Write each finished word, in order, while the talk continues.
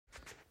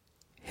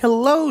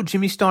Hello,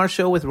 Jimmy Star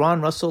Show with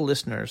Ron Russell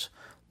listeners.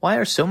 Why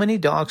are so many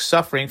dogs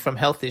suffering from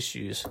health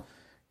issues?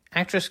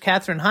 Actress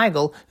Katherine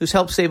Heigl, who's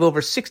helped save over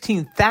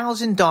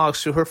 16,000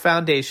 dogs through her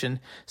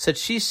foundation, said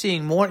she's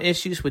seeing more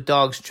issues with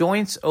dogs'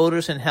 joints,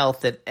 odors, and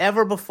health than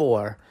ever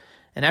before.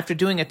 And after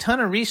doing a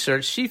ton of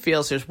research, she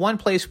feels there's one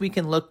place we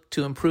can look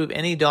to improve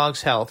any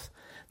dog's health.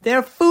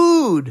 Their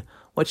food!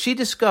 What she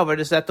discovered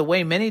is that the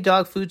way many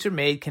dog foods are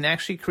made can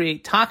actually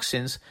create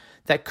toxins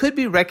that could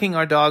be wrecking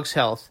our dog's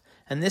health.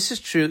 And this is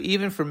true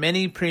even for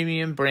many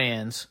premium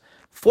brands.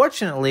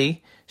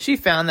 Fortunately, she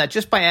found that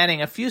just by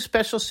adding a few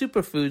special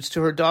superfoods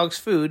to her dog's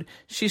food,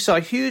 she saw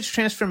huge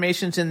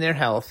transformations in their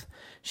health.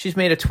 She's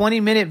made a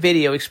 20-minute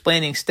video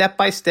explaining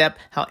step-by-step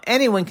how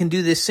anyone can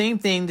do this same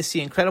thing to see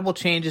incredible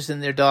changes in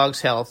their dog's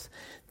health.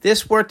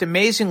 This worked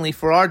amazingly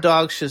for our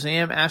dogs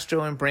Shazam,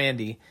 Astro, and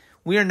Brandy.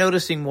 We are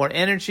noticing more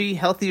energy,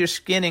 healthier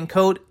skin and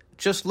coat,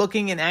 just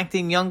looking and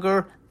acting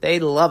younger. They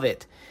love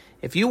it.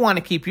 If you want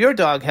to keep your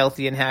dog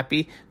healthy and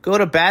happy, go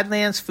to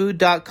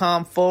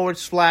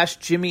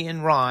badlandsfood.com/Jimmy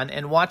and Ron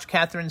and watch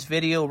Catherine's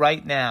video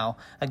right now.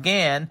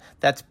 Again,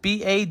 that's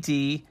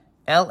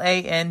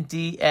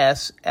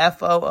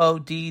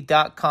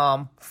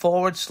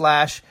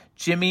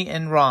badlandsfood.com/Jimmy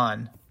and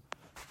Ron.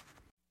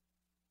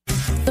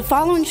 The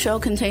following show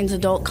contains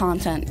adult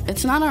content.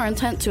 It's not our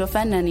intent to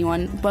offend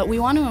anyone, but we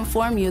want to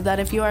inform you that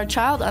if you are a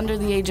child under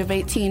the age of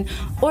 18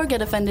 or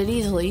get offended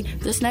easily,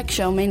 this next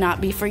show may not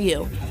be for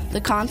you.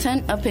 The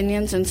content,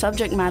 opinions, and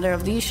subject matter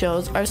of these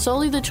shows are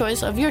solely the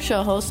choice of your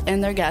show hosts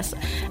and their guests,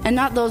 and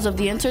not those of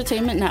the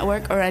Entertainment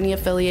Network or any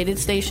affiliated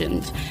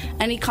stations.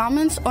 Any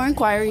comments or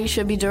inquiries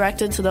should be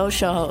directed to those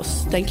show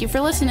hosts. Thank you for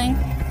listening.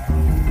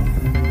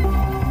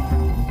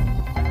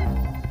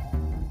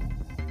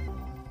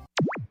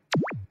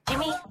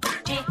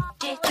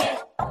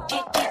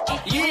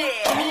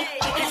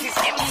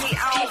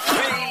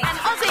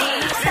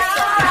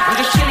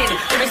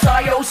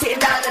 Sitting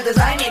down and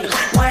designing,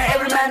 where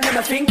every man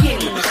never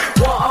thinking,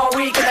 what are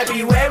we gonna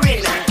be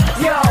wearing?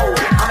 Yo,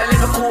 I'm a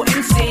Liverpool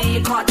MC,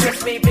 you can't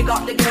trust me, big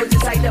up the girls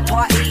inside the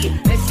party.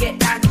 Let's get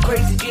down to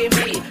crazy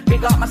Jimmy,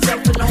 big up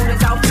myself and known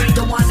as Alfie,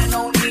 the one and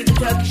only, the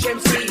Turkish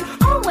MC.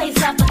 Always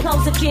love the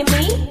clothes of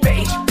Jimmy.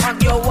 Bitch, I'm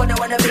your wanna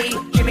be,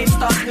 Jimmy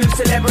Star's new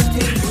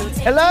celebrity.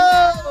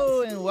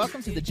 Hello, and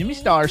welcome to the Jimmy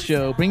Star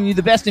Show, bringing you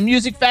the best in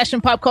music,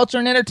 fashion, pop culture,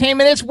 and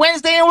entertainment. It's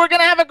Wednesday, and we're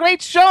gonna have a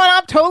great show, and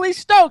I'm totally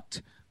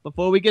stoked.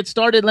 Before we get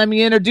started, let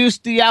me introduce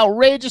the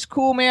outrageous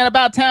cool man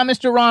about town,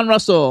 Mr. Ron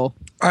Russell.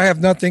 I have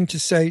nothing to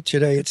say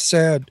today. It's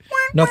sad.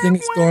 Nothing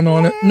is going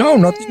on.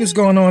 Nothing is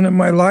going on in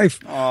my life.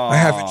 I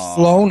haven't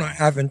flown. I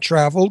haven't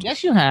traveled.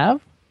 Yes, you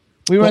have.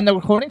 We were in the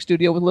recording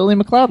studio with Lily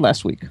McLeod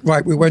last week.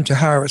 Right. We went to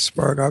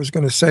Harrisburg. I was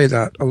going to say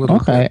that a little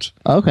bit.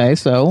 Okay.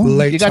 So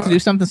later. You got to do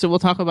something, so we'll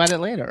talk about it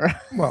later.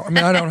 Well, I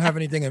mean, I don't have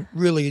anything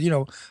really,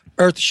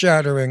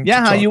 earth-shattering.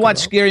 Yeah, how you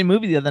watched Scary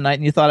Movie the other night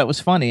and you thought it was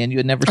funny and you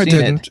had never seen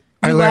it.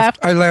 I laughed.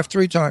 I laughed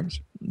 3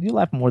 times. You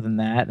laughed more than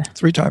that.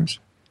 3 times.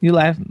 You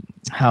laugh.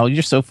 How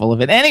you're so full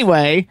of it.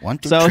 Anyway,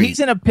 he's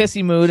in a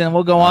pissy mood, and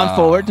we'll go on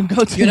forward and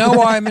go to. You know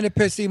why I'm in a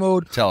pissy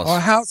mood? Tell us. Our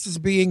house is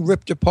being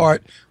ripped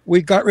apart.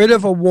 We got rid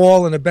of a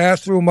wall in the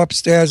bathroom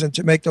upstairs, and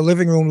to make the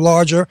living room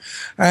larger,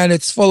 and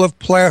it's full of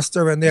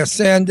plaster, and they're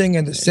sanding,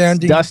 and the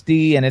sanding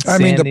dusty, and it's. I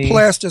mean, the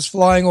plaster's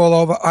flying all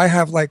over. I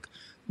have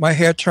my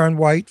hair turned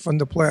white from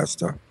the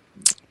plaster.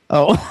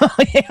 Oh,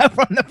 yeah,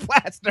 from the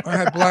plaster. I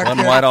had black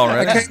hair. White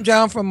already. I came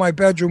down from my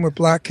bedroom with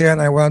black hair,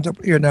 and I wound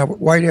up here now with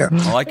white hair.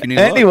 I like your new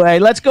Anyway,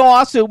 let's go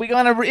also. We're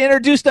going to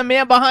introduce the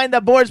man behind the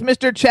boards,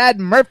 Mr. Chad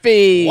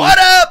Murphy. What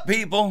up,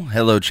 people?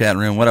 Hello, chat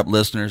room. What up,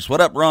 listeners? What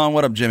up, Ron?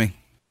 What up, Jimmy?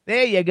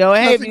 There you go.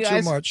 Hey, Nothing you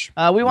guys. too much.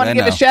 We want to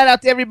give a shout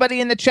out to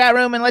everybody in the chat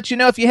room and let you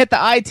know if you hit the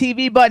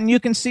ITV button, you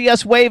can see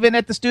us waving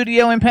at the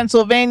studio in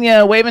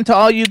Pennsylvania, waving to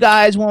all you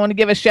guys. We want to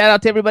give a shout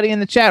out to everybody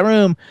in the chat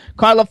room.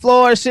 Carla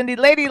Floor, Cindy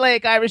Lady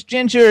Lake, Irish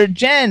Ginger,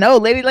 Jen. Oh,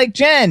 Lady Lake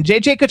Jen.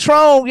 JJ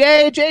Catrone.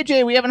 Yay,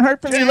 JJ. We haven't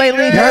heard from you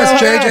lately.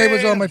 Yes, JJ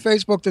was on my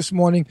Facebook this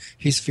morning.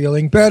 He's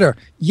feeling better.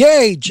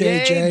 Yay,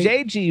 JJ.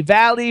 Yay, JG.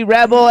 Valley,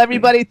 Rebel,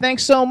 everybody,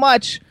 thanks so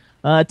much.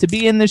 To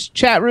be in this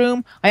chat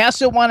room. I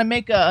also want to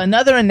make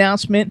another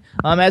announcement.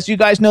 As you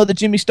guys know, the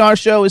Jimmy Star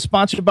Show is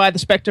sponsored by the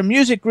Spectrum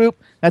Music Group.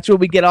 That's where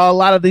we get a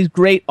lot of these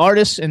great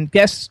artists and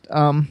guests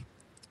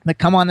that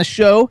come on the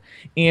show.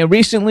 And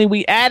recently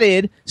we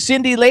added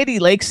Cindy Lady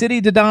Lake,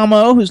 City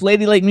Didamo, who's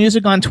Lady Lake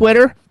Music on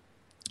Twitter,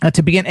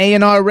 to be an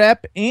A&R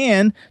rep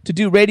and to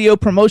do radio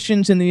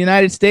promotions in the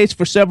United States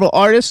for several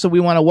artists. So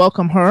we want to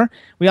welcome her.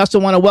 We also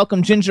want to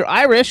welcome Ginger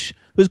Irish,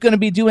 who's going to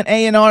be doing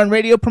A&R and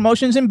radio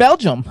promotions in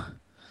Belgium.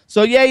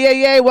 So,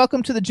 yay.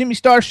 Welcome to the Jimmy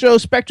Star Show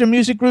Spectrum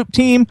Music Group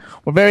team.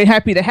 We're very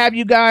happy to have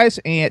you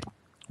guys, and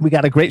we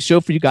got a great show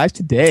for you guys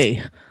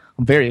today.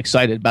 I'm very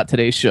excited about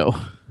today's show.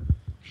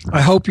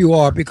 I hope you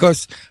are,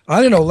 because,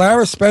 I don't know,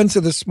 Lara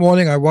Spencer this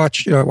morning, I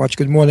watch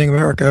Good Morning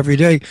America every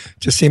day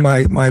to see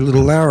my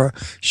little Lara.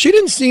 She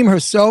didn't seem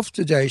herself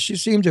today. She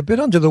seemed a bit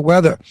under the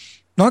weather,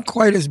 not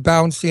quite as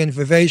bouncy and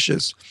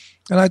vivacious.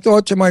 And I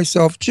thought to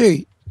myself,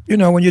 gee,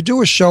 when you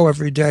do a show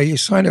every day, you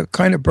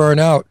kind of burn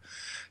out.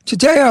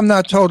 Today, I'm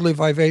not totally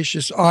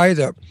vivacious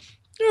either.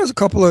 There's a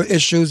couple of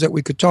issues that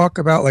we could talk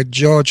about, like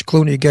George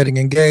Clooney getting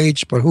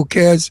engaged, but who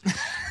cares?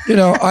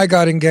 I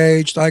got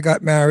engaged. I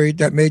got married.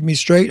 That made me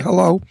straight.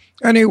 Hello.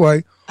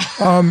 Anyway,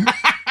 I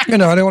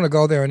don't want to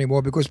go there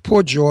anymore because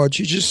poor George,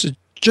 he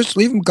just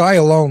leave him guy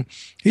alone.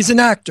 He's an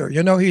actor.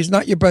 He's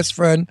not your best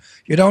friend.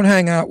 You don't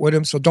hang out with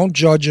him, so don't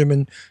judge him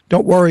and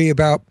don't worry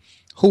about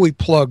who he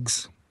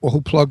plugs or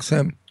who plugs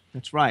him.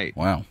 That's right.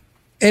 Wow.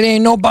 It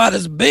ain't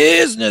nobody's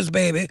business,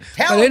 baby.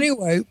 Tell but him.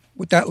 Anyway,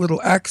 with that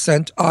little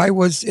accent, I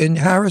was in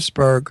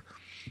Harrisburg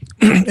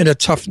in a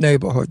tough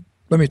neighborhood.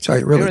 Let me tell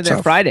you, really We were there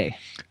tough. Friday.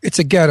 It's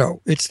a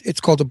ghetto. It's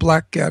called a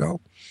black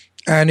ghetto.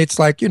 And it's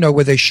like,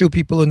 where they shoot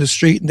people in the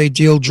street and they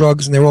deal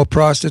drugs and they're all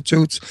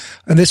prostitutes.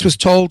 And this was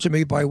told to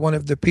me by one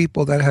of the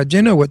people that had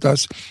dinner with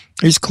us.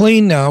 He's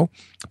clean now,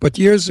 but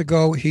years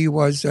ago he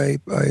was a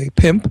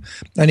pimp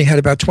and he had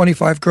about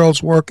 25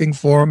 girls working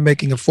for him,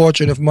 making a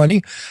fortune of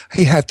money.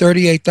 He had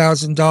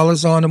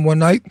 $38,000 on him one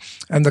night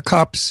and the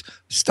cops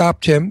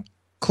stopped him,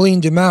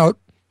 cleaned him out,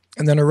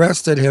 and then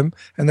arrested him,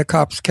 and the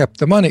cops kept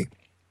the money.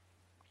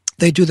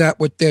 They do that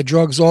with their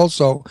drugs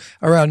also.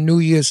 Around New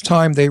Year's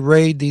time, they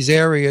raid these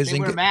areas. They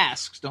wear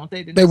masks, don't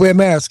they? They wear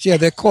masks, yeah.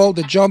 They're called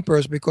the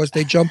jumpers because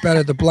they jump out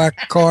of the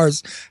black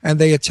cars and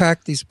they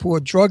attack these poor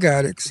drug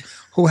addicts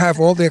who have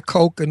all their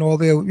coke and all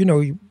their,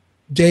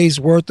 days'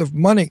 worth of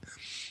money.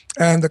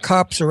 And the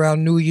cops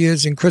around New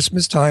Year's and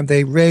Christmas time,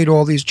 they raid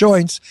all these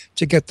joints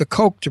to get the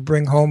coke to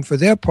bring home for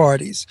their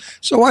parties.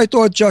 So I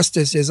thought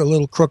justice is a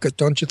little crooked,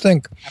 don't you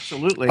think?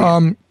 Absolutely.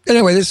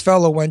 Anyway, this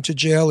fellow went to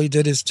jail. He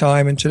did his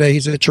time, and today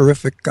he's a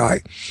terrific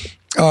guy.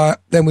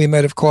 Then we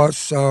met, of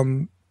course,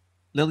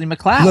 Lily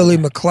McLeod. Lily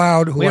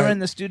McLeod. We were in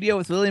the studio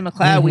with Lily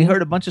McLeod. We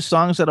heard a bunch of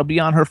songs that'll be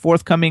on her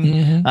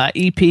forthcoming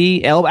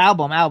EP,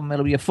 album.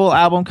 It'll be a full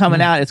album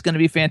coming out. It's going to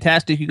be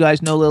fantastic. You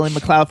guys know Lily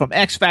McLeod from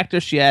X Factor.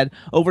 She had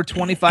over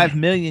 25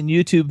 million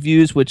YouTube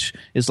views, which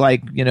is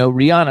like,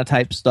 Rihanna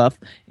type stuff.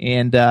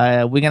 And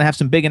we're going to have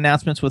some big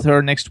announcements with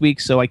her next week,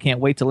 so I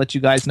can't wait to let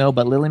you guys know.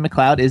 But Lily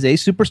McLeod is a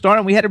superstar,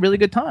 and we had a really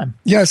good time.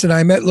 Yes, and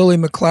I met Lily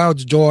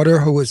McLeod's daughter,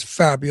 who is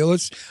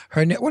fabulous.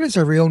 What is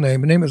her real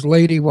name? Her name is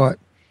Lady what?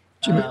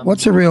 Jimmy,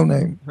 what's her real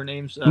name? Her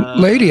name's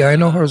Lady. I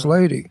know her as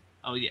Lady.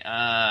 Oh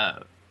yeah.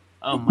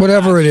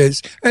 Whatever it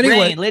is.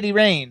 Anyway, Lady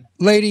Rain.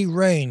 Lady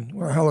Rain.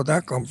 Where the hell did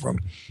that come from?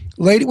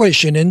 Lady. What is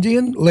she, an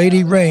Indian?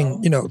 Lady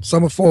Rain.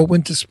 Summer, fall,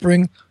 winter,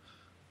 spring.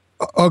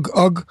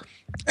 Ugh.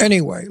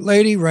 Anyway,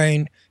 Lady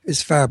Rain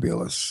is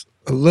fabulous.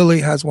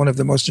 Lily has one of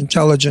the most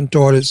intelligent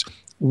daughters.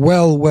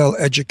 Well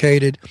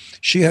educated.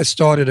 She has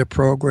started a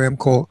program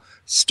called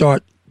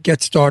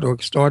Get Start or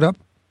Startup.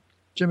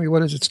 Jimmy,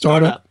 what is it?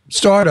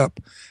 Startup.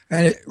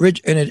 And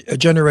it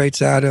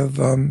generates out of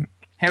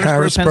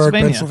Harrisburg,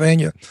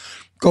 Pennsylvania.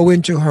 Go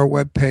into her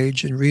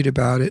webpage and read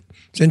about it.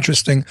 It's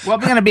interesting. Well,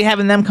 we're going to be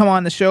having them come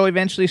on the show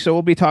eventually, so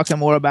we'll be talking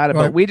more about it.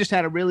 Right. But we just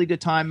had a really good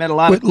time, met a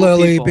lot of cool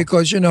Lily, people.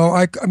 Because,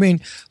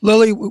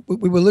 Lily,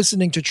 we were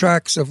listening to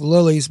tracks of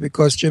Lily's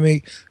because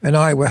Jimmy and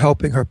I were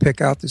helping her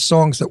pick out the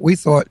songs that we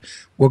thought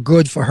were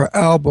good for her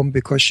album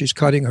because she's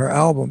cutting her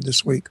album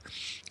this week.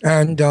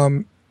 And,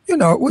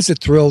 it was a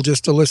thrill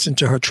just to listen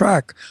to her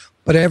track.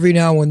 But every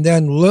now and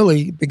then,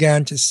 Lily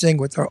began to sing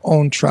with her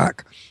own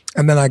track.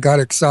 And then I got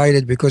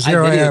excited because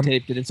here I am.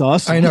 Videotaped it. It's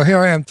awesome. I know. Here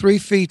I am, 3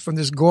 feet from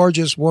this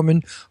gorgeous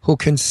woman who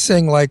can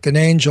sing like an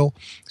angel.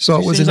 So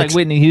it was like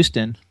Whitney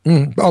Houston.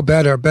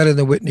 Better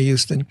than Whitney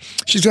Houston.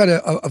 She's got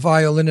a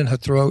violin in her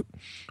throat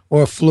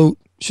or a flute.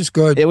 She's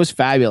good. It was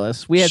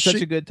fabulous. We had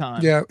such a good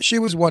time. Yeah, she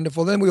was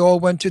wonderful. Then we all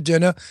went to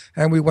dinner,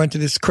 and we went to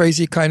this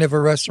crazy kind of a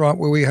restaurant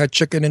where we had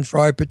chicken and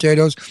fried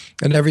potatoes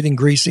and everything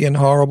greasy and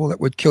horrible that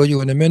would kill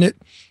you in a minute.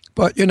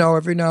 But,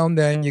 every now and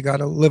then you got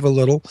to live a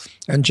little.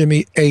 And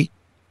Jimmy ate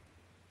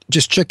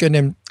just chicken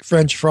and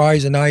French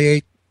fries, and I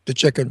ate the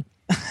chicken.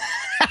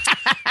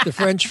 The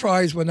French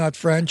fries were not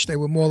French. They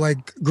were more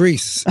like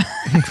Greece.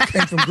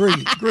 Came from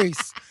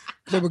Greece.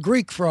 They were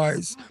Greek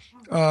fries.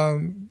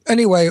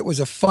 Anyway, it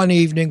was a fun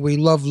evening. We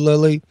love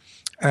Lily.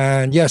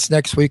 And yes,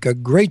 next week, a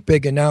great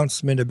big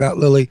announcement about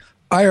Lily.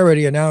 I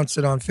already announced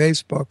it on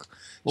Facebook.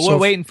 Well, we're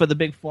waiting for the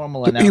big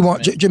formal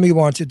announcement. Jimmy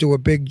wants to do a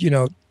big,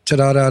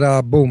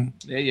 ta-da-da-da, boom.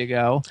 There you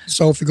go.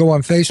 So if you go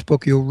on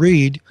Facebook, you'll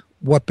read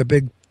what the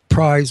big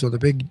prize or the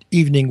big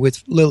evening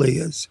with Lily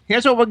is.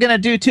 Here's what we're going to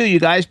do, too, you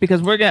guys,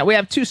 because we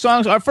have 2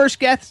 songs. Our first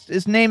guest,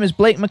 his name is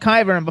Blake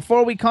McIver, and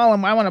before we call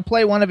him, I want to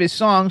play one of his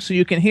songs so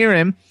you can hear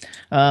him.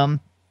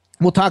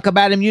 We'll talk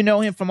about him. You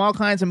know him from all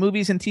kinds of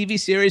movies and TV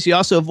series. He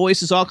also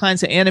voices all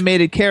kinds of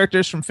animated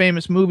characters from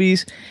famous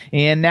movies.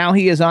 And now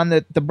he is on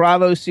the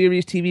Bravo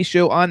series TV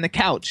show On the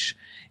Couch.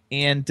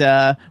 And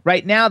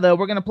right now, though,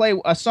 we're going to play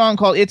a song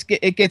called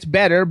It Gets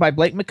Better by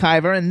Blake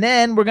McIver. And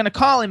then we're going to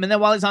call him. And then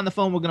while he's on the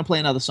phone, we're going to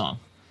play another song.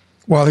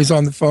 While he's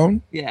on the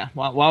phone? Yeah,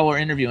 while we're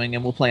interviewing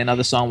him, we'll play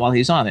another song while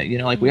he's on it.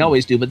 Like we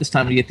always do. But this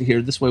time we get to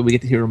hear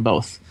them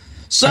both.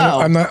 So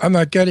I'm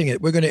not getting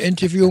it. We're going to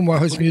interview him while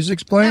his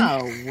music's playing.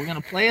 No, we're going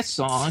to play a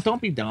song.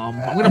 Don't be dumb.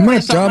 I'm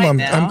not dumb.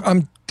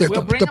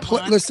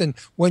 Right Listen,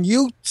 when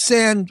you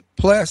sand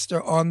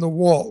plaster on the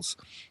walls,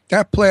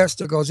 that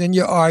plaster goes in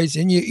your eyes,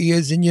 in your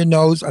ears, in your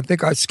nose. I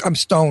think I'm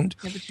stoned.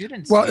 Yeah, but you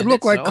didn't Well, see it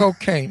looked like so.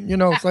 cocaine. You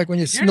know, it's like when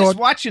you You're snort. just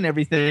watching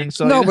everything.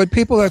 So No, but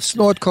people that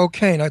snort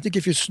cocaine, I think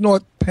if you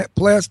snort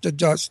plaster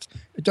dust,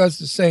 it does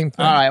the same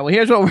thing. All right, well,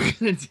 here's what we're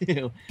going to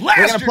do. We're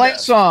going to play a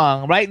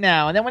song right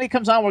now, and then when he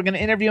comes on, we're going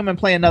to interview him and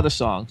play another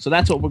song. So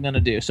that's what we're going to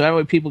do. So that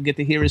way people get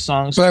to hear his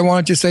songs. But I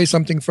wanted to say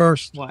something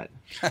first. What?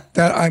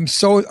 That I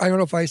don't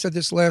know if I said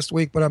this last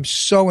week, but I'm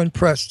so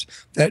impressed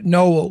that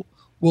Noel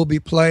will be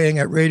playing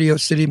at Radio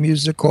City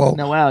Music Hall.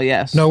 Noel,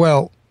 yes.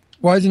 Noel.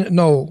 Why isn't it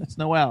Noel? It's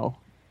Noel.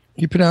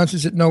 He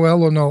pronounces it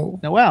Noel or Noel?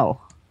 Noel.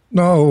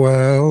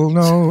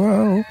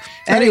 Noel.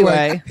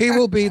 Anyway. He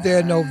will be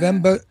there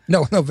November. June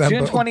Oh,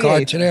 28th.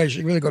 God, today I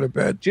should really go to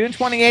bed. June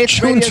 28th,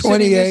 June Radio City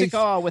 28th. Music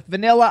Hall with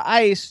Vanilla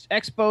Ice,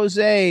 Expose,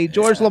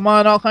 George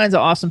Lamont, all kinds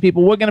of awesome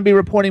people. We're going to be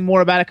reporting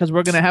more about it because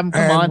we're going to have him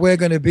come And on. we're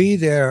going to be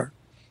there.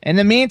 In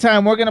the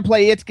meantime, we're going to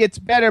play It Gets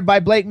Better by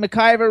Blake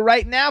McIver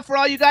right now for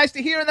all you guys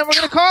to hear, and then we're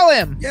going to call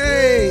him.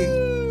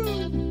 Yay!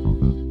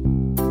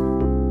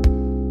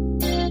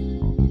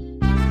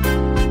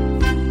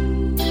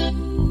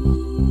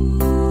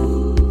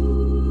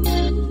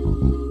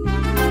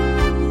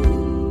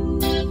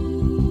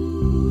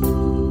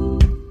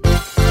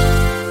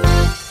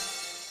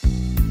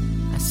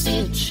 I see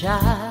a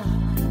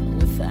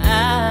child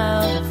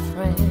without a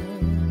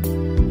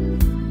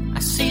friend. I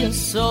see a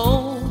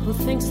soul who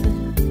thinks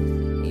that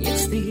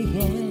it's the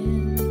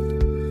end.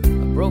 A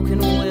broken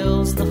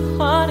will's the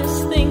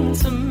hardest thing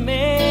to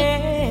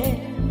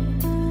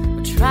mend.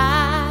 But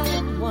try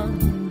to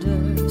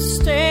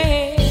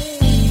understand.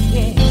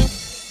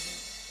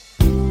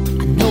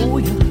 I know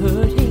you're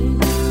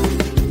hurting.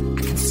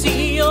 I can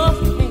see your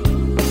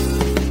pain.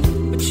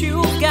 But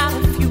you've got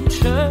a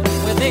future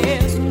where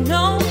there's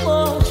no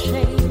more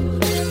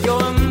shame.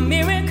 You're a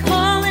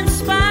miracle in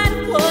spite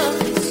of what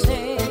they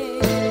say.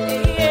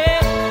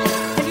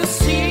 And you'll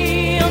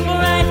see a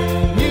bright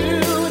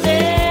new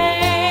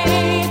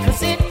day,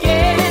 'cause it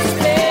gets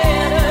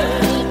better.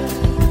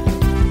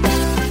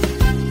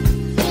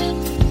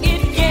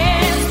 It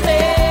gets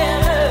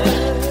better.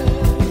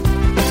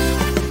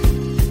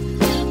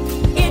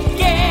 It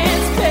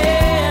gets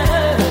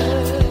better.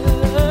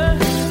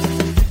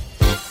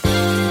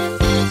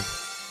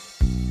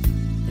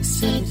 They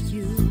said that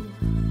you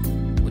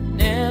would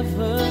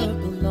never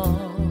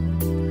belong.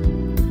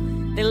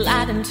 They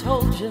lied and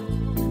told you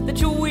that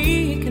you're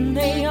weak and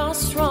they are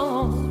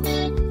strong.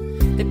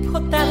 They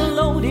put that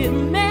loaded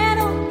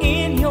metal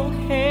in your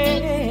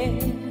hand.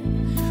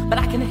 But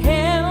I can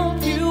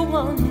help you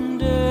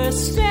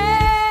understand.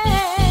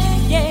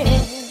 Yeah.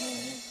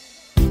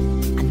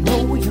 I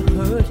know you're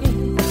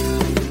hurting.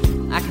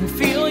 I can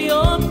feel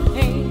your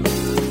pain.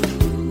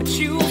 But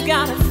you've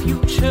got a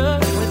future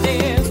where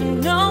there's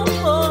no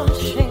more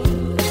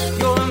shame.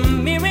 You're a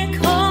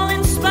miracle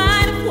in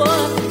spite of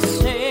what they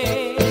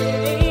say.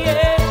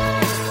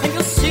 And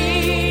you'll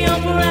see a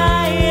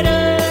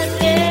brighter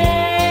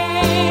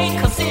day,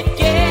 'cause it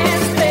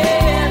gets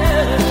better.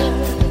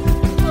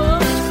 Oh,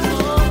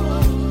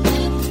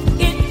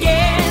 it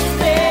gets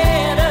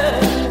better.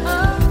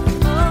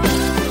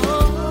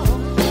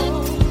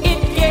 It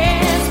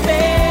gets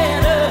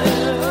better.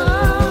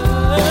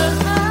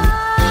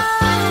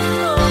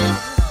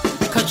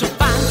 'Cause you'll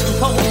find you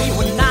home, you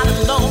are not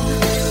alone.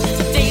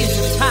 Today's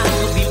your time,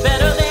 you'll be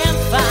better than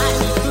fine.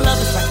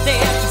 Love is right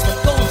there, just the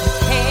golden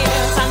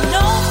hairs. I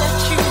know that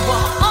you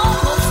are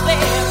almost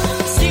there.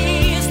 See,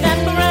 is that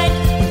bright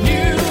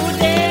new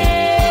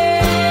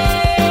day?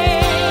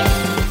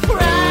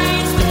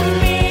 Rise with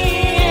me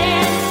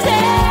and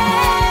say,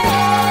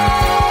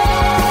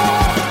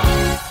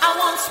 I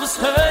once was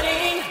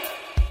hurting,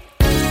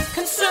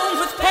 consumed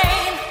with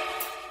pain.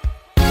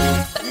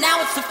 But now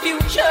it's the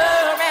future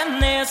and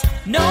there's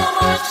no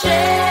more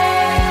shame.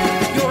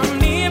 You're a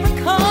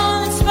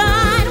miracle in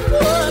spite of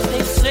what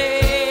they say.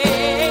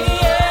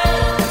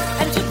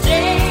 And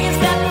today's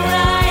that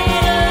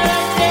brighter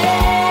day.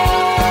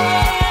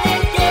 And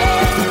it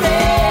gets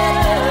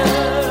better.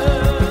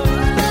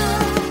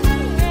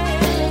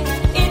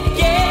 It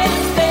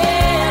gets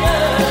better.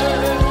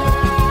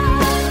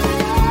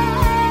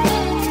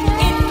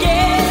 It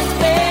gets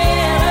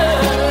better.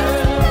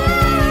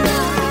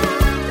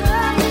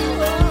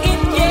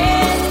 It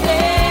gets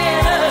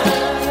better.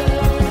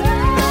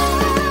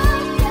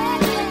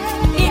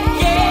 It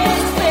gets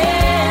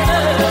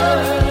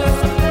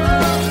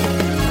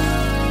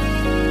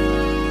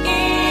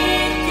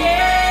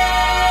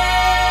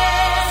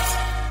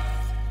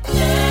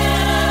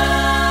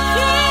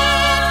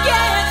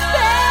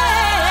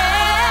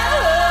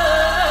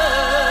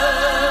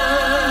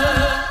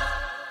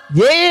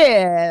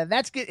Yeah,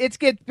 It's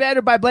Get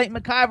Better by Blake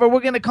McIver.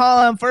 We're going to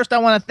call him. First, I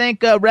want to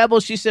thank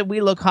Rebel. She said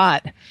we look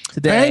hot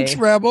today. Thanks,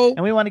 Rebel.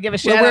 And we want to give a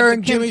shout We're out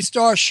wearing to Kim. Jimmy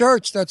Star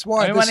shirts. That's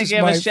why. We want to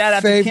give a shout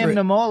out to Kim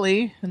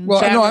Namoli.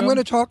 Well, no, I'm going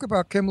to talk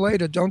about Kim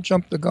later. Don't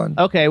jump the gun.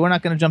 Okay, we're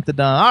not going to jump the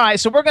gun. All right,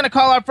 so we're going to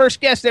call our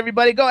first guest,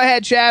 everybody. Go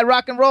ahead, Chad.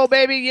 Rock and roll,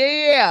 baby.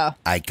 Yeah.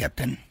 Aye,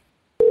 Captain.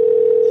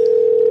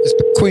 This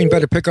queen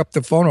better pick up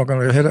the phone or I'm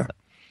going to hit her.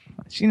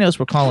 She knows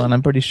we're calling,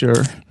 I'm pretty sure.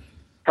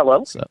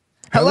 Hello?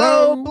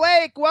 Hello,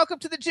 Blake. Welcome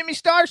to the Jimmy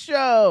Star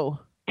Show.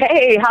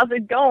 Hey, how's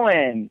it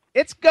going?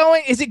 It's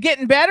going. Is it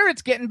getting better?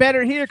 It's getting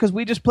better here because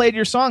we just played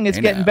your song. It's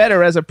getting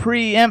better as a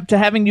preempt to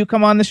having you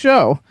come on the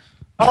show.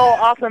 Oh,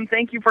 awesome.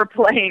 Thank you for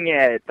playing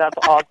it. That's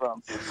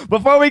awesome.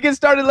 Before we get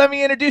started, let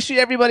me introduce you,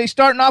 everybody.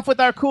 Starting off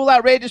with our cool,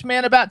 outrageous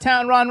man about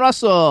town, Ron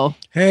Russell.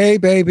 Hey,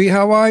 baby.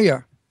 How are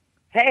you?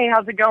 Hey,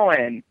 how's it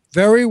going?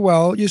 Very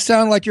well. You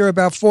sound like you're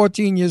about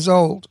 14 years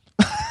old.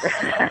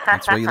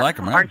 That's why you like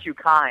him, right? Aren't you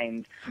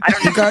kind? I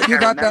don't You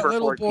got that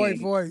little 14. boy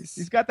voice.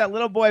 He's got that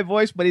little boy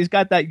voice, but he's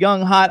got that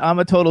young, hot, I'm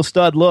a total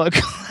stud look.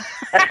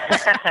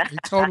 He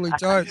totally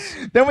does.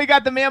 Then we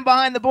got the man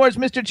behind the boards,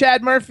 Mr.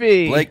 Chad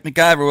Murphy. Blake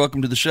McIver,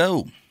 welcome to the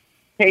show.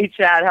 Hey,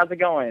 Chad, how's it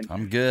going?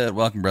 I'm good.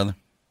 Welcome, brother.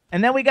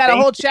 And then we got a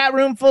whole chat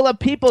room full of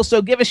people,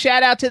 so give a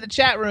shout out to the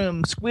chat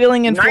room,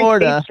 squealing in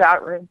Florida.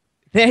 Chat room.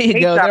 There you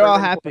go. They're all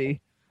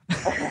happy.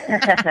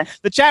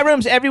 The chat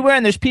room's everywhere,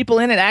 and there's people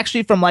in it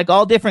actually from like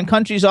all different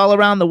countries all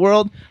around the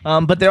world.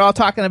 But they're all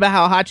talking about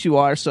how hot you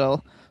are.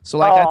 So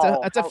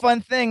that's a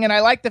fun thing. And I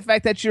like the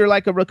fact that you're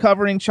like a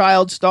recovering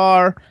child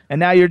star, and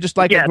now you're just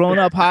like a grown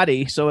up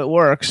hottie. So it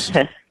works.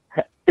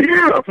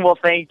 Well,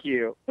 thank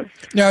you.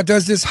 Now,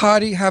 does this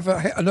hottie have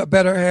a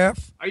better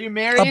half? Are you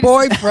married? A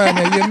boyfriend?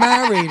 Are you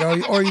married?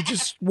 Or are you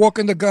just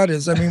walking the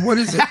gutters? I mean, what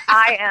is it?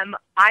 I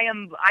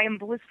am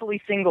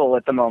blissfully single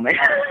at the moment.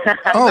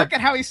 Oh, look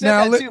at how he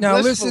said that too. Now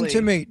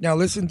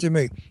listen to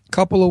me. A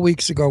couple of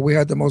weeks ago, we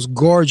had the most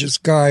gorgeous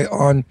guy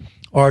on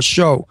our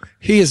show.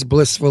 He is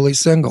blissfully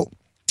single,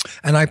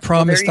 and I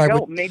promised I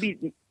would.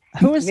 Maybe.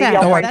 Who is that?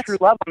 I'll find true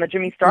love on the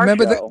Jimmy Star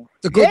Remember show.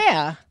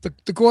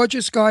 the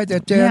gorgeous guy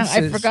that dances.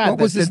 Yeah, I forgot. What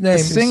was his name?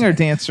 The singer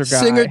dancer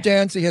guy. Singer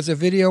dance. He has a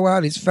video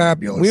out. He's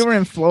fabulous. We were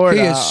in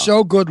Florida. He is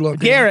so good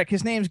looking. Garrick.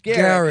 His name's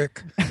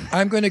Garrick.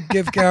 I'm going to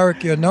give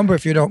Garrick your number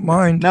if you don't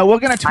mind. No, we're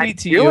going to tweet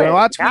to you.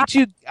 I'll tweet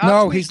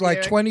you. He's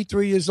like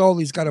 23 years old.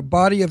 He's got a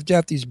body of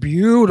death. He's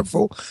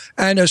beautiful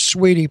and a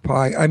sweetie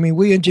pie. I mean,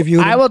 we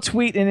interviewed him. I will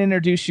tweet and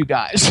introduce you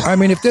guys. I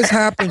mean, if this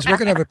happens, we're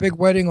going to have a big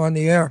wedding on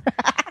the air.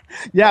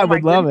 Yeah, I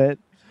would love it.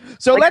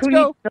 So let's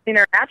go.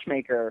 Millionaire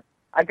matchmaker.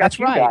 I've got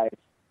you guys.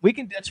 We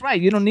can. That's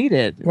right. You don't need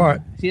it.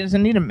 What? He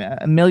doesn't need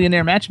a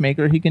millionaire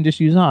matchmaker. He can just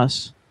use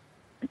us.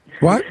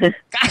 What?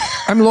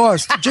 I'm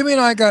lost. Jimmy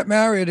and I got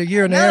married a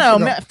year and a half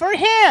ago. No, for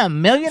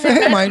him, millionaire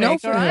matchmaker. I know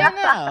for him.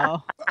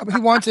 I know. He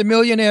wants a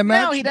millionaire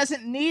matchmaker. No, he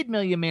doesn't need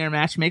millionaire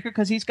matchmaker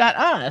because he's got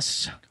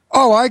us.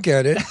 Oh, I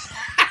get it.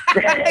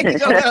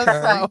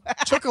 So.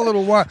 Took a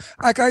little while.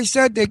 Like I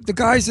said, the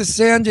guys are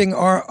sanding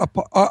our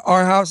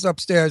house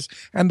upstairs,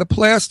 and the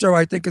plaster,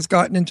 I think, has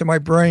gotten into my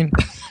brain.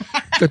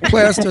 The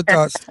plaster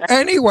dust.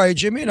 Anyway,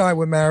 Jimmy and I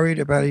were married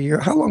about a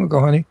year. How long ago,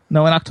 honey?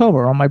 No, in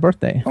October on my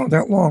birthday. Oh,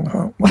 that long,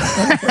 huh?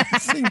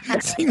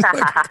 Seems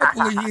like a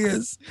couple of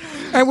years.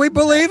 And we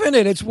believe in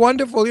it. It's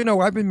wonderful. You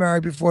know, I've been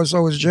married before,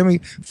 so was Jimmy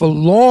for a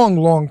long,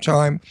 long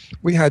time.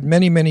 We had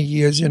many, many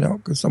years, you know,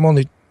 because I'm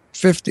only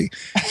 50.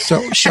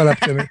 So shut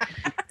up, Jimmy.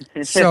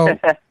 So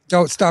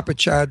don't stop it,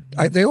 Chad.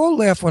 They all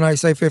laugh when I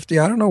say 50.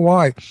 I don't know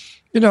why.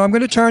 You know, I'm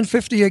going to turn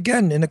 50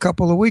 again in a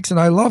couple of weeks, and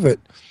I love it.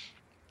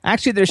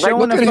 Actually, they're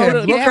showing a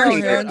photo.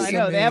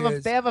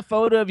 They have a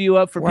photo of you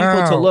up for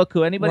people to look.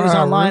 Anybody who's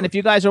online, if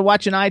you guys are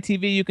watching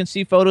ITV, you can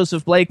see photos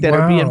of Blake that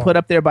are being put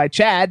up there by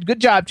Chad. Good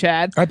job,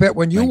 Chad. I bet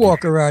when you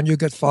walk around, you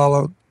get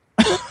followed.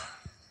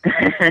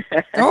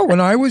 Oh,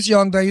 when I was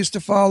young, they used to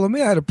follow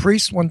me. I had a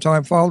priest one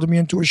time followed me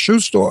into a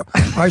shoe store.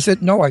 I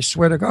said, no, I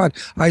swear to God.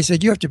 I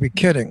said, you have to be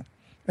kidding.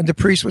 And the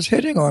priest was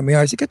hitting on me.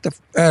 I said, get the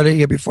out of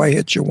here before I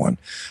hit you one.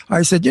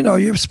 I said, you know,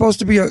 you're supposed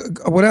to be a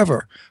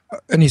whatever.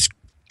 And he's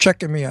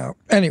checking me out.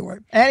 Anyway,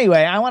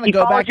 I want to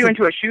go back. He followed you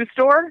into a shoe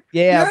store?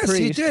 Yeah, yes,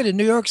 he did in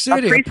New York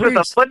City. A priest with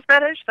a foot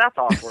fetish? That's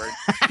awkward.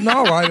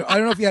 No, I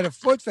don't know if he had a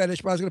foot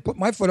fetish, but I was going to put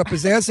my foot up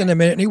his ass in a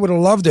minute, and he would have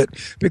loved it.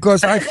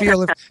 Because I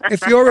feel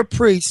if you're a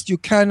priest, you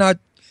cannot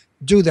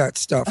do that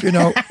stuff. You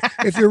know,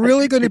 if you're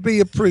really going to be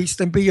a priest,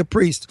 then be a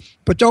priest.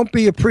 But don't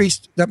be a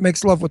priest that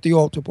makes love with the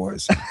altar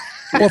boys.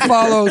 Or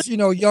follows, you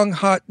know, young,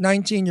 hot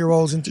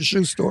 19-year-olds into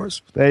shoe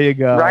stores. There you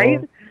go.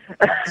 Right?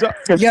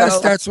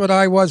 Yes, that's what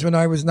I was when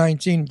I was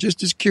 19.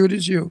 Just as cute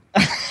as you.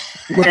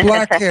 With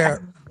black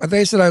hair.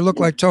 They said I looked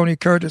like Tony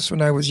Curtis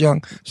when I was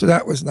young. So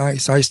that was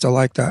nice. I used to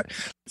like that.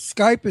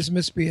 Skype is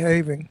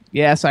misbehaving.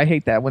 Yes, I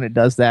hate that when it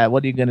does that.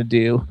 What are you going to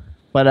do?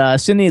 But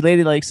Cindy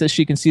Ladylake says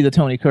she can see the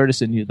Tony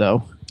Curtis in you,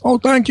 though. Oh,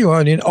 thank you,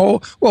 honey.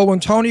 Oh, well, when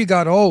Tony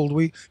got old,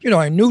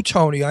 I knew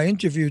Tony. I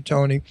interviewed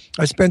Tony.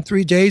 I spent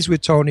 3 days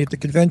with Tony at the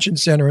convention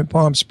center in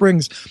Palm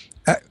Springs.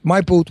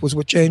 My booth was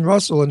with Jane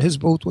Russell, and his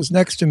booth was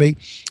next to me.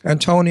 And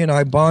Tony and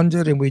I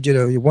bonded, and we did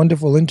a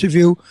wonderful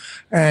interview.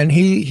 And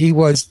he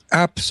was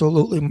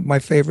absolutely my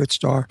favorite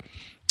star.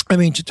 I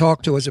mean, to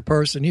talk to as a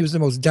person. He was the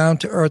most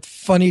down-to-earth,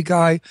 funny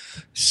guy,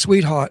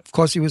 sweetheart. Of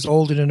course, he was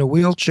old and in a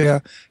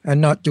wheelchair and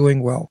not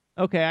doing well.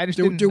 Okay, I just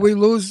do we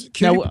lose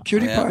Cutie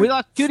Pie? We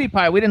lost Cutie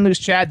Pie. We didn't lose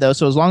Chad, though,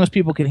 so as long as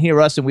people can hear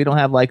us and we don't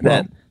have like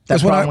that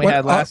problem we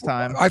had last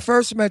time. I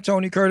first met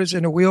Tony Curtis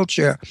in a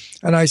wheelchair,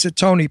 and I said,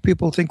 Tony,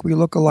 people think we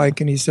look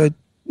alike. And he said,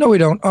 No, we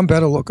don't. I'm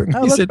better looking.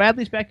 Oh, He look, said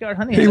Bradley's Backyard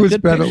Honey. he has a was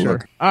good better picture.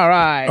 looking. All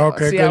right. Let's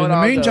Okay, see good. how In it the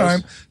all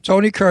meantime, goes.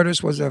 Tony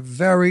Curtis was a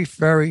very,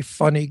 very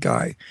funny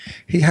guy.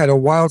 He had a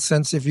wild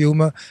sense of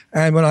humor.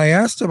 And when I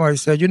asked him, I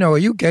said, are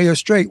you gay or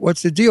straight?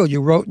 What's the deal?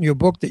 You wrote in your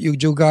book that you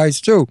do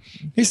guys too.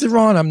 He said,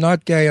 Ron, I'm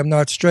not gay. I'm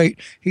not straight.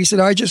 He said,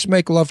 I just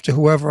make love to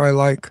whoever I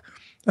like.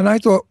 And I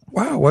thought,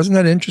 wow, wasn't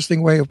that an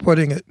interesting way of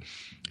putting it?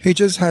 He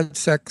just had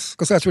sex,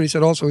 because that's what he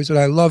said also. He said,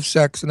 I love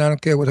sex, and I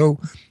don't care with who,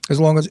 as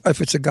long as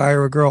if it's a guy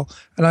or a girl.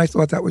 And I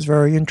thought that was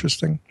very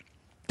interesting.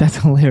 That's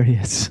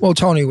hilarious. Well,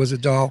 Tony was a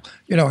doll.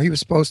 He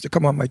was supposed to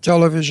come on my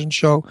television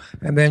show,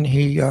 and then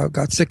he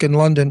got sick in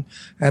London,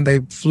 and they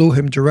flew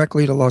him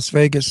directly to Las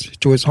Vegas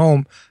to his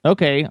home.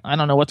 Okay, I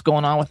don't know what's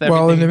going on with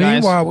everything. Well, in the guys.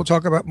 meanwhile, we'll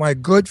talk about my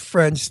good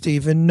friend,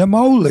 Stephen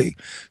Namoli.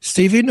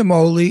 Stephen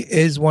Namoli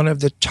is one of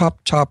the top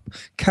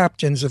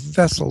captains of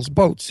vessels,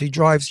 boats. He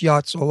drives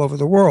yachts all over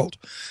the world.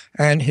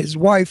 And his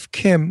wife,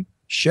 Kim,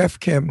 Chef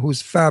Kim,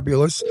 who's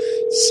fabulous,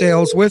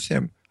 sails with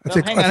him.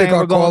 I think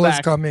our call is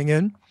coming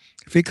in.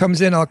 If he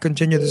comes in, I'll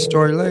continue the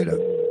story later.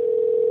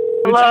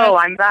 Hello,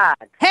 I'm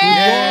back.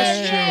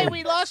 Hey,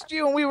 we lost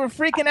you, and we were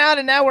freaking out,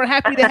 and now we're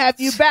happy to have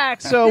you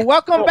back. So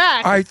welcome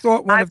back. I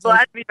thought I'm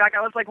glad to be back.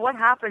 I was like, what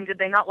happened? Did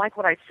they not like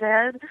what I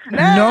said?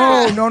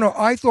 No.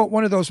 I thought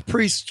one of those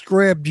priests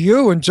grabbed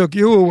you and took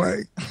you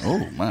away. Oh,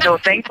 my. So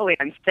thankfully,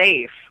 I'm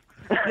safe.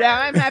 Yeah,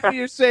 I'm happy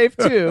you're safe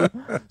too.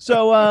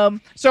 So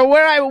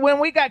when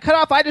we got cut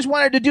off, I just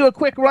wanted to do a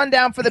quick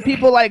rundown for the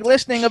people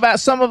listening about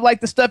some of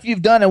the stuff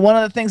you've done. And one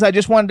of the things I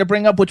just wanted to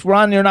bring up, which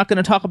Ron, you're not going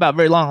to talk about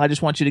very long. I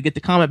just want you to get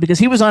the comment because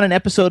he was on an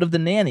episode of The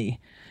Nanny.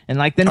 And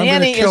The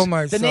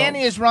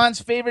Nanny is Ron's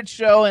favorite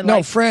show.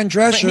 And Fran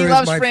Drescher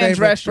is my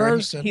favorite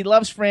person. He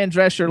loves Fran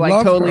Drescher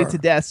Love totally her. to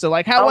death. So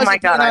how was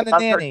it being on The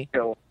Nanny?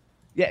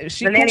 Yeah,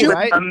 The Nanny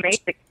was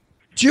amazing.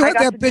 Do you have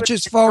that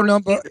bitch's phone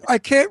number? I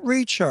can't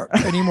reach her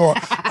anymore.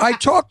 I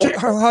talk to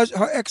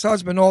her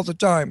ex-husband all the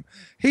time.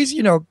 He's,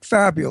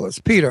 fabulous,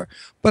 Peter.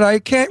 But I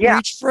can't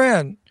reach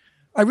Fran.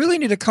 I really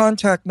need a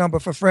contact number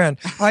for Fran.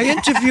 I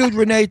interviewed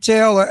Renee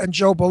Taylor and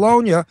Joe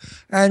Bologna,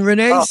 and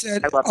Renee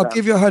said, I'll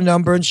give you her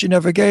number, and she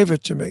never gave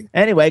it to me.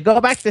 Anyway, go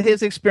back to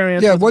his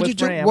experience with Fran.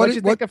 What did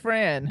you think of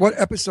Fran? What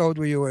episode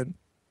were you in?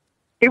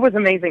 It was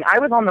amazing. I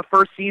was on the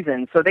first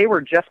season, so they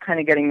were just kind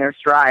of getting their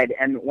stride.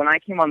 And when I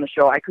came on the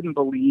show, I couldn't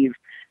believe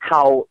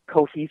how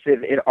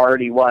cohesive it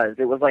already was.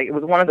 It was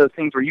one of those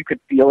things where you could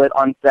feel it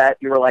on set.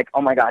 You were like, oh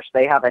my gosh,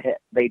 they have a hit.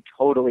 They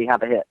totally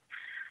have a hit.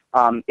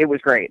 It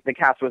was great. The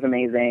cast was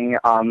amazing.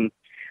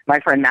 My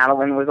friend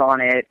Madeline was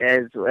on it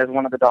as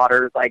one of the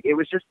daughters. It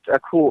was just a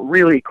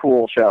really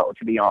cool show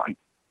to be on.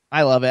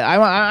 I love it.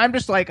 I'm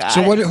just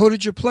So who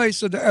did you play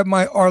so that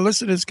our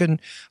listeners can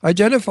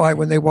identify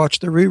when they watch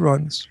the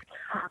reruns?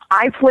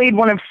 I played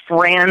one of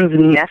Fran's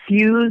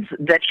nephews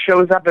that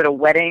shows up at a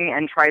wedding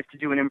and tries to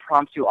do an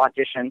impromptu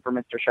audition for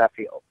Mr.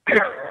 Sheffield.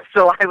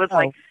 So I was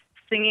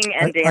singing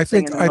and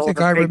dancing in the middle of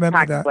a big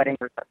packed wedding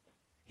reception.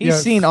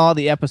 He's seen all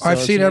the episodes.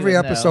 I've seen every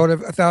episode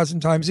 1,000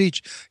 times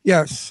each.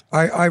 Yes,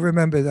 I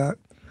remember that.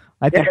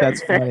 I think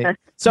that's funny.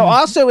 So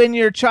also in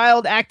your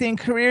child acting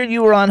career,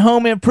 you were on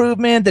Home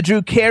Improvement, The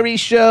Drew Carey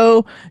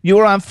Show. You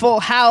were on Full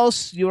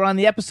House. You were on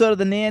the episode of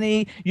The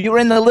Nanny. You were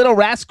in the Little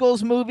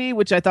Rascals movie,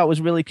 which I thought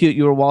was really cute.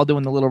 You were Waldo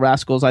in the Little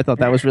Rascals. I thought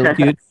that was really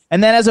cute.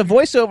 And then as a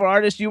voiceover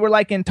artist, you were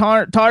in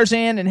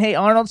Tarzan and Hey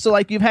Arnold. So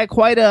you've had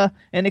quite an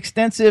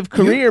extensive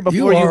career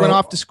before you went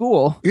off to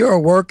school. You're a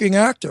working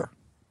actor.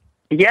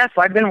 Yes,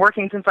 I've been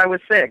working since I was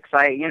 6.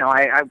 I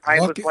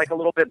was a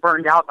little bit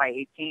burned out by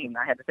 18.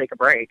 I had to take a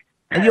break.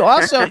 And you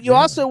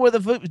also were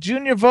the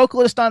junior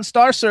vocalist on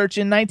Star Search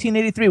in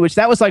 1983, which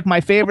that was my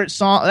favorite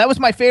song. That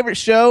was my favorite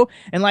show.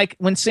 And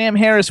when Sam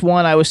Harris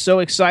won, I was so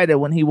excited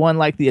when he won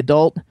the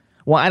adult.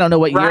 Well, I don't know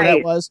what year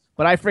that was,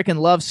 but I freaking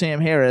love Sam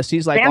Harris.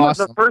 He's Sam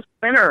awesome. was the first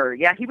winner.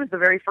 Yeah, he was the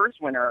very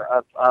first winner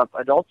of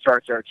adult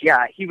Star Search.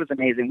 Yeah, he was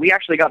amazing. We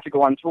actually got to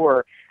go on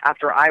tour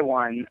after I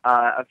won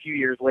a few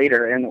years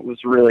later, and it was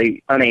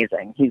really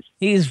amazing.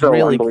 He's so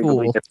really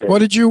unbelievably cool. gifted. What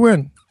did you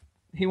win?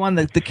 He won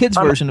the kids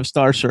version of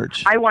Star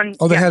Search. I won.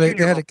 Oh, they had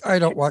a. I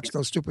don't watch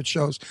those stupid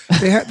shows.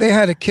 They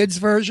had a kids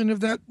version of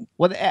that.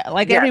 Well,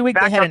 every week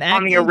they had an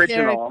acting on the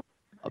original.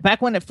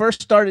 Back when it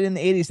first started in the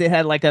 80s, they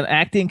had an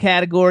acting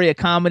category, a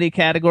comedy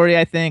category,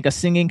 I think, a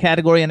singing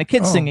category, and a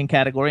kids singing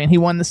category. And he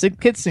won the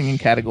kids singing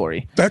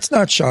category. That's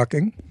not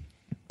shocking.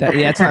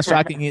 It's not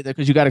shocking either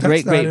because you got a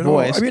great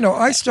voice.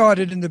 I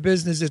started in the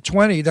business at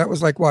 20. That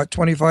was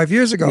 25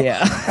 years ago.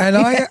 Yeah. And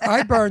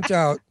I burnt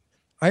out.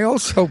 I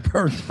also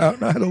burnt out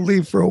and I had to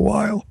leave for a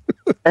while.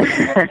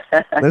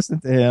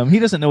 Listen to him. He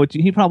doesn't know what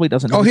he probably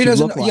doesn't know what you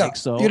look like.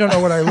 So you don't know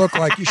what I look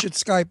like. You should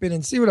Skype in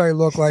and see what I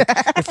look like.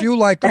 If you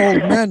like old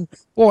men,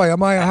 boy,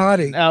 am I a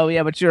hottie. Oh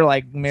yeah, but you're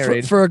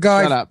married. For a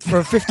guy, for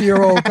a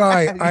 50-year-old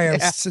guy, I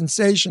am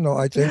sensational.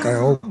 I think. I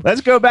hope.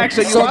 Let's go back.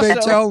 So they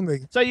tell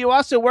me. So you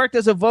also worked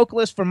as a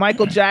vocalist for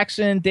Michael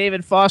Jackson,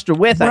 David Foster,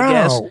 I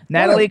guess,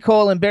 Natalie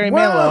Cole and Barry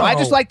Manilow. I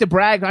just like to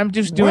brag. I'm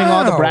just doing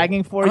all the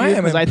bragging for you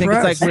because I think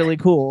it's really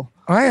cool.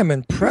 I am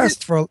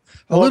impressed for a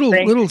Well,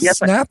 little yes,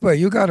 snapper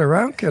you got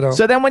around, kiddo.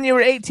 So then when you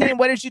were 18,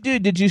 what did you do?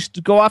 Did you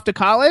go off to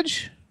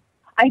college?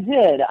 I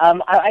did.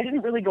 I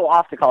didn't really go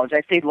off to college.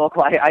 I stayed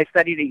local. I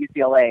studied at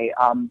UCLA,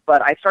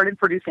 but I started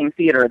producing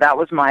theater. That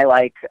was my,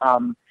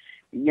 I'm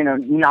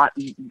not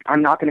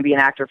going to be an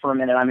actor for a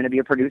minute. I'm going to be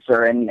a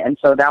producer. And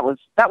so that was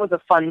a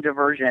fun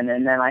diversion.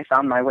 And then I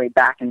found my way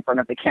back in front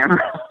of the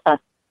camera.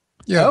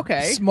 Yeah.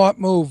 Okay. Smart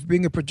move.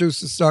 Being a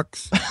producer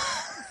sucks.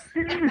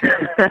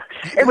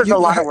 It was a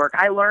lot of work.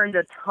 I learned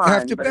a ton. You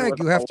have to beg.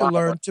 You have to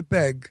learn to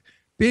beg.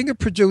 Being a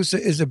producer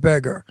is a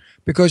beggar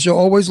because you're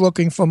always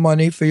looking for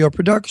money for your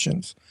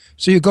productions.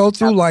 So you go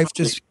through life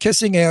just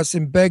kissing ass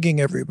and begging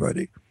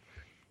everybody.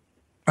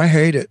 I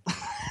hate it.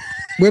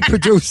 We're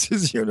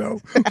producers,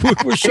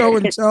 We're show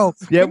and tell.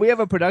 Yeah, we have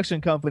a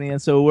production company,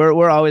 and so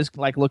we're always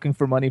like looking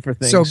for money for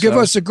things. So give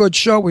us a good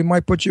show. We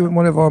might put you in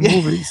one of our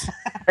movies.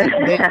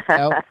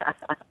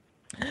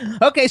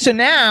 Okay, so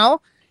now,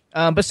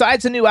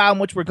 besides the new album,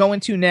 which we're going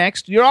to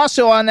next, you're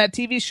also on that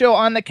TV show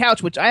On the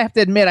Couch, which I have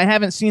to admit I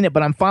haven't seen it,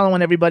 but I'm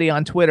following everybody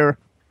on Twitter.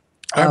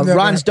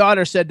 Ron's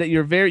daughter said that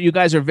you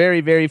guys are very,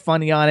 very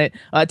funny on it.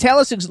 Tell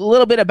us a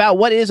little bit about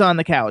what is On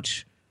the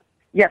Couch.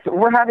 Yes,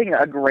 we're having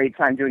a great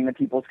time doing the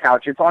People's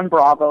Couch. It's on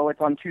Bravo. It's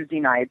on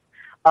Tuesday nights.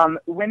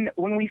 When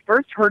we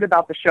first heard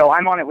about the show,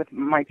 I'm on it with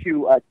my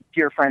two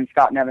dear friends,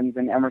 Scott Nevins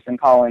and Emerson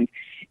Collins,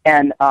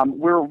 and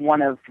we're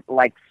one of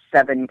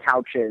 7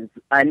 couches.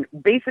 And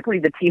basically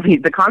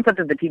the concept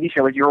of the TV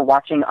show is you're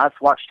watching us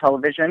watch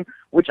television,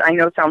 which I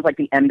know sounds like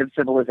the end of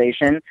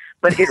civilization,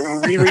 but it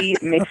really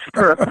makes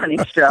for a funny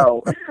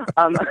show.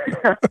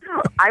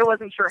 I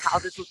wasn't sure how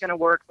this was going to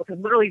work because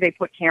literally they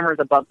put cameras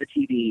above the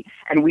TV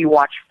and we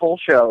watch full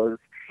shows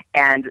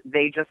and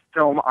they just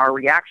film our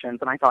reactions.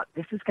 And I thought,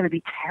 this is going to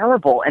be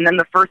terrible. And then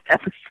the first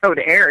episode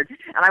aired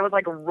and I was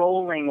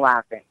rolling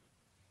laughing.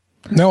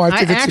 No, I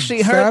think it's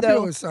actually a heard,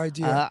 fabulous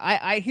idea.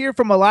 I hear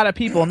from a lot of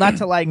people, not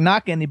to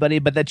knock anybody,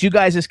 but that you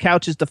guys'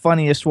 couch is the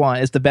funniest one,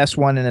 is the best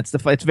one, and it's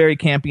very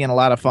campy and a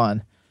lot of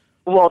fun.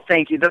 Well,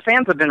 thank you. The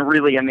fans have been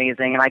really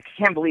amazing, and I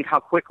can't believe how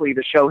quickly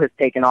the show has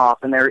taken off.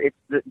 And the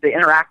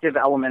interactive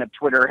element of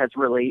Twitter has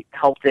really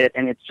helped it,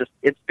 and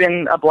it's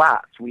been a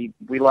blast. We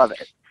love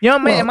it.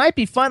 It might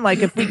be fun,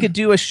 if we could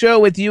do a show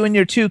with you and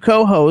your two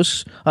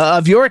co-hosts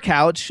of your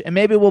couch, and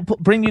maybe we'll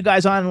bring you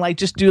guys on and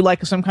just do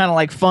some kind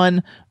of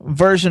fun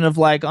version of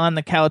On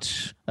the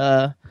Couch,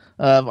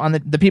 on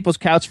the People's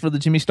Couch for the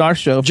Jimmy Star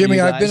Show. Jimmy,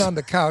 I've been on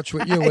the couch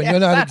with you, and you're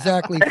not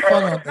exactly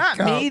fun on the couch.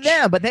 Not me,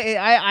 them, but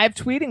I'm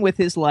tweeting with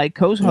his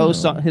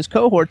co-hosts, his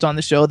cohorts on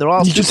the show. They're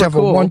all you just have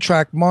cool. a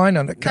one-track mind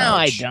on the couch. No,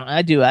 I don't.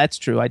 I do. That's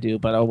true. I do,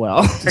 but oh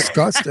well.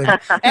 Disgusting.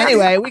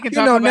 Anyway, we can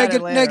talk about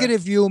it later.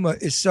 Negative humor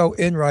is so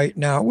in right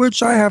now,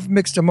 which I have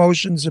mixed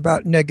emotions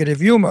about negative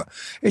humor.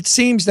 It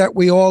seems that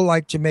we all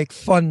like to make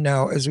fun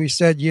now, as we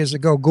said years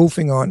ago,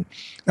 goofing on.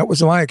 That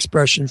was my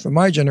expression for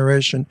my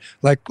generation.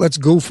 Let's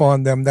goof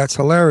on them. That's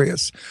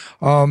hilarious.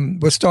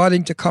 We're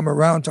starting to come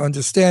around to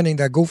understanding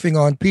that goofing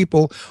on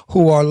people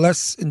who are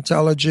less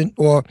intelligent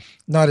or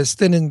not as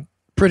thin and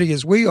pretty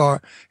as we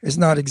are is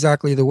not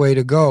exactly the way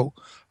to go.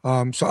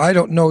 So I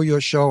don't know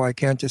your show. I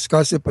can't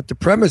discuss it, but the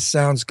premise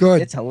sounds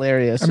good. It's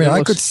hilarious. I mean,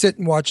 I could sit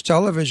and watch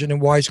television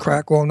and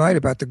wisecrack all night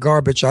about the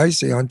garbage I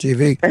see on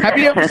TV. Have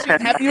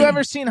you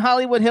ever seen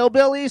Hollywood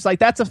Hillbillies?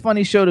 That's a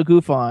funny show to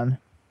goof on.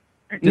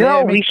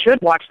 No, we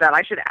should watch that.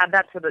 I should add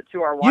that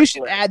to our watch list.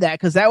 You should add that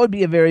because that would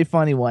be a very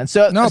funny one.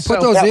 Put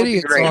those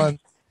idiots on.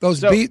 Those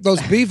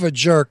beaver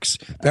jerks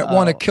that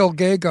want to kill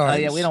gay guys.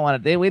 Oh yeah, we don't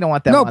want to. We don't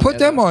want them. No, put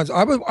them on.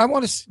 I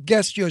want to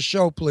guest your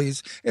show,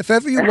 please. If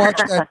ever you watch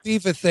that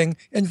beaver thing,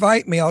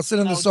 invite me. I'll sit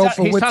on the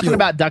sofa with you. He's talking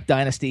about Duck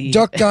Dynasty.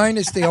 Duck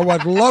Dynasty. Oh,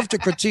 I'd love to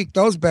critique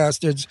those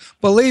bastards.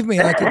 Believe me,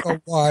 I could go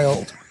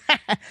wild.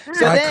 I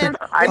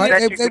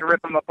bet you could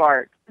rip them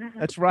apart.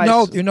 That's right.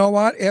 No, you know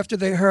what? After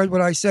they heard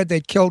what I said,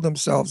 they'd kill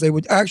themselves. They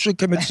would actually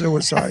commit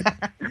suicide.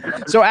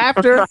 So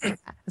you're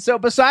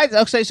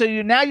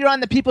on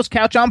the People's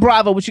Couch on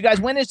Bravo. Which you guys,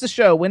 when is the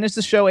show? When does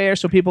the show air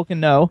so people can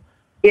know?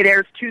 It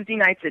airs Tuesday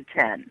nights at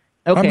 10.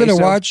 Okay, I'm going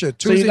to watch it.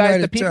 Tuesday night at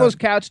 10. The People's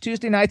Couch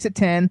Tuesday nights at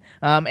 10,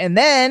 and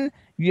then.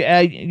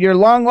 Your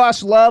long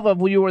lost love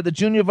of you were the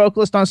junior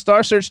vocalist on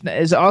Star Search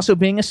is also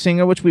being a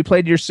singer, which we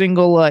played your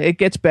single It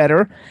Gets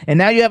Better, and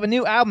now you have a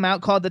new album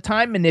out called The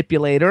Time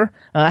Manipulator.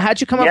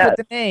 How'd you come up with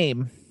the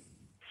name?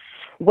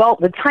 Well,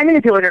 the Time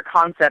Manipulator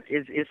concept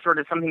is sort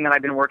of something that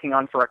I've been working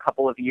on for a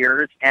couple of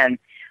years, and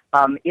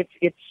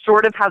it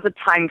sort of has a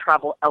time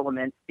travel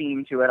element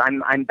theme to it.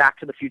 I'm Back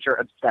to the Future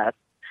obsessed.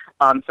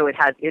 So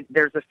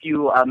there's a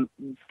few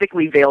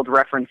thickly veiled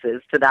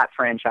references to that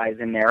franchise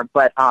in there,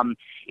 but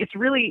it's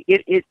really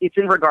it's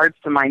in regards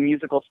to my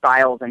musical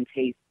styles and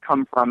tastes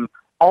come from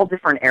all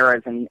different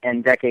eras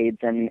and decades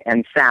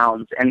and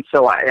sounds, and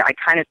so I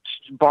kind of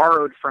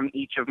borrowed from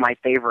each of my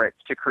favorites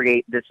to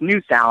create this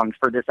new sound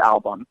for this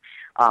album,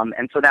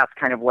 and so that's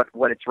kind of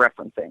what it's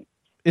referencing.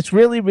 It's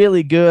really,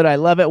 really good. I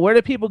love it. Where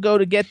do people go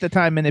to get the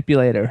Time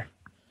Manipulator?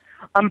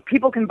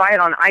 People can buy it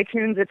on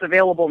iTunes. It's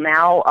available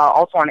now.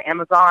 Also on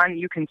Amazon.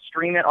 You can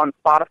stream it on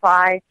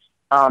Spotify.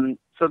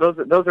 So So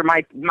those are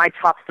my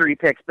top 3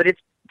 picks. But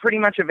it's pretty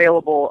much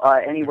available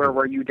anywhere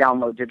where you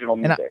download digital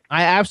music. And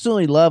I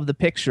absolutely love the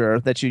picture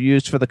that you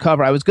used for the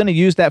cover. I was going to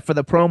use that for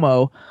the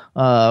promo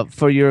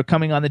for your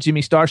coming on the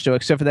Jimmy Star Show,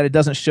 except for that it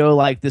doesn't show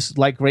like this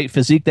like great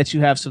physique that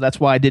you have, so that's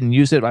why I didn't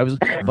use it.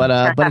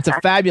 But it's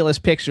a fabulous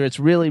picture. It's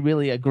really,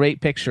 really a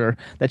great picture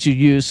that you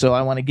use. So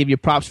I want to give you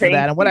props for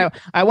that. And what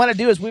I want to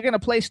do is we're going to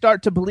play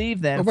 "Start to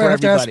Believe" then. I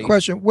have to ask a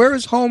question. Where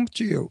is home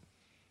to you?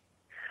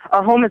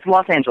 Home is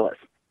Los Angeles.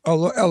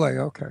 Oh, L.A.,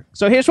 okay.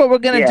 So here's what we're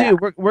going to do.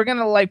 We're going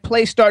to like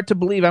play "Start to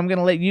Believe." I'm going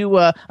to let you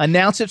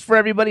announce it for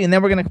everybody, and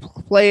then we're going to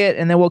play it,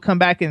 and then we'll come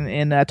back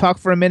and talk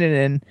for a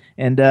minute,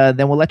 and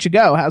then we'll let you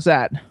go. How's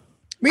that?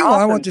 Meanwhile,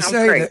 awesome. I want to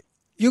say that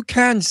you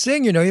can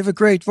sing. You have a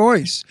great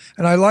voice,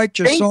 and I liked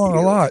your song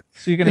a lot.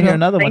 So you're going to hear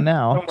another one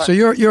now. So So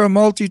you're a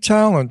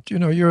multi-talent.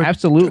 You're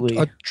absolutely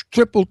a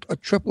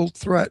triple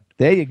threat.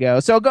 There you go.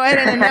 So go ahead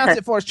and announce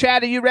it for us.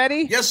 Chad, are you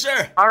ready? Yes,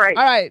 sir. All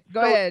right.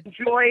 Go ahead.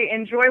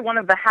 Enjoy one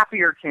of the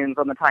happier tunes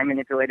on the Time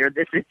Manipulator.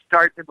 This is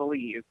 "Start to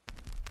Believe."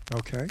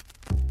 Okay.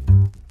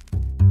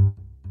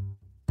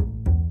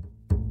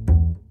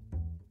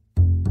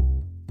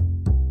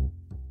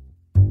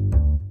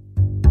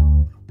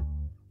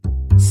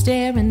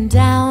 Staring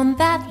down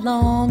that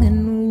long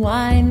and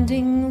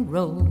winding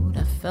road,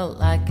 I felt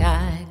like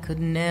I could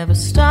never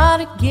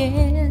start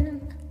again.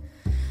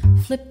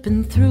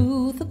 Flipping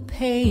through the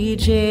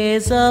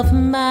pages of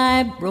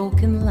my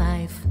broken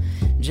life,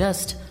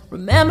 just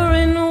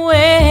remembering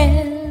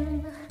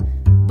when,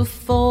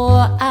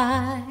 before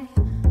I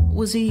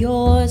was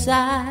yours,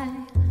 I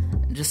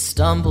just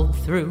stumbled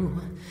through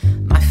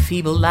my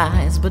feeble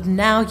lies. But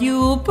now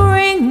you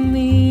bring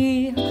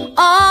me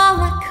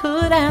all I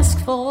could ask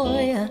for.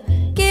 You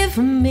give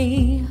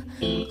me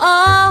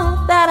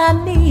all that I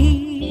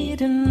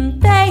need, and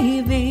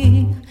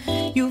baby,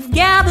 you've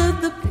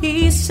gathered the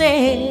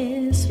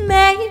pieces.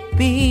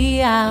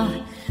 Maybe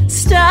I'll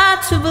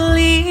start to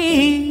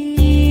believe.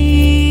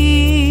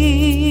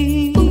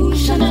 Ooh,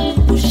 shana,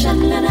 ooh,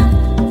 shanana,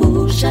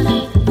 ooh,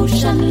 shana, ooh,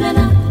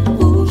 shanana,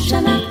 ooh,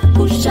 shana,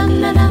 ooh,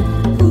 shanana,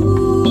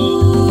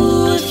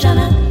 ooh,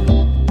 shana.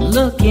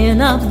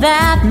 Looking up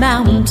that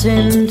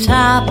mountain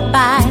top,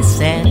 I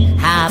said,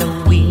 how do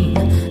we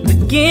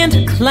begin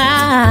to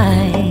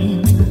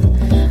climb?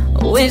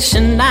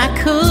 Wishing I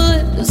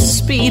could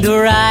speed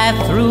right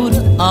through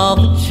to all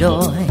the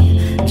joy,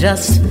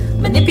 just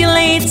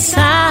manipulate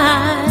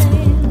time.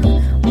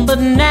 But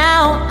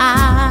now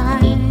I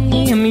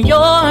am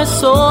yours,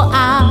 so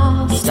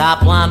I'll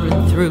stop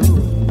wandering through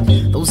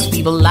those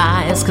feeble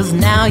lies. 'Cause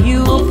now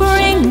you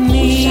bring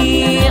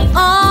me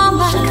all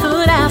I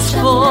could ask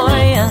for.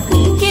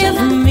 You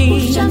give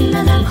me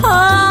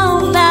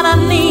all that I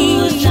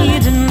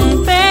need,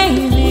 and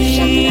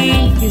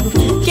baby, you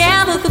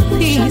gather the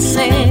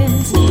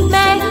pieces.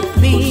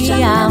 Maybe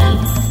I'll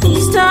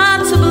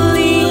start to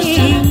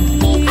believe.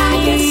 I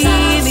guess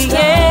I'll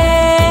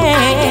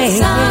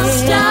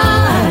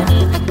start.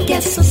 I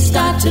guess I'll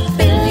start to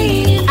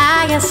believe.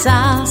 I guess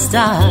I'll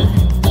start.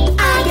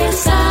 I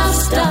guess I'll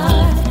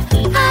start.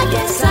 I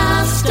guess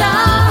I'll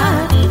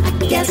start.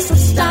 I guess I'll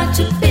start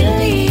to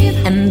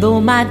believe. And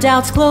though my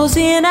doubts close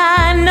in,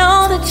 I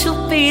know that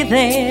you'll be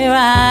there.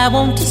 I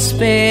won't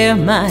despair,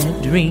 my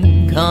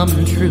dream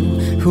come true.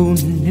 Who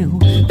knew?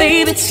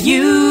 Babe, it's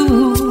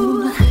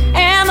you.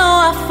 And though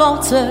I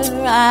falter,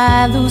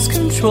 I lose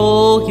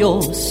control.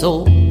 Your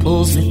soul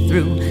pulls me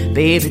through.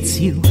 Babe, it's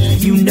you.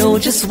 You know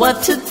just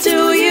what to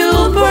do.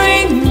 You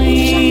bring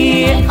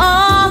me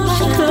all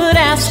I could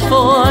ask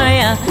for.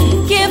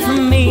 You give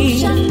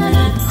me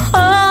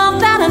all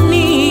that I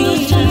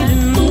need.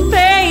 And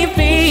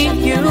baby,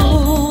 you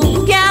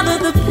gather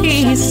the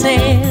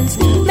pieces.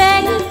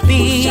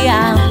 Maybe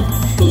I'll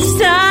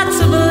start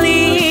to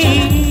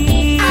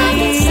believe. I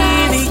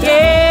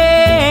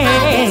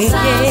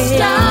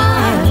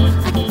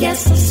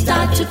guess I'll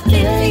start to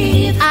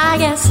believe. I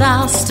guess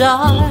I'll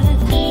start.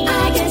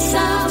 I guess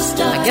I'll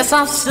start. I guess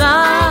I'll start.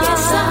 I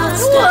guess I'll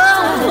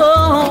start.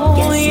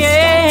 Whoa,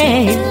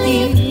 yeah.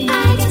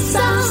 I guess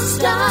I'll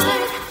start.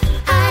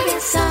 I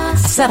guess I'll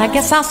start. I said I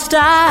guess I'll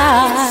start.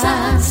 I guess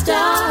I'll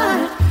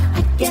start.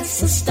 I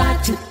guess I'll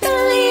start to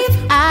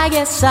believe. I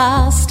guess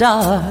I'll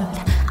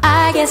start.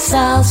 I guess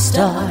I'll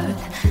start.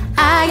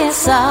 I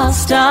guess I'll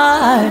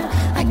start.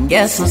 I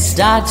guess I'll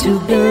start to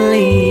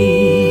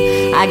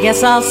believe. I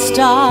guess I'll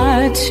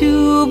start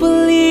to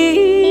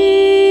believe.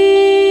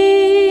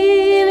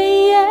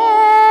 Yeah.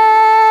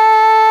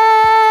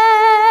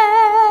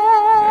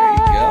 There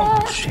you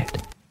go. Shit.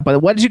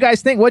 But what did you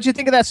guys think? What did you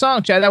think of that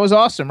song, Chad? That was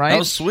awesome, right? That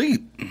was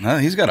sweet.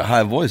 He's got a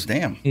high voice.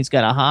 Damn. He's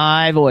got a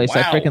high voice.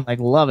 Wow. I freaking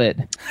love it.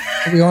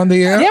 Are we on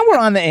the air? Yeah, we're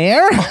on the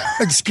air.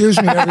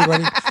 Excuse me,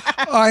 everybody.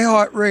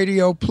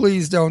 iHeartRadio,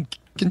 please don't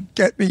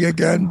get me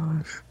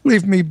again.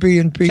 Leave me be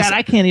in peace. Chad,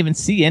 I can't even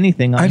see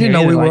anything on I didn't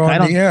here know we either. were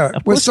Like, on the air.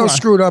 of We're course so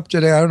screwed up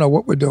today. I don't know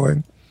what we're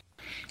doing.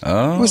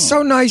 Oh. It was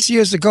so nice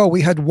years ago.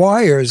 We had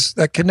wires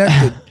that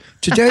connected.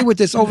 Today, with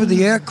this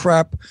over-the-air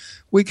crap,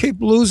 we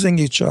keep losing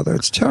each other.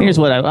 It's terrible. Here's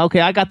what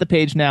I got the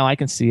page now. I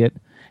can see it.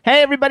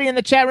 Hey, everybody in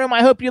the chat room.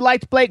 I hope you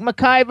liked Blake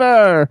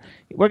McIver.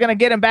 We're going to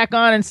get him back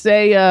on and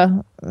say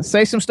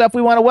some stuff.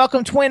 We want to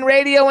welcome Twin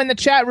Radio in the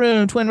chat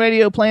room. Twin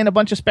Radio playing a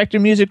bunch of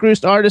Spectrum Music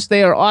Roost artists.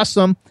 They are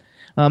awesome.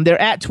 They're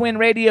at Twin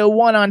Radio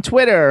 1 on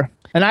Twitter.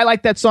 And I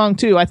like that song,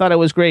 too. I thought it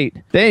was great.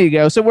 There you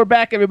go. So we're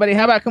back, everybody.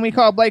 How about can we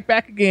call Blake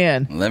back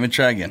again? Let me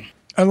try again.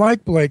 I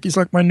like Blake. He's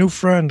like my new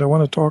friend. I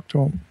want to talk to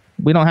him.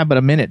 We don't have but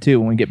a minute, too,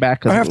 when we get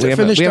back. I have to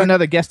finish. We have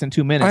another guest in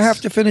 2 minutes. I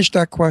have to finish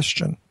that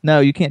question. No,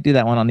 you can't do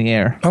that one on the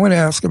air. I'm going to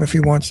ask him if he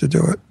wants to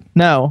do it.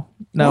 No.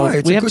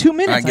 Why? We have 2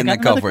 minutes. All right, getting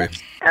that call for you.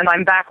 And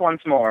I'm back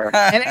once more.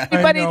 And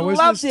everybody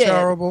loved it.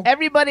 Terrible?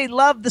 Everybody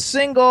loved the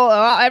single.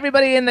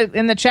 Everybody in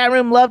the chat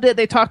room loved it.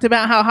 They talked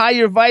about how high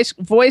your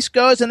voice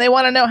goes, and they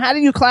want to know, how do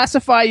you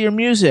classify your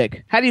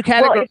music? How do you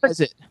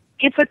categorize it?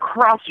 It's a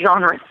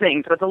cross-genre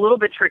thing, so it's a little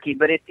bit tricky,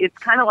 but it's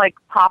kind of like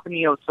pop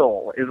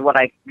neo-soul is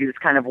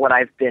kind of what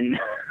I've been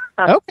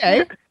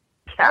okay.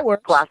 That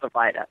works.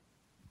 Classified as.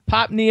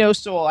 Pop neo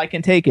soul, I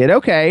can take it.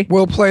 Okay.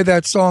 We'll play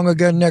that song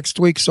again next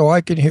week so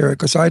I can hear it,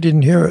 because I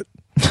didn't hear it.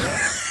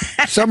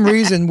 Some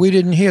reason we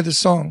didn't hear the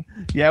song.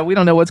 Yeah, we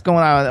don't know what's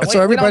going on.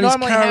 So everybody's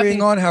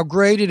carrying on how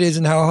great it is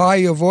and how high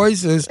your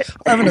voice is.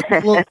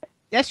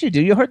 Yes, you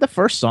do. You heard the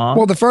first song.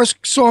 Well, the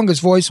first song, his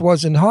voice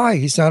wasn't high.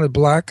 He sounded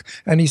black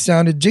and he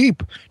sounded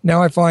deep.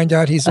 Now I find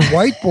out he's a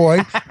white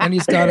boy and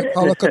he's got a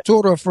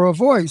colocatura for a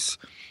voice.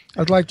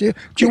 I'd like to.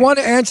 Do you want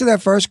to answer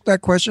that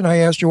question I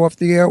asked you off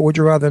the air, or would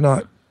you rather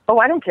not? Oh,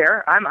 I don't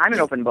care. I'm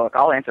an open book.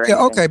 I'll answer anything.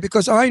 Yeah, okay,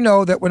 because I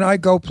know that when I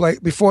go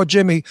before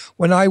Jimmy,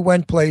 when I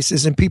went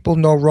places, and people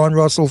know Ron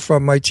Russell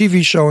from my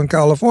TV show in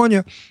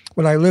California,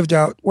 when I lived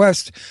out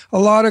west, a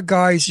lot of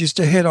guys used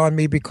to hit on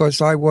me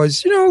because I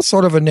was,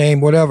 sort of a name,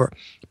 whatever.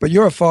 But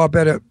you're a far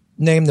better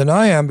name than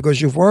I am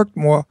because you've worked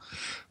more.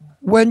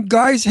 When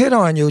guys hit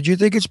on you, do you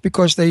think it's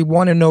because they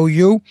want to know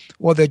you,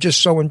 or they're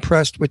just so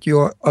impressed with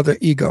your other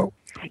ego?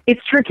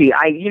 It's tricky.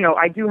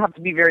 I do have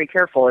to be very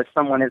careful if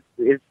someone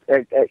is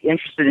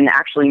interested in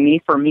actually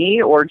me for me,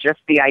 or just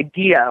the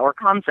idea or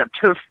concept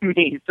of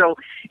me. So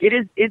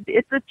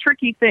it's a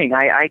tricky thing.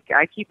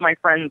 I keep my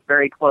friends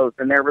very close,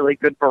 and they're really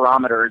good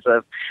barometers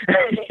of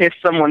if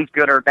someone's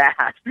good or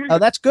bad. Oh,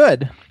 that's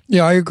good.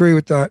 Yeah, I agree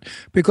with that,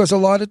 because a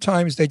lot of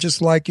times they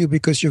just like you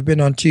because you've been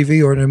on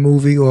TV or in a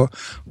movie or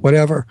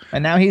whatever.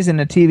 And now he's in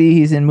the TV,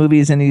 he's in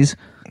movies, and he's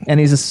a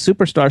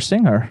superstar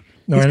singer.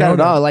 No, he's got it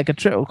all, like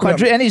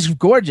and he's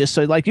gorgeous.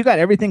 So, like, you got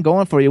everything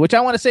going for you. Which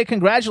I want to say,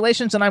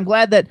 congratulations, and I'm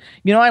glad that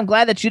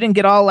you didn't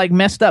get all like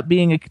messed up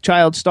being a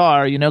child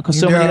star. Because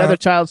so many other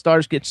child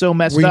stars get so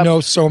messed up. We know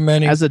so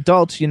many as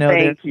adults.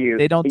 Thank you.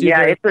 They don't do.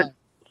 Yeah,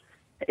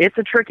 it's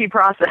a tricky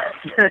process,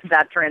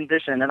 that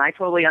transition, and I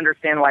totally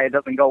understand why it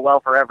doesn't go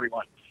well for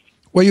everyone.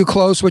 Were you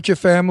close with your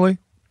family?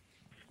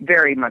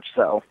 Very much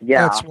so,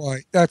 yeah.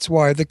 That's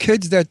why. The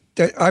kids that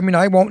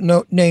I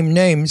won't name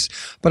names,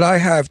 but I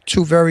have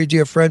two very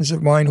dear friends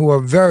of mine who are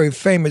very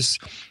famous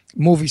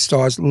movie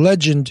stars,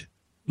 legend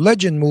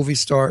movie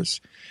stars.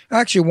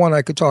 Actually, one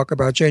I could talk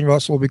about, Jane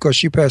Russell, because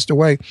she passed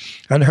away,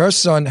 and her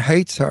son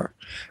hates her.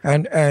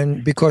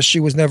 And because she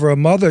was never a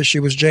mother, she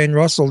was Jane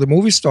Russell, the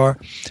movie star.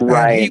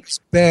 Right. And he was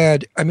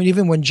bad.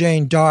 Even when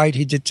Jane died,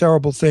 he did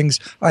terrible things.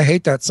 I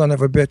hate that son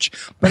of a bitch.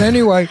 But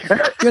anyway,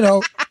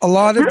 a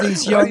lot of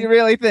these young... What do you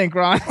really think,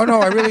 Ron? Oh,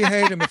 no, I really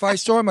hate him. If I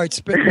saw him, I'd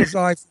spit in his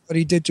eye for what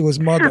he did to his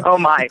mother. Oh,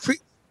 my.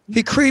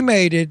 He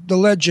cremated the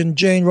legend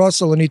Jane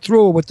Russell, and he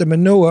threw her with the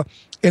manure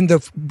in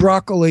the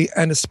broccoli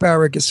and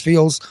asparagus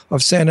fields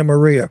of Santa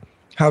Maria.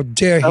 How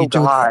dare he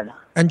do that?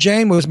 And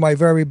Jane was my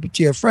very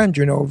dear friend,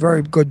 a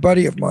very good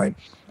buddy of mine.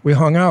 We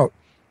hung out.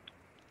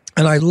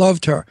 And I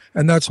loved her.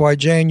 And that's why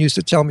Jane used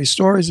to tell me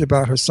stories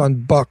about her son,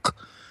 Buck.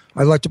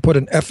 I like to put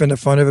an F in the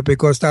front of it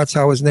because that's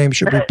how his name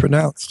should be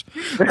pronounced.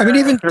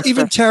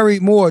 Even Terry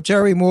Moore.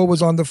 Terry Moore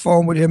was on the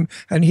phone with him,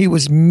 and he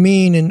was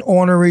mean and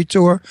ornery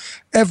to her.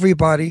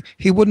 Everybody.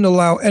 He wouldn't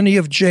allow any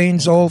of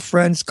Jane's old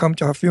friends come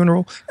to her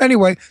funeral.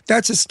 Anyway,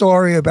 that's a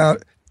story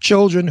about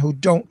children who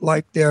don't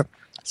like their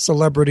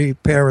celebrity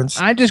parents.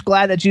 I'm just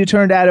glad that you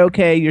turned out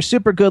okay. You're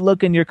super good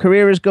looking. Your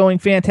career is going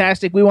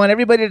fantastic. We want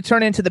everybody to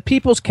turn into the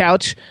People's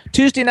Couch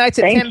Tuesday nights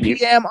at 10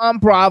 p.m. on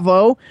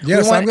Bravo.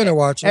 Yes, I'm going to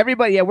watch it.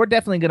 Everybody, yeah, we're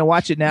definitely going to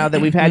watch it now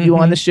that we've had you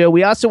on the show.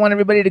 We also want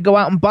everybody to go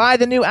out and buy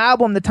the new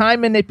album, The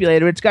Time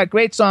Manipulator. It's got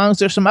great songs.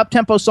 There's some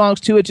up-tempo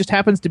songs too. It just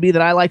happens to be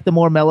that I like the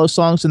more mellow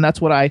songs, and that's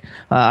what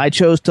I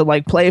chose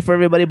to play for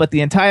everybody. But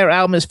the entire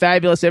album is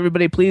fabulous.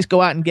 Everybody, please go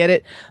out and get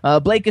it.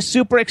 Blake is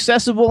super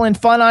accessible and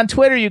fun on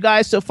Twitter, you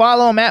guys. So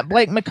follow him at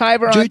Blake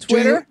McIver on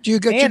Twitter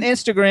and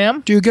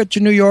Instagram. Do you get to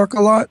New York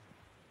a lot?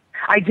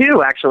 I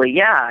do, actually.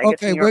 Yeah. I get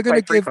to New York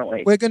quite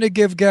frequently. We're going to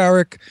give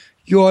Garrick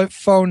your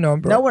phone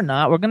number. No, we're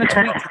not. We're going to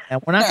tweet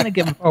that. We're not going to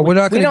give. We're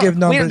not going to give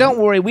numbers. Don't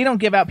worry. We don't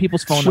give out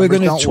people's phone numbers.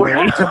 Don't worry.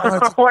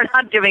 We're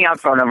not giving out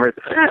phone numbers.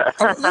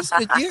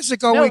 Listen, years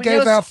ago, we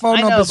gave out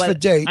phone numbers for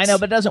dates. I know,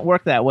 but it doesn't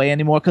work that way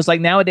anymore because,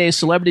 nowadays,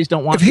 celebrities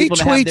don't want people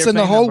to have their If he tweets and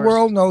the whole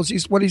world knows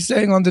what he's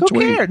saying on the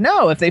tweet. Who cares?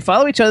 No, if they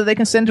follow each other, they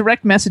can send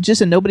direct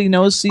messages and nobody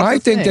knows. I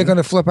think they're going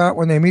to flip out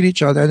when they meet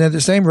each other, and they're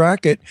the same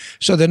racket,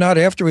 so they're not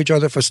after each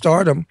other for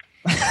stardom.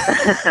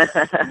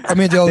 I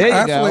mean,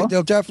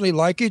 they'll definitely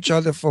like each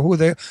other for who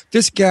they.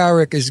 This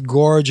Garrick is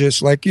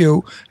gorgeous, like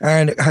you,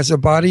 and has a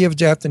body of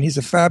depth, and he's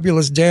a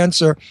fabulous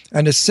dancer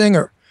and a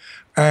singer,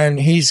 and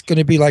he's going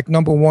to be like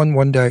number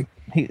one day.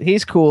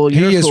 He's cool.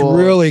 He is cool.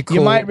 really cool.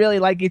 You might really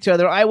like each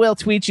other. I will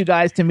tweet you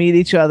guys to meet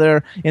each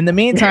other. In the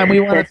meantime,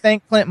 we want to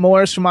thank Clint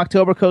Morris from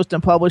October Coast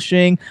and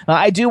Publishing.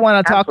 I do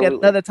want to talk at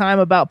another time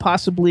about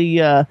possibly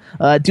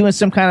doing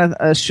some kind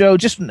of show.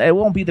 Just it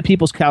won't be the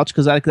People's Couch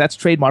because that's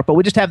trademark, but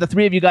we just have the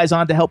three of you guys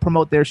on to help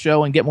promote their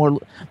show and get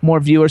more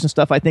viewers and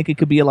stuff. I think it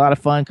could be a lot of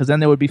fun because then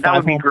there would be that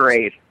would be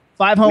great.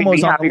 5 homos We'd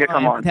be on happy the to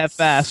come line. on. Have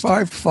fast.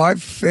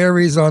 Five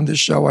fairies on the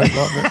show. I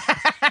love it.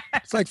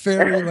 It's like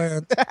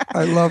fairyland.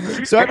 I love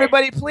it. So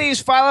everybody,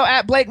 please follow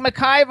at Blake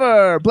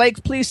McIver.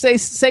 Blake, please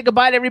say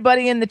goodbye to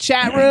everybody in the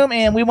chat room,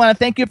 and we want to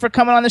thank you for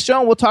coming on the show,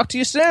 and we'll talk to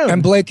you soon.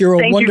 And Blake, you're a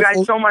Thank wonderful. you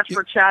guys so much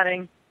for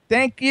chatting.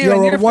 Thank you.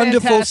 You're a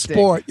wonderful fantastic.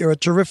 sport. You're a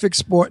terrific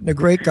sport and a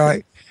great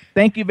guy.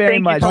 Thank you very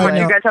much. Thank you so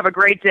much. You guys have a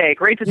great day.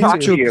 Great to talk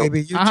too, to you.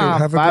 baby. You too.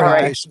 Have a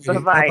great day, sweetie.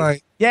 Bye-bye.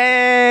 Bye-bye.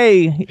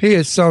 Yay! He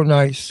is so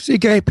nice. See,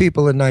 gay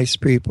people are nice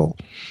people.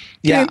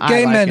 Yeah,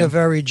 gay like men him. are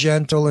very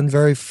gentle and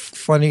very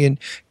funny, and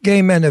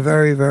gay men are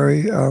very,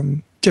 very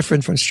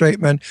different from straight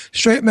men.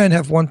 Straight men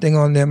have one thing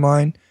on their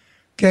mind.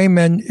 Gay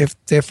men, if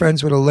they're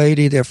friends with a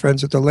lady, they're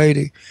friends with the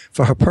lady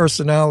for her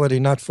personality,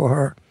 not for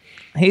her.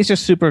 He's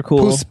just super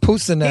cool.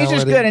 Personality. He's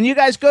just good. And you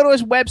guys go to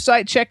his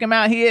website, check him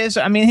out. He is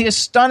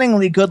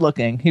stunningly good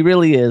looking. He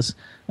really is.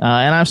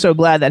 And I'm so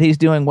glad that he's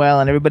doing well,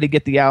 and everybody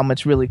get the album.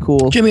 It's really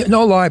cool. Jimmy,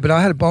 no lie, but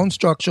I had a bone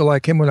structure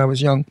like him when I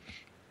was young.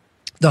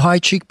 The high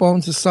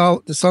cheekbones,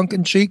 the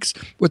sunken cheeks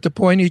with the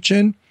pointy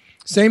chin,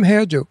 same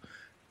hairdo.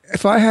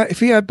 If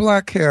he had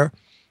black hair,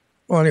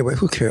 well, anyway,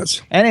 who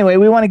cares? Anyway,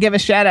 we want to give a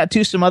shout out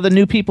to some other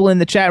new people in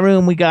the chat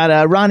room. We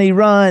got Ronnie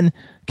Run,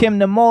 Kim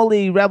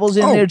Namoli, Rebels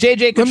in there,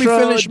 JJ Control.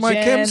 Let me finish my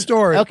Kim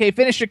story. Okay,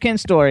 finish your Kim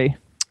story.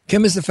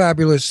 Kim is a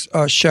fabulous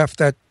chef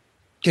that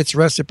gets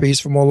recipes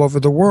from all over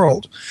the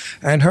world.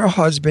 And her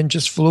husband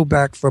just flew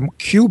back from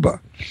Cuba,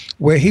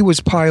 where he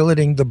was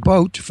piloting the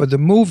boat for the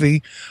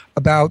movie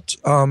about,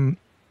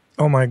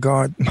 oh my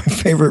God, my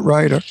favorite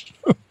writer.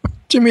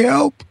 Jimmy,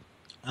 help.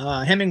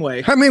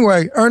 Hemingway,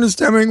 Ernest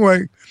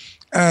Hemingway.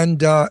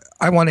 And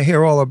I want to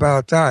hear all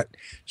about that.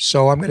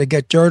 So I'm going to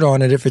get dirt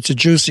on it. If it's a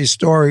juicy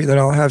story, then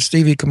I'll have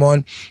Stevie come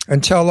on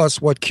and tell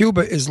us what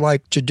Cuba is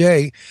like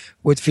today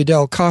with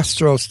Fidel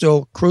Castro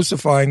still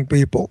crucifying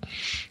people.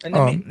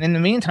 In the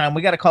meantime,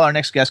 we got to call our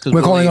next guest.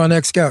 We're calling our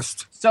next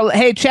guest. So,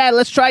 hey, Chad,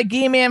 let's try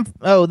Gee-Man.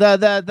 Oh,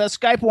 the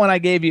Skype one I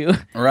gave you.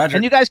 Roger.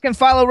 And you guys can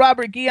follow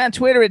Robert Gee on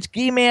Twitter. It's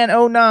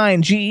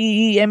Geeman09,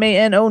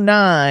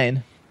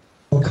 Geeman09.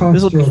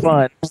 This will be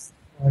fun.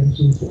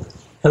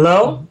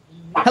 Hello?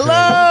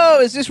 Hello,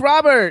 is this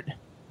Robert?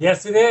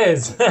 Yes, it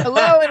is.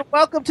 Hello, and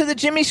welcome to the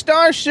Jimmy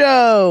Star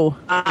Show.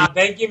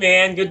 Thank you,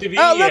 man. Good to be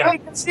Oh, here. look, I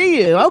can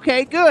see you.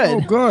 Okay, good.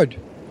 Oh, good.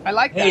 I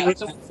like that. Hey,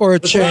 So For a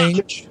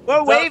change.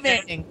 we're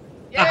waving.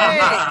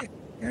 Yay.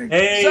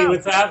 Hey, So-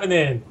 what's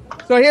happening?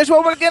 So here's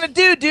what we're going to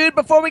do, dude.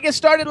 Before we get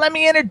started, let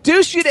me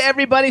introduce you to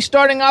everybody,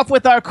 starting off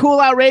with our cool,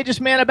 outrageous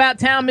man about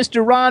town,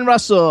 Mr. Ron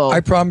Russell. I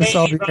promise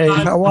I'll be Hey,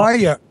 paid. How are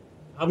you?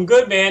 I'm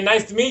good, man.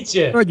 Nice to meet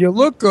you. Good. You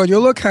look good. You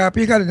look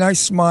happy. You got a nice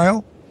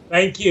smile.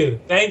 Thank you.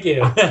 Thank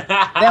you.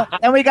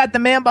 Then we got the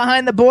man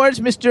behind the boards,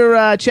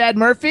 Mr. Chad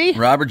Murphy.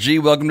 Robert G.,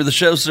 welcome to the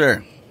show,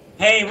 sir.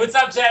 Hey, what's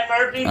up, Chad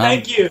Murphy?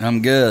 Thank you.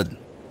 I'm good.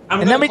 I'm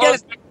And going then to we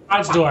close the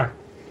garage door.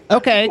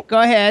 Okay, go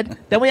ahead.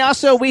 Then we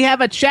have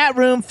a chat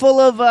room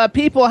full of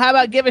people. How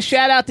about give a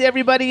shout out to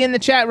everybody in the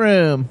chat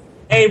room?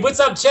 Hey,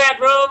 what's up, chat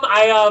room?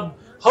 I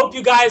hope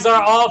you guys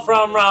are all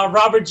from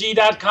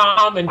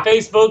robertg.com and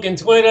Facebook and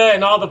Twitter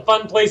and all the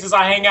fun places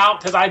I hang out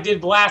because I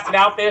did blast it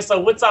out there. So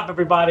what's up,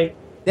 everybody?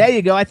 There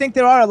you go. I think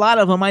there are a lot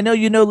of them. I know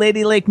you know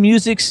Lady Lake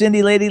Music,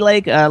 Cindy Lady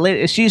Lake.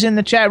 She's in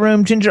the chat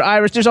room. Ginger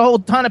Irish. There's a whole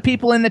ton of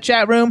people in the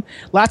chat room.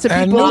 Lots of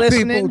And people new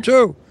listening. people,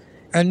 too.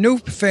 And new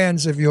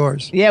fans of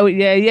yours.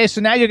 Yeah.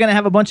 So now you're going to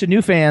have a bunch of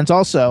new fans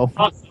also.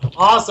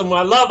 Awesome.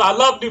 I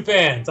love new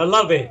fans. I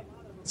love it.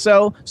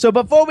 So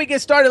before we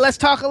get started, let's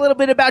talk a little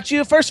bit about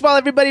you. First of all,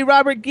 everybody,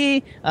 Robert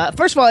Gee.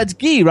 First of all, it's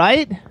Gee,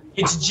 right?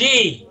 It's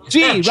G.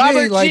 G,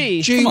 Robert like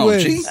G. Gee Come on,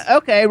 whiz. G.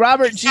 Okay,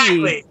 Robert G.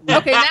 Exactly.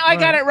 Okay, now I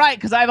got it right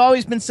because I've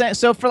always been saying.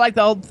 So for like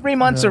the whole 3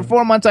 months or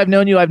 4 months I've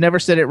known you, I've never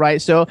said it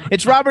right. So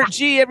it's Robert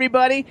G.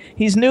 Everybody,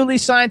 he's newly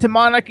signed to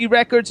Monarchy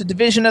Records, a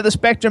division of the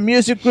Spectrum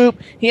Music Group.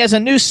 He has a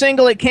new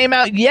single. It came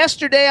out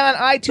yesterday on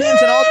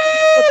iTunes and all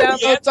the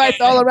download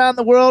sites all around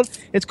the world.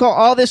 It's called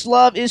 "All This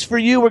Love Is For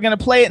You." We're gonna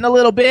play it in a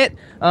little bit.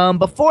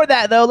 Before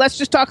that, though, let's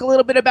just talk a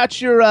little bit about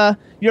your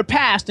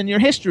past and your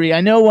history. I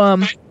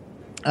know.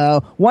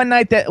 One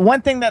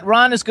thing that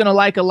Ron is going to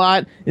like a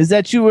lot is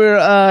that you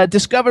were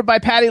discovered by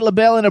Patti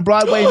LaBelle in a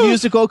Broadway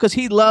musical because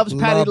he loves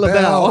Patti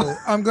LaBelle.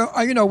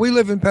 We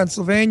live in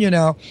Pennsylvania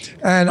now,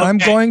 and I'm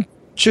going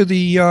to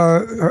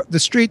the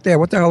street there.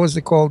 What the hell is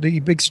it called? The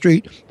big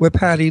street where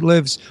Patti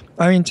lives.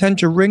 I intend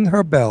to ring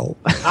her bell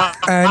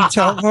and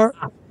tell her,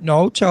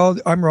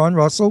 I'm Ron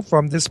Russell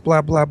from this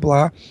blah, blah,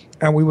 blah.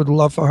 and we would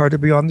love for her to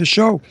be on the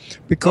show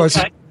because,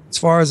 as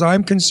far as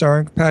I'm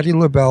concerned, Patti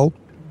LaBelle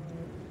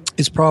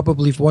is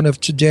probably one of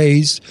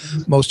today's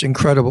most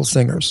incredible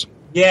singers.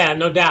 Yeah,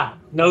 no doubt.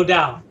 No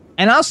doubt.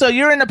 And also,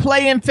 you're in a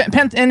play in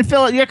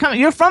Philly.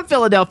 You're from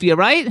Philadelphia,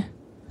 right?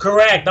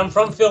 Correct. I'm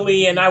from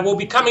Philly, and I will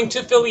be coming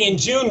to Philly in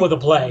June with a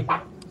play.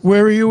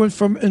 Where are you in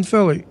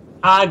Philly?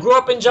 I grew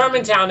up in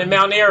Germantown in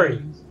Mount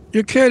Airy.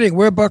 You're kidding.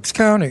 We're Bucks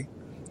County.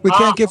 We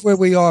can't give where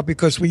we are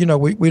because we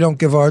don't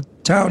give our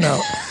town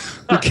out.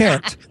 We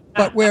can't.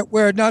 But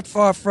we're not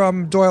far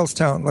from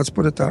Doylestown. Let's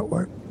put it that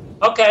way.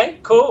 Okay,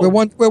 cool.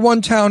 We're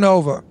one town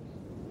over.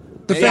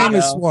 The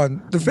famous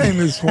one. The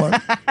famous one.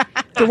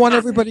 The one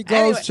everybody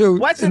goes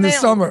to in the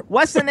summer.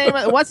 What's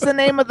the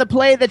name of the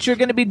play that you're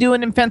going to be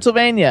doing in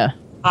Pennsylvania?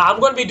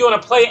 I'm going to be doing a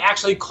play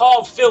actually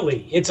called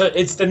Philly.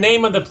 It's the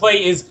name of the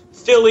play is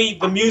Philly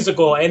the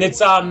Musical, and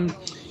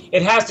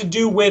it has to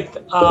do with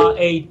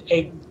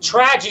a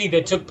tragedy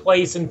that took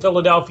place in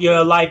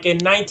Philadelphia, like in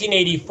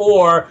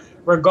 1984,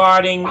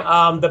 regarding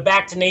the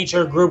Back to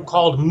Nature group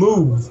called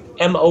MOVE,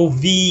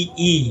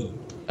 MOVE.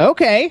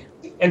 Okay.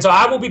 And so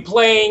I will be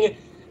playing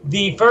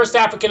the first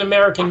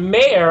African-American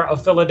mayor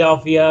of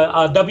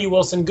Philadelphia, W.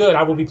 Wilson Good.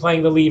 I will be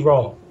playing the lead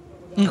role.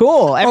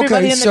 Cool.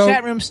 Everybody in the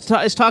chat room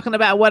is talking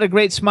about what a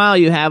great smile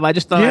you have. I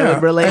just thought I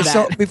would relay that.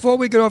 So before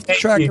we get off the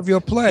track of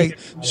your play,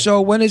 so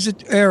when is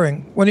it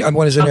airing? When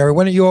is it airing?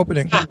 When are you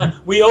opening?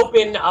 We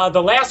open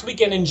the last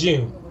weekend in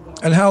June.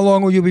 And how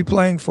long will you be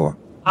playing for?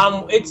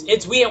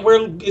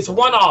 It's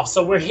one-off,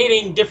 so we're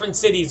hitting different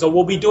cities. So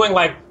we'll be doing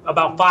like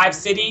about 5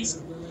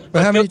 cities.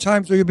 But how many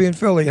times will you be in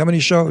Philly? How many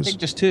shows? I think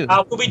just 2.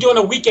 We'll be doing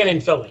a weekend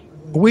in Philly.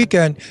 A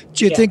weekend.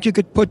 Do you think you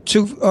could put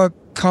 2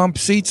 comp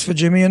seats for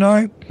Jimmy and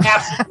I?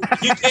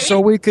 Absolutely. So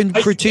we can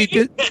critique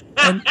it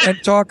and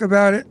talk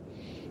about it?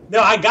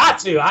 No, I got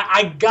to.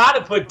 I got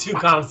to put 2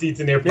 comp seats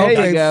in there.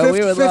 There you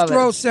go. Fifth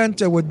row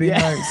center would be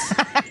nice.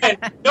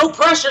 No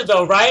pressure,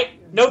 though, right?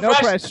 No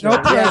pressure. No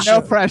pressure.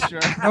 No pressure.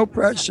 No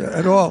pressure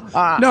at all.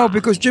 No,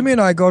 because Jimmy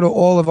and I go to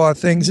all of our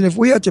things, and if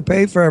we had to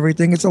pay for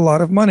everything, it's a lot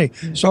of money.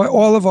 So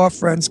all of our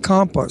friends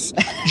comp us.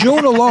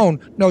 June alone.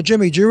 No,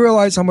 Jimmy, do you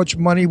realize how much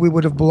money we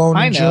would have blown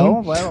in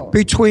June? Well.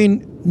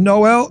 Between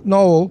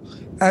Noel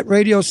at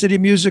Radio City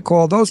Music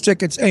Hall, those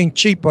tickets ain't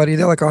cheap, buddy.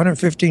 They're like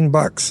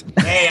 $115.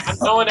 Hey,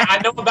 I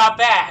know about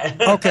that.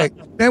 Okay.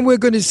 Then we're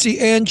going to see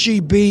Angie,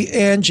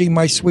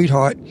 my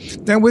sweetheart.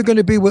 Then we're going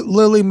to be with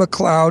Lily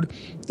McLeod.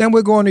 Then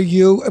we're going to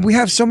you. And we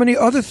have so many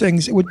other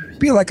things. It would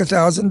be like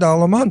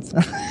 $1,000 a month.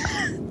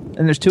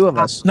 And there's 2 of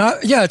us.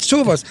 It's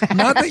 2 of us.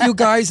 Not that you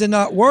guys are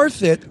not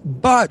worth it,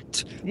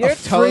 but you're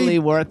totally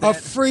worth it. A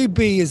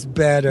freebie is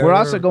better. We're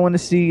also going to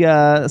see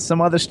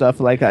some other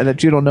stuff like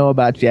that you don't know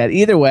about yet.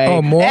 Either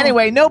way. More?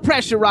 Anyway, no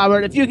pressure,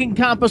 Robert. If you can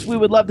comp us, we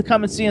would love to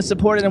come and see and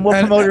support it, and we'll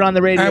promote it on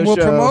the radio show. And we'll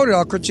promote it.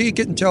 I'll critique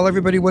it and tell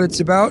everybody what it's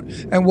about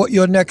and what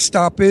your next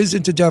stop is,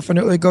 and to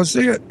definitely go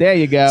see it. There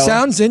you go.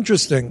 Sounds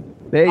interesting.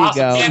 There you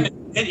go. And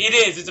it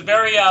is. It's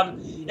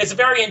a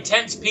very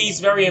intense piece,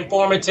 very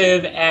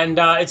informative, and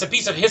it's a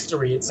piece of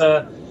history. It's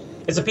a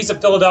piece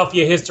of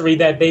Philadelphia history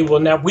that we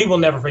will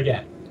never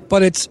forget.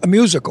 But it's a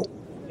musical.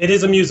 It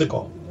is a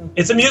musical.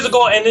 It's a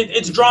musical, and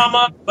it's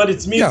drama, but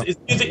it's music.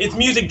 Yeah. It's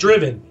music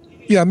driven.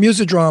 Yeah,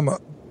 music drama.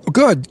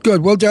 Good.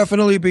 We'll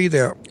definitely be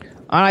there.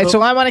 All right,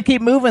 so I want to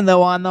keep moving,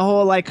 though, on the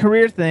whole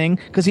career thing,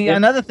 because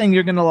another thing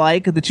you're going to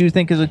like that you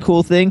think is a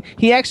cool thing,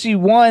 he actually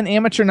won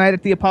Amateur Night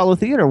at the Apollo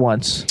Theater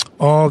once.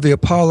 Oh, the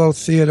Apollo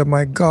Theater,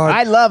 my God.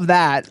 I love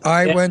that.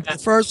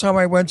 The first time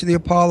I went to the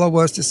Apollo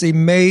was to see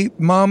Mom's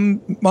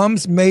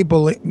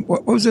Maybelline.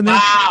 What was her name?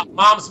 Wow,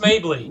 Mom's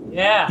Maybelline.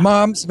 Yeah.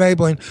 Mom's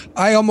Maybelline.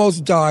 I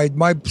almost died.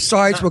 My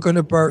sides were going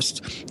to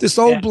burst. This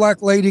old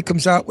black lady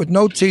comes out with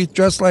no teeth,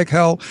 dressed like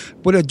hell,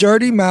 with a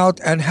dirty mouth,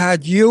 and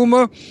had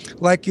humor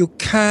like you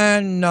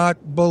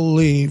cannot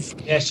believe.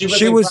 Yeah,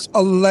 she was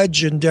a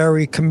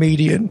legendary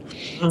comedian.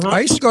 Mm-hmm. I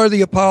used to go to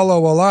the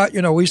Apollo a lot.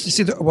 We used to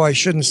see I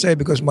shouldn't say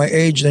because my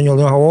age, then you'll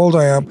know how old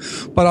I am.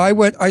 But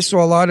I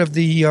saw a lot of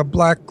the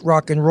black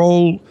rock and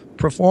roll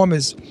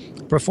performers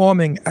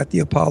performing at the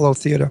Apollo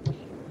Theater.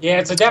 Yeah,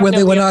 it's a definitely when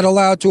they were not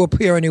allowed to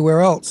appear anywhere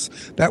else.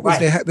 That was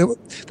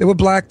they were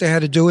black. They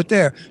had to do it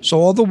there. So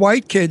all the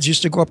white kids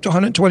used to go up to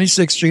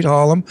 126th Street,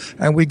 Harlem,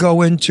 and we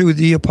go into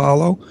the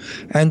Apollo,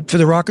 and for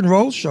the rock and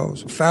roll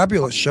shows,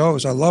 fabulous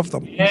shows. I love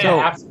them.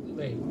 Yeah,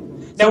 absolutely.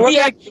 Now we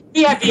had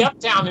the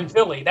Uptown in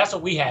Philly. That's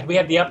what we had. We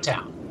had the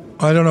Uptown.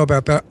 I don't know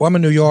about that. Well, I'm a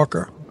New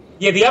Yorker.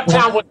 Yeah, the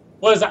Uptown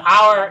was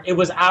our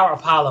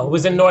Apollo. It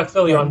was in North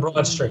Philly on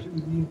Broad Street.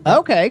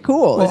 Okay,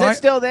 cool. Is it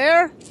still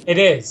there? It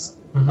is.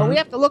 Mm-hmm. Oh, we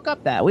have to look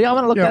up that. We all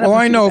want to look that up. Well,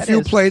 I know if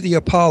you play the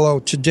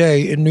Apollo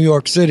today in New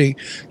York City,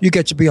 you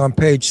get to be on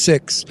page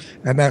 6,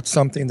 and that's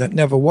something that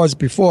never was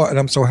before, and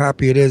I'm so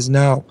happy it is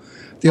now.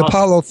 The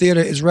Apollo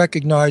Theater is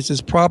recognized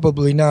as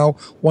probably now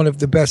one of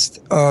the best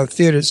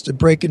theaters to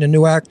break in a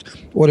new act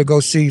or to go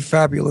see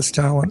fabulous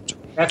talent.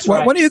 That's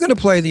right. When are you going to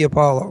play the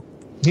Apollo?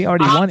 He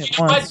already won it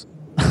once.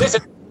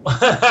 Listen,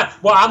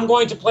 well, I'm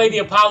going to play the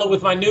Apollo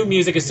with my new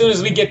music as soon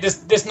as we get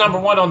this number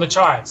 1 on the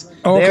charts.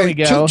 Okay, there we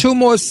go. Two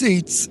more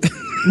seats.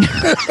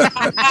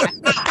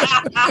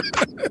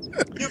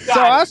 So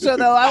also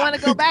though, I want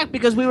to go back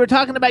because we were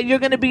talking about you're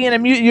going to be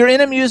in you're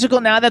in a musical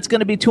now that's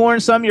going to be touring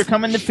some. You're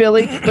coming to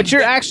Philly, but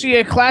you're actually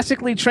a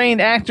classically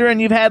trained actor, and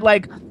you've had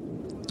like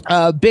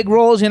big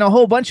roles in a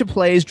whole bunch of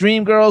plays: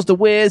 Dreamgirls, The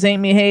Wiz,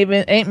 Ain't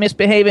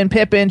Misbehaving,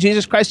 Pippin,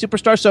 Jesus Christ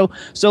Superstar.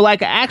 So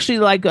like actually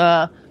like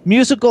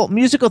musical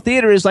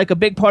theater is like a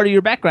big part of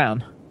your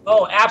background.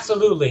 Oh,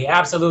 absolutely,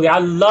 absolutely. I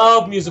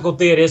love musical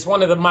theater. It's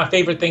one of my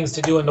favorite things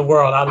to do in the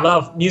world. I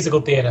love musical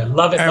theater.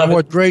 Love it. And love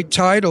what it. great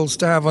titles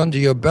to have under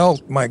your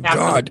belt. My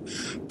God.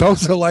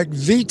 Those are like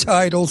the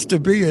titles to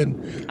be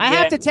in. I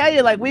have to tell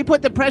you, like, we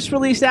put the press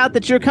release out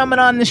that you're coming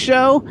on the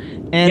show,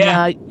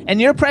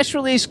 and your press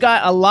release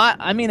got a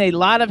lot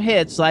of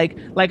hits. Like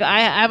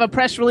I have a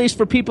press release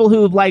for people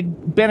who've like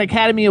been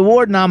Academy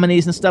Award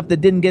nominees and stuff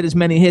that didn't get as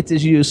many hits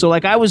as you. So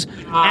like I was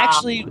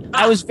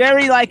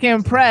very like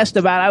impressed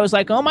about it. I was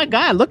like, oh my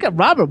God, look at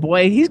Robert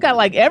Boy. He's got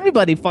like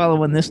everybody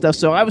following this stuff.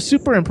 So I was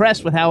super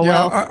impressed with how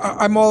well.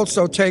 I'm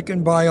also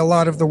taken by a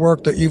lot of the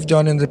work that you've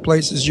done in the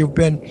places you've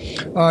been.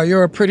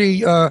 You're a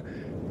pretty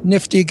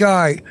nifty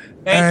guy.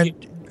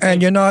 Thank you. And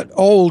you're not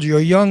old, you're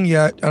young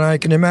yet, and I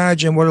can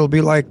imagine what it'll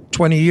be like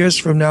 20 years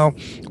from now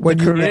when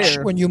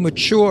you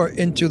mature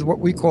into what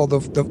we call the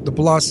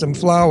blossom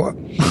flower.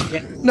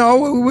 Yes. No,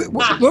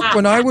 look,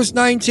 when I was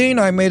 19,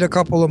 I made a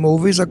couple of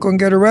movies. I couldn't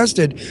get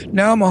arrested.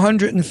 Now I'm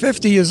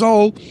 150 years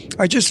old.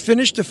 I just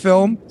finished a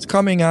film. It's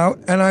coming out,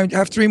 and I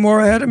have 3 more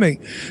ahead of me.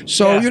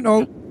 So,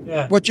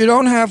 what you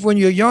don't have when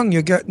you're young,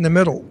 you get in the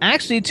middle.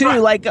 Actually, too,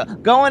 like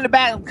going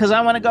back, because I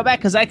want to go back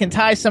because I can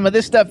tie some of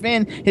this stuff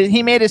in.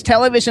 He made his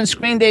television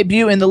screen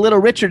debut in The Little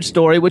Richard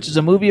Story, which is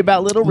a movie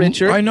about Little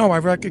Richard. I know, I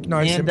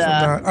recognize him from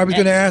that. I was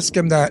going to ask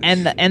him that.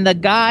 And the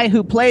guy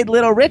who played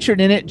Little Richard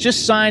in it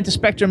just signed to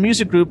Spectrum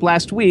Music Group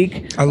last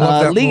week. I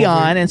love that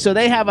Leon, movie. and so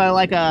they have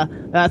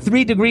a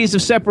 3 degrees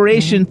of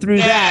separation through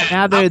that.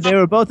 Now they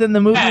were both in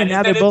the movie, and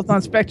now they're both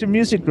on Spectrum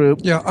Music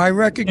Group. Yeah, I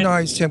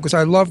recognized him because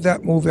I love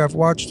that movie. I've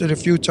watched it a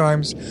few times,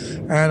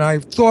 and I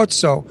thought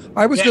so.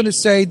 I was going to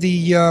say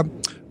the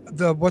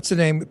what's the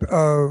name?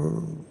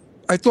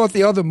 I thought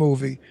the other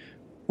movie,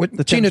 with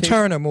the Tina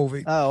Turner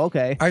movie. Oh,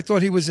 okay. I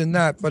thought he was in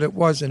that, but it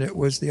wasn't. It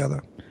was the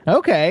other.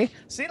 Okay.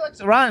 See,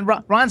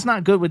 Ron's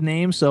not good with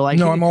names, so like.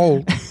 No, I'm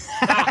old.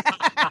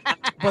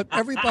 But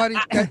everybody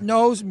that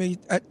knows me,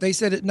 they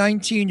said at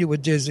 19 you were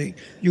dizzy.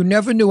 You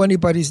never knew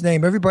anybody's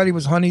name. Everybody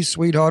was honey,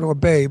 sweetheart, or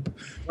babe.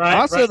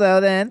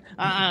 Though, then,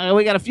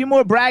 we got a few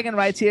more bragging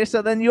rights here.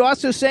 So then you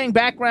also sang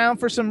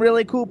background for some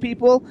really cool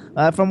people.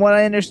 From what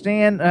I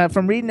understand,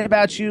 from reading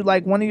about you,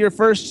 like one of your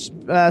first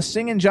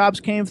singing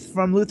jobs came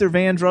from Luther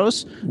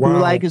Vandross, who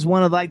like is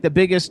one of like the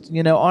biggest,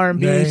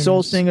 R&B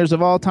soul singers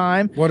of all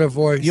time. What a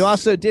voice. You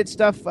also did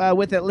stuff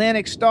with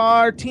Atlantic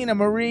Starr, Tina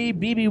Marie,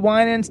 BB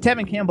Winans,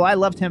 Tevin Campbell. I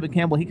love Tevin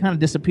Campbell. He kind of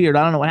disappeared.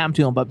 I don't know what happened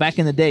to him, but back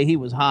in the day, he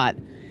was hot.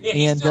 Yeah,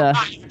 he's still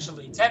hot,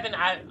 actually. Tevin,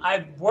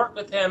 I worked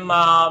with him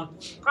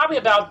probably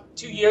about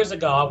 2 years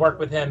ago. I worked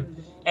with him,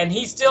 and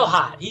he's still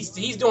hot. He's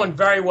doing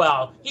very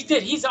well.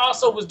 He's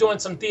also was doing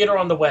some theater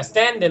on the West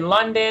End in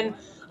London.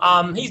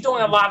 He's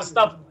doing a lot of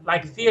stuff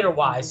like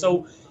theater-wise.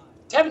 So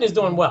Tevin is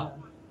doing well.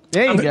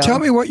 There you go. Tell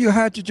me what you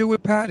had to do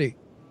with Patti.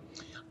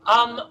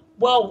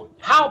 Well,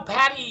 how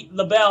Patti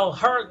LaBelle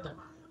heard.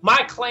 My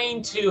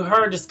claim to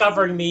her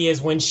discovering me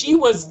is when she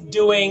was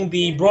doing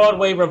the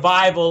Broadway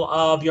revival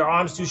of Your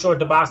Arms Too Short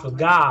to Box with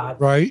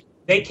God. Right.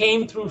 They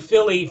came through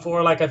Philly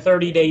for like a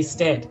 30-day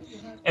stint.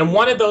 And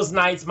one of those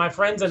nights, my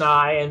friends and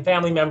I and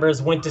family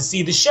members went to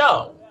see the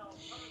show.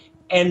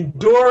 And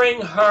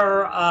during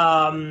her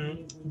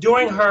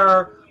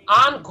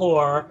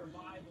encore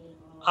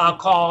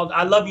called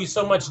I Love You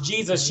So Much,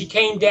 Jesus, she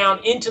came down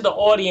into the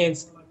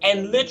audience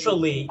and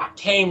literally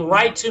came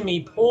right to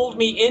me, pulled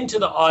me into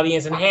the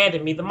audience, and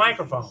handed me the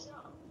microphone.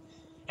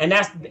 And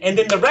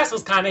then the rest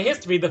was kind of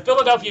history. The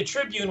Philadelphia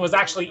Tribune was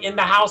actually in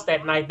the house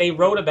that night. They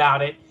wrote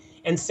about it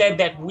and said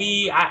that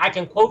I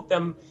can quote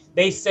them,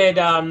 they said,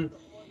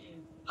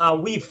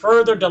 we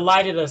further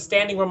delighted a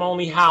standing room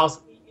only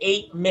house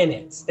 8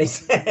 minutes. They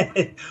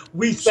said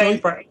we sang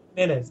for 8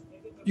 minutes.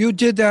 You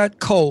did that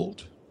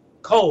cold.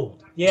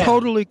 Cold, yeah.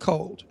 Totally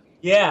cold.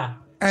 Yeah.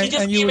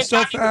 And you were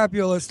so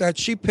fabulous that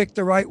she picked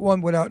the right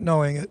one without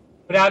knowing it.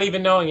 Without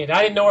even knowing it.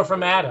 I didn't know her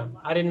from Adam.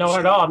 I didn't know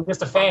her at all. I'm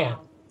just a fan.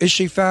 Is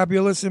she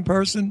fabulous in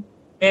person?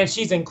 Man,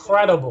 she's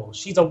incredible.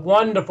 She's a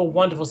wonderful,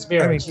 wonderful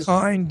spirit. I mean,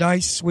 kind,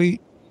 nice, sweet.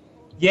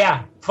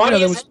 Yeah. Funny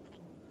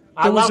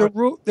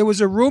there was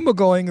a rumor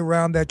going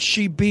around that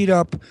she beat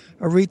up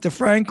Aretha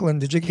Franklin.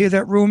 Did you hear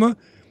that rumor?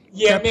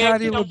 Yeah, that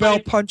Patti LaBelle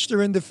punched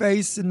her in the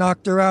face and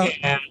knocked her out?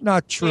 Yeah.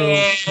 Not true.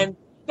 Man.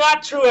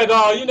 Not true at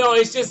all.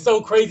 It's just so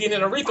crazy. And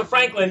then Aretha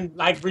Franklin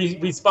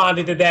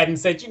responded to that and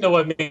said, "You know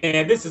what,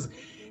 man? These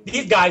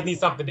guys need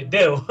something to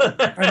do."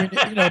 I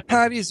mean,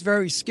 Patty's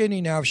very skinny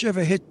now. If she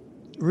ever hit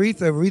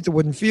Aretha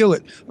wouldn't feel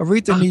it.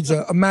 Aretha needs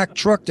a Mack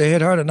truck to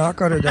hit her to knock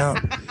her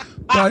down.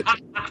 But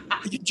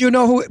do you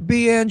know who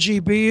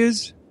B.N.G.B.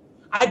 is?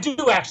 I do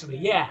actually.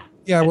 Yeah.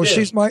 Yeah. Well,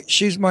 she's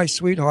my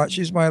sweetheart.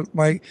 She's my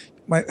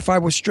if I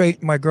was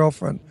straight, my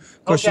girlfriend,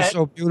 because she's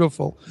so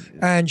beautiful.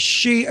 And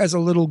she, as a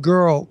little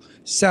girl,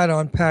 sat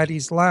on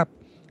Patty's lap,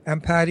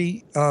 and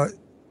Patty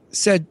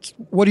said,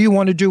 "What do you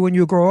want to do when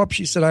you grow up?"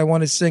 She said, "I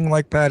want to sing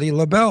like Patti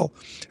LaBelle."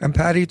 And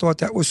Patty thought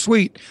that was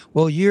sweet.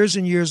 Well, years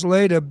and years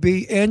later,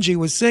 Angie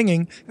was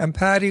singing, and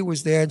Patty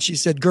was there, and she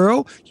said,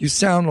 "Girl, you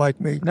sound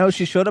like me." No,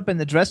 she showed up in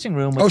the dressing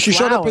room with she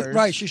flowers. showed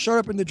up. She showed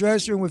up in the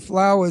dressing room with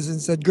flowers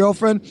and said,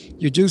 "Girlfriend,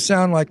 you do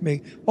sound like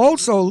me."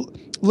 Also,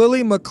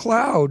 Lily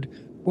McLeod,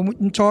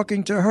 when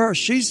talking to her,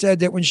 she said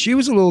that when she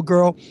was a little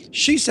girl,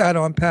 she sat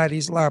on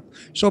Patty's lap.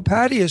 So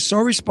Patty is so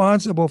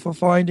responsible for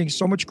finding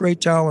so much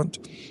great talent.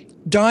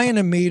 Dying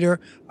to meet her.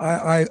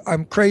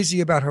 I'm crazy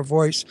about her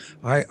voice.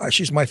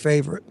 She's my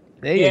favorite.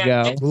 There you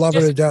go. Love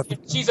her to death.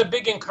 She's a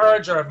big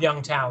encourager of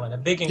young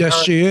talent.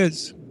 Yes, she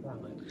is.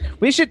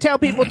 We should tell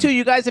people too,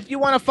 you guys, if you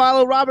want to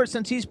follow Robert,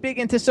 since he's big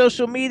into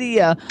social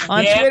media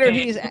on Twitter,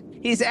 he's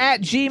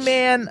at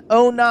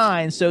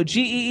GMan09, so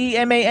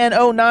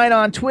GEEMAN09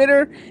 on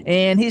Twitter,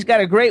 and he's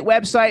got a great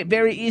website,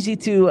 very easy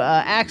to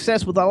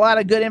access with a lot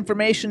of good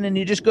information, and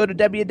you just go to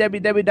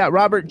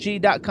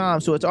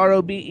www.robertg.com, so it's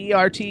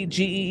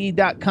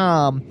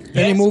ROBERTGEE.com.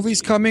 Any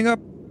movies coming up?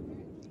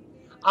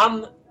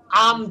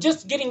 I'm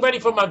just getting ready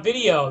for my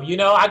video. You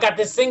know, I got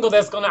this single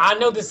I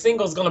know this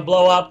single's gonna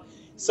blow up.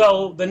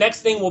 So the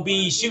next thing will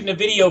be shooting a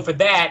video for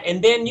that.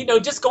 And then,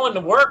 just going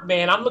to work,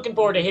 man. I'm looking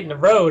forward to hitting the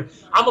road.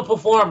 I'm a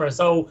performer,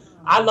 so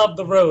I love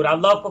the road. I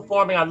love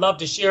performing. I love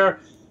to share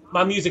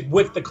my music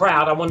with the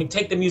crowd. I want to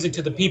take the music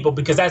to the people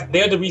because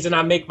they're the reason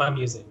I make my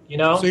music,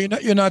 So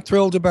you're not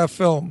thrilled about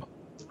film?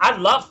 I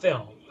love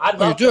film. I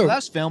love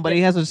film, but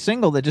he has a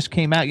single that just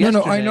came out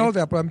yesterday. No, I know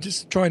that, but I'm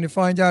just trying to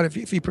find out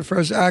if he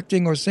prefers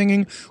acting or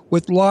singing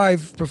with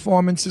live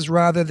performances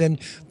rather than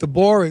the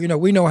boring.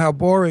 We know how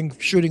boring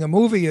shooting a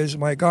movie is.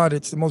 My God,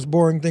 it's the most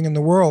boring thing in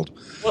the world.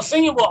 Well,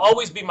 singing will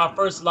always be my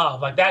first love.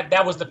 Like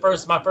that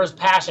was my first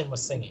passion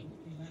was singing.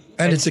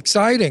 And it's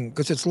exciting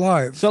because it's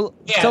live. So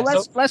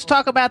let's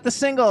talk about the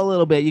single a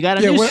little bit. You got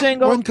a new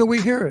single. When can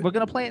we hear it? We're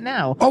gonna play it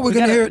now. Oh, we're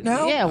gonna hear it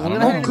now? Yeah, we're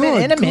gonna hear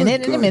it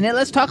in a minute.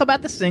 Let's talk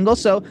about the single.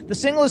 So the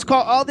single is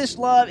called "All This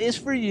Love Is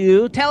For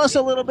You." Tell us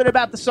a little bit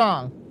about the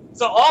song.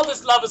 So "All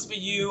This Love Is For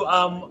You,"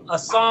 a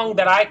song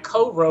that I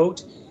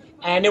co-wrote,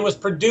 and it was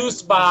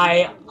produced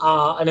by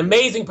an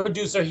amazing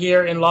producer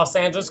here in Los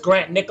Angeles,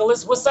 Grant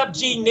Nicholas. What's up,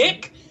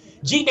 G-Nick?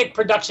 G-Nick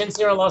Productions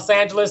here in Los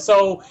Angeles.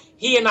 So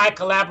he and I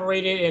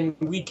collaborated, and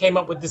we came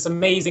up with this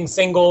amazing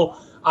single.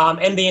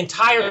 And the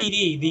entire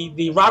CD,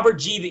 the Robert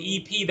G, the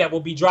EP that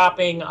will be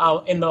dropping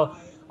in the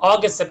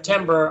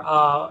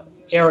August-September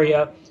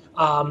area,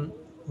 Grant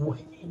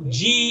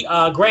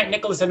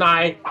Nicholas and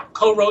I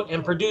co-wrote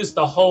and produced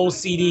the whole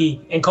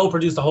CD and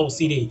co-produced the whole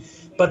CD.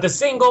 But the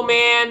single,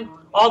 man,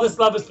 "All This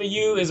Love Is For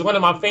You" is one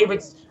of my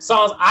favorite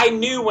songs. I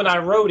knew when I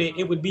wrote it,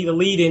 it would be the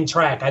lead-in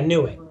track. I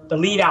knew it. The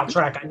lead-out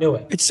track, I knew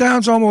it. It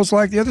sounds almost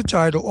like the other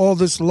title, "All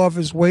This Love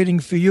Is Waiting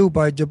For You"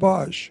 by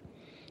DeBarge.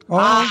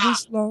 All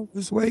this love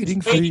is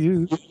waiting for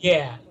you.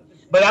 Yeah.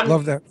 But I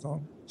love that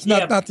song. It's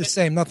not the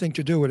same, nothing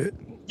to do with it.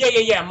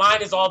 Yeah.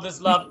 Mine is "All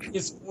This Love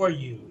Is For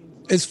You."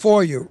 It's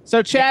for you.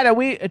 So Chad,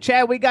 we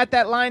got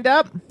that lined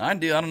up? I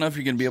do. I don't know if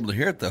you're going to be able to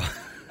hear it, though.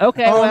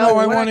 Okay. Oh, well, no,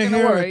 I want to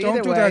hear it.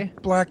 Don't do way.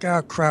 that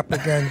blackout crap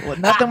again. Well,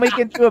 nothing we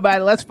can do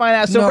about it. Let's find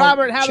out. So,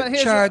 Robert, how about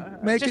his...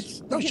 Chad, make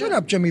it... No, shut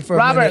up, Jimmy, for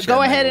Robert, a minute.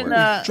 go ahead and...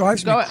 It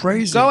drives me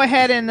crazy. Go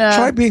ahead and...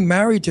 Try being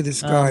married to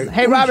this guy.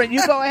 Hey, Robert,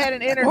 you go ahead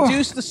and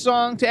introduce the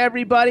song to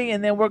everybody,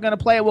 and then we're going to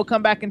play it. We'll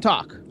come back and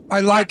talk. I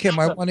like him.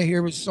 I want to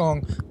hear his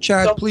song.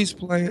 Chad, please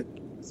play it.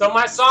 So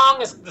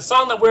the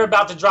song that we're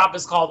about to drop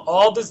is called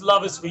 "All This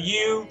Love Is For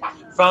You"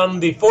 from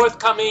the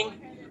forthcoming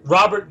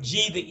Robert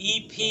G, the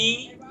EP,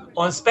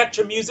 on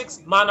Spectrum Music's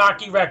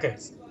Monarchy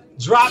Records.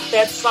 Drop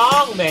that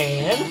song,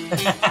 man.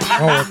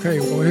 Oh, okay.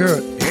 We'll hear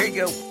it. Here you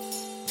go.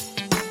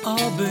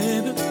 Oh,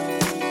 baby.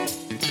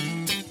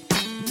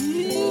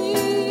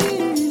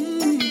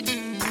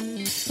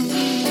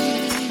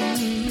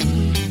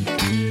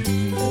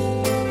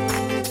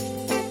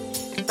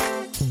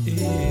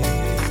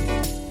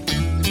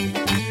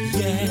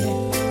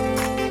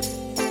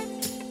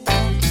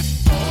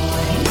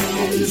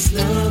 This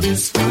love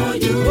is for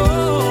you.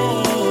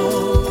 Oh,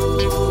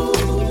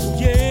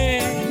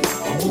 yeah.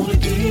 I wanna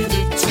give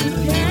it to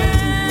you.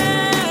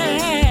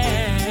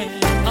 Yeah.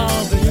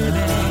 Oh,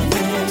 baby,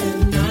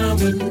 I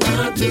would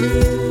not do.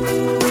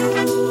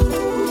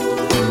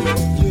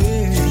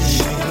 Yeah.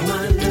 Share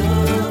my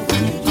love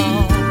with you.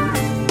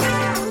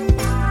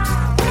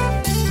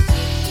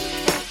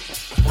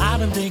 I've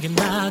been thinking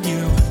about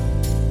you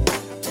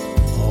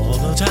all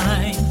the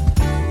time.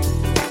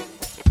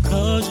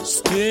 'Cause you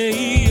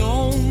stay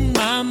on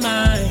my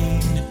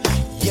mind,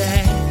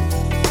 yeah.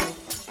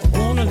 I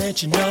wanna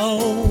let you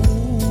know,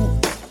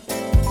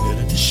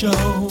 feeling the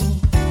show,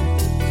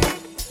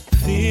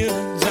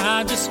 feelings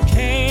I just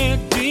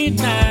can't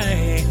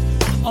deny.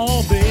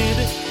 Oh,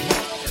 baby,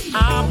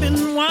 I've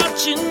been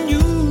watching you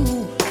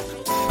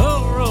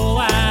for a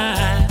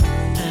while,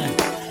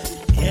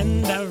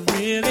 and I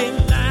really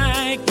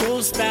like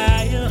your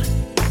style,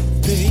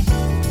 babe.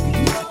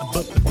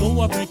 But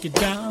break it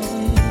down.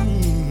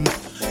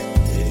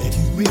 Let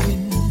you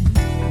in.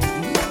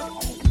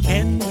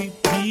 Can we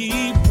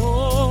be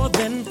more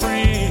than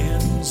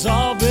friends?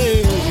 Oh,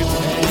 baby,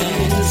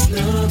 this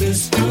love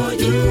is for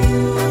you.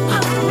 I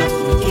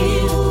wanna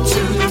give it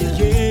to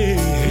you. Yeah,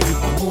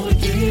 I wanna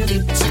give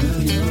it to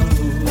you.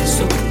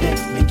 So let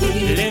me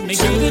give it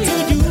to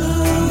you.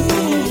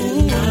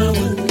 I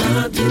would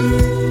not do.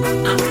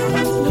 I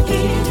wanna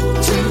give it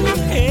to you.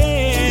 Yeah,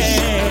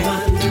 I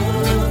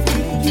love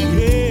you.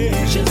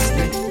 Yeah, just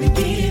let me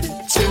give it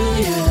to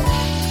you.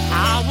 I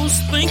was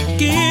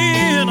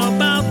thinking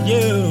about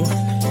you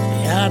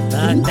the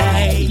other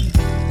day,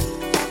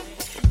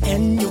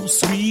 and your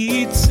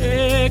sweet,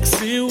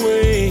 sexy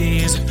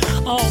ways.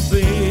 Oh,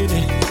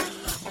 baby,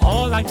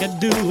 all I can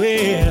do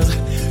is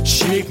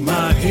shake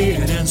my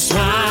head and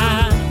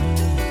smile,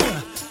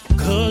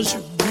 'cause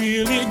you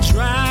really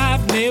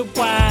drive me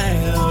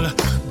wild.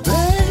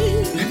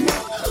 Babe,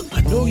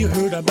 I know you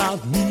heard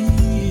about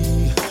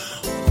me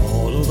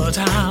all over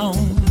town,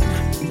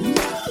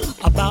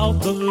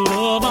 about the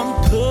love I'm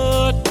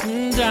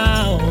putting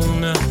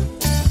down.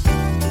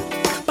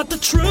 But the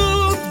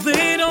truth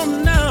they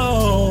don't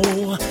know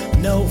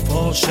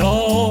for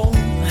sure.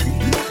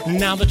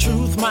 Now the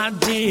truth, my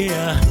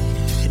dear,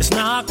 is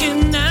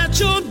knocking at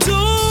your door.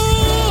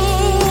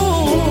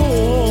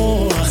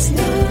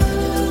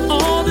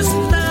 All this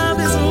love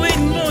is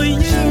waiting for you.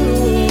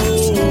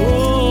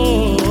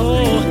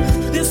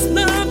 This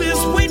love is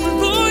waiting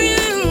for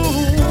you.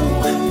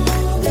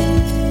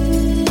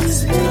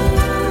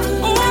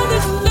 All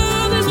this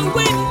love is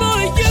waiting for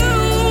you.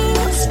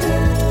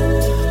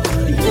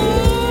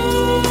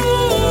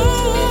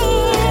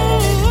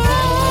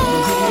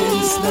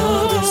 This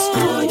love is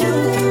for you.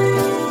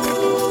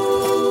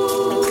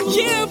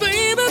 Yeah,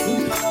 baby,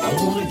 I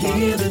wanna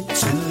give it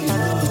to you.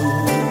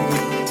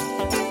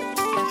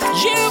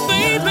 Yeah,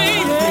 baby,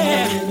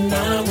 yeah. And I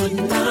would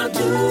not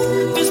do.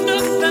 There's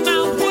nothing I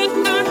would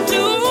not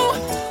do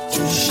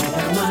to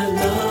share my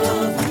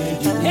love with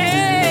you.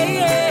 Hey,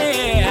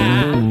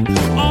 yeah.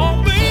 Oh,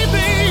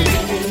 baby,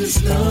 this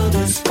love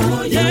is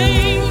for you.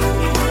 Yeah.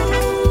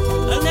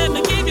 Let me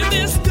give you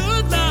this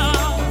good love.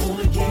 I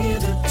wanna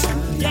give it to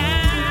you.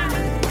 Yeah.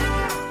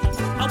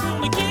 I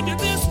wanna give you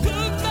this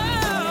good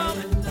love.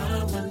 And I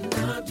would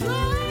not do.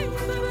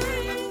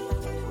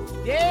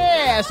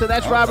 Yeah, so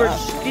that's Robert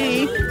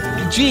G.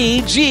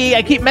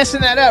 I keep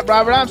messing that up,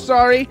 Robert. I'm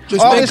sorry.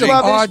 Just All think this of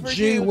love is for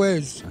RG you.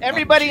 Wiz.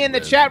 Everybody in the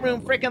chat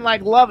room freaking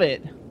like love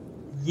it.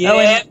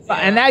 Yeah. Oh,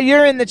 and now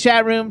you're in the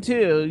chat room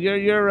too.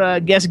 You're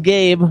guest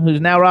Gabe,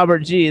 who's now Robert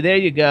G. There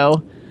you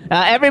go.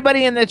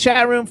 Everybody in the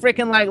chat room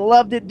freaking like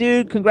loved it,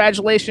 dude.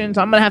 Congratulations.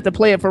 I'm gonna have to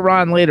play it for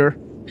Ron later.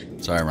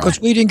 Sorry, Ron.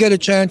 Because we didn't get a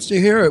chance to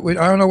hear it.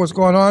 I don't know what's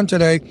going on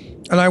today,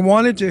 and I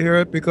wanted to hear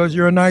it because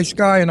you're a nice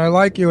guy and I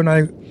like you, and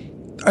I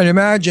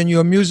imagine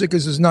your music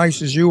is as nice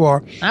as you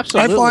are.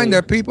 Absolutely. I find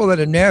that people that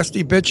are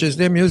nasty bitches,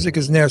 their music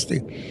is nasty.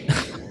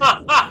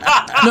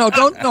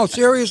 No,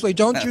 seriously,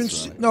 don't you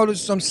notice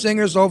some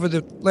singers over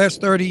the last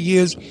 30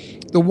 years,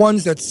 the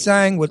ones that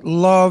sang with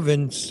love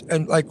and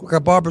like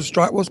Barbra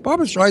Streisand. Well,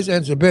 Barbra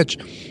Streisand's a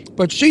bitch,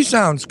 but she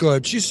sounds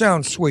good. She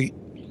sounds sweet.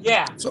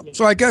 Yeah.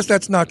 So I guess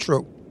that's not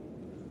true.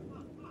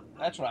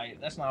 That's right.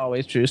 That's not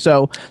always true.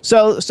 So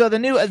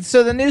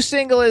the new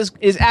single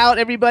is out.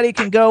 Everybody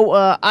can go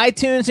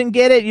iTunes and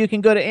get it. You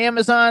can go to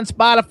Amazon,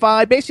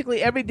 Spotify,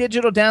 basically every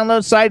digital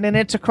download site, and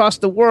it's across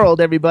the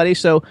world. Everybody.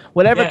 So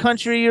whatever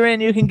country you're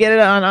in, you can get it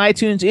on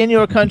iTunes in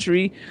your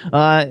country.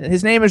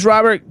 His name is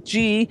Robert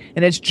G,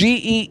 and it's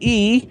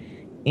Gee.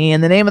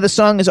 And the name of the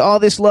song is All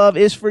This Love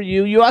Is For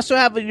You. You also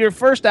have your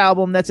first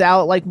album that's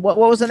out. Like, what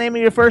was the name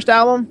of your first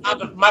album?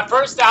 My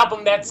first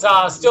album that's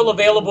still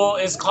available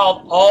is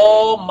called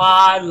All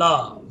My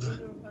Love.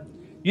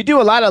 You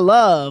do a lot of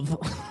love.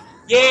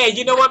 Yeah,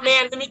 you know what,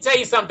 man? Let me tell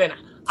you something.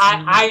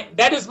 I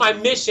that is my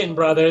mission,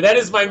 brother. That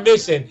is my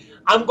mission.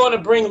 I'm going to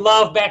bring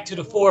love back to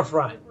the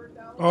forefront.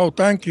 Oh,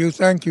 thank you.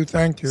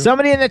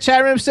 Somebody in the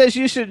chat room says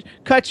you should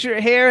cut your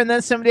hair, and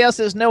then somebody else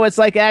says, no, it's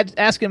like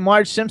asking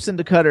Marge Simpson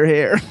to cut her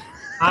hair.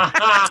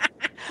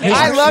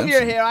 I love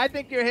your hair. I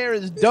think your hair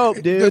is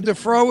dope, dude. The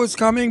fro is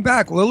coming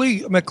back. Lily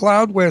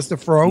McLeod wears the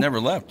fro. Never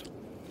left.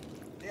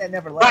 Yeah,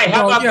 never left. Right,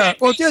 how about that?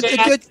 Well,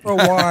 it did for a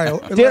while.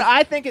 Dude,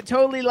 I think it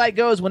totally like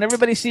goes when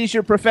everybody sees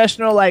your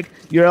professional, like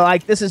you're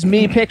like, this is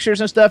me pictures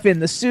and stuff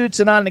in the suits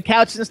and on the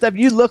couches and stuff.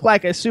 You look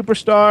like a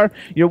superstar.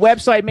 Your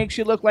website makes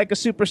you look like a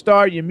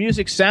superstar. Your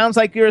music sounds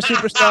like you're a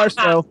superstar.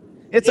 So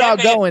it's all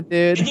man. Going,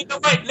 dude. And you know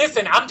what?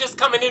 Listen, I'm just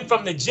coming in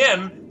from the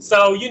gym,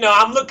 so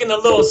I'm looking a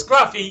little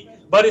scruffy,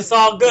 but it's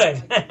all good.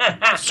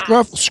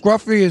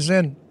 Scruffy is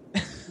in.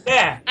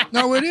 Yeah.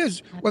 No, it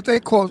is what they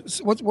call.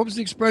 What was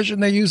the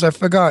expression they use? I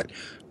forgot.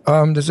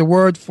 There's a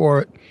word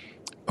for it.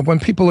 When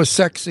people are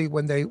sexy,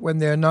 when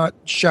they're not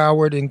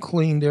showered and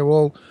clean, they're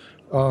all.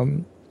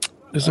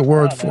 There's a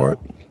word for it.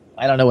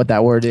 I don't know what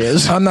that word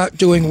is. I'm not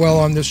doing well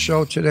on this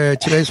show today.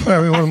 Today's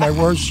probably one of my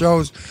worst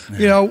shows.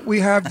 We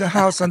have the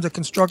house under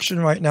construction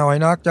right now. I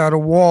knocked out a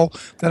wall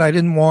that I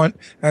didn't want,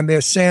 and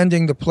they're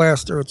sanding the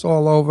plaster. It's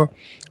all over.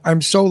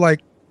 I'm so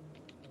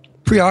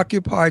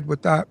preoccupied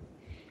with that.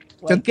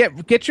 Well,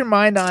 get your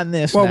mind on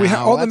this. Well,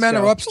 now. all the men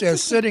are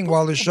upstairs sitting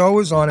while the show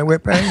is on, and we're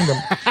paying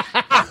them.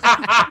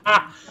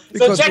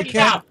 So check it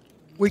out.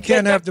 We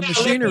can't have the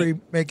machinery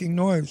making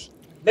noise.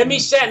 Let me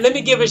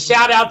give a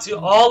shout out to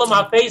all of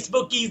my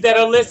Facebookies that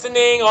are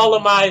listening, all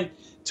of my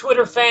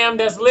Twitter fam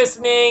that's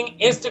listening,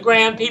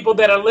 Instagram people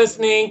that are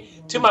listening,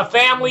 to my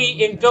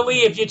family in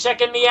Philly. If you're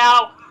checking me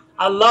out,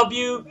 I love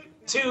you.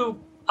 To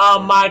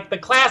the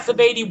class of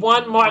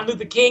 '81, Martin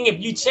Luther King.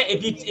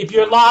 If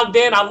you're logged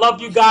in, I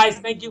love you guys.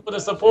 Thank you for the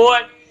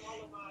support.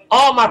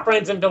 All my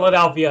friends in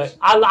Philadelphia,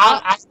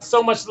 I have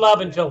so much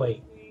love in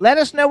Philly. Let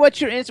us know what's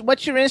your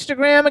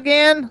Instagram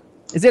again.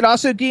 Is it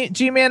also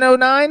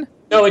Gman09?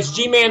 No, it's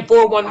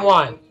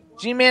Gman411.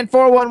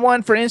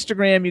 Gman411 for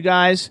Instagram, you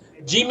guys.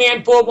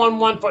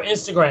 Gman411 for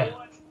Instagram.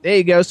 There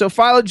you go. So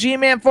follow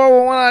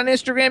Gman411 on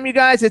Instagram, you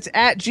guys. It's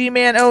at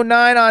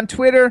Gman09 on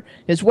Twitter.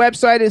 His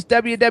website is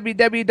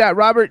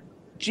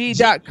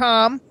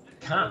www.robertg.com.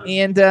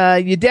 And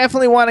you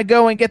definitely want to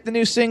go and get the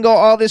new single,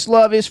 All This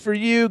Love Is For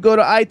You. Go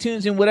to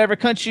iTunes in whatever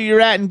country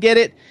you're at and get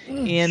it.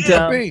 And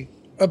a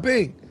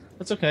B.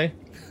 That's okay.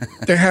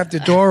 They have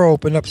the door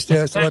open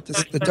upstairs to let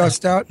the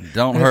dust out.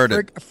 Don't hurt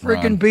it. A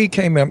friggin' bee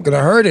came in. I'm going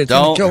to hurt it.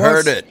 Don't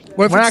hurt it.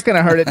 We're not going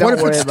to hurt it.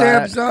 Don't worry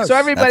about it. Us? So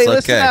everybody,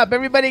 That's listen okay. up.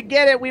 Everybody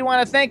get it. We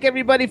want to thank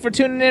everybody for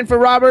tuning in for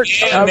Robert.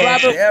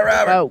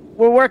 Robert.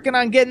 We're working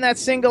on getting that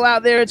single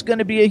out there. It's going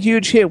to be a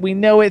huge hit. We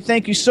know it.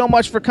 Thank you so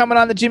much for coming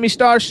on the Jimmy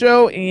Star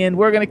Show, and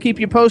we're going to keep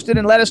you posted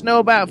and let us know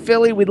about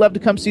Philly. We'd love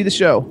to come see the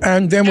show.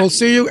 And then we'll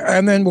see you,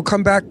 and then we'll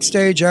come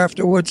backstage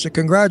afterwards to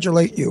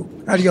congratulate you.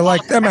 How do you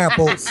like them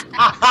apples?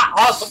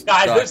 Awesome,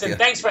 guys. Listen,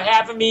 thanks for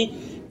having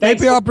me.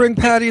 Maybe I'll bring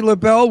Patti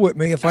LaBelle with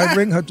me if I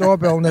ring her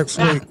doorbell next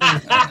week.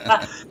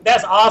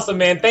 That's awesome,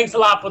 man. Thanks a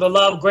lot for the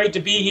love. Great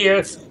to be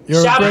here.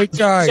 You're a great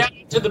guy. Shout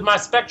out to my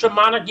Spectrum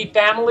Monarchy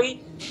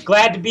family.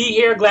 Glad to be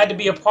here. Glad to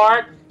be a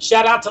part.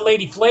 Shout out to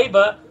Lady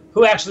Flavor,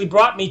 who actually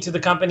brought me to the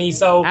company.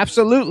 So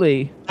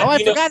absolutely. I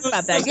forgot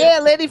about that.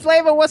 Yeah, Lady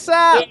Flavor, what's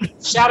up?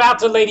 Shout out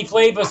to Lady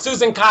Flavor,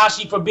 Susan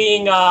Kashi, for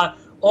being on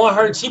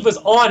her. She was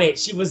on it.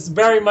 She was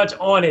very much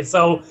on it.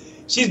 So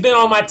she's been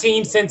on my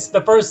team since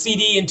the first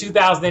CD in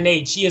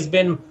 2008. She has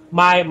been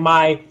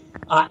my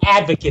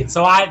advocate.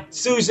 So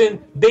Susan,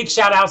 big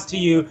shout outs to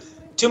you.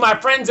 To my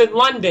friends in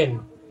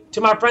London,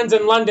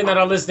 that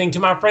are listening, to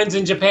my friends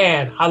in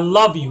Japan, I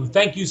love you.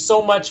 Thank you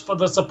so much for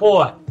the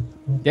support.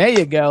 There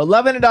you go.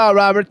 Loving it all,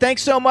 Robert.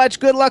 Thanks so much.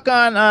 Good luck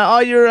on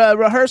all your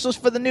rehearsals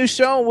for the new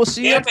show, and we'll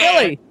see you in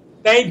Philly.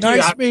 Thank you.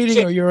 Nice meeting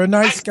you. You're a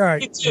nice guy.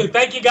 You too.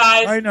 Thank you,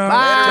 guys. I know.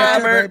 Bye,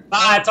 Robert.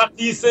 Bye. Talk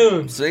to you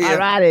soon. See you.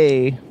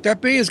 Alrighty.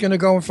 That bee is going to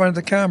go in front of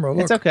the camera.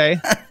 Look. It's okay.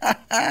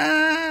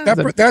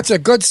 That's a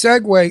good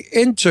segue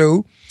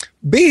into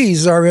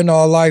bees are in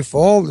our life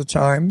all the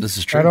time. This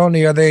is true. Not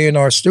only are they in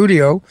our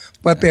studio,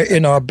 but they're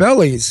in our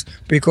bellies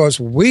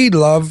because we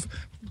love.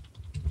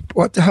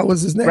 What the hell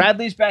is his name?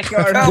 Bradley's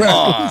Backyard. Come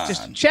on.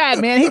 Just Chad,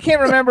 man. He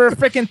can't remember a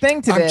freaking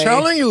thing today. I'm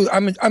telling you,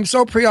 I'm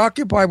so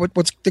preoccupied with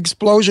what's the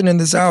explosion in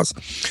this house.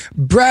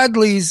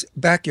 Bradley's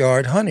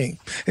Backyard honey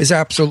is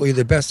absolutely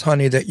the best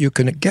honey that you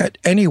can get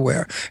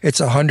anywhere. It's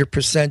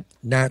 100%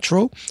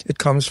 natural. It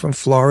comes from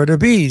Florida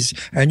bees.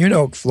 And you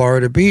know,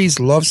 Florida bees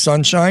love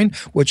sunshine,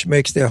 which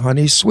makes their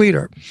honey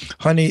sweeter.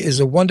 Honey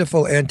is a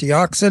wonderful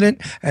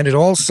antioxidant, and it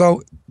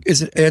also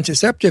is an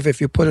antiseptic.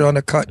 If you put it on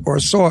a cut or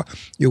a sore,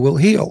 you will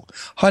heal.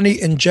 Honey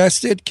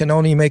ingested can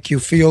only make you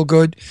feel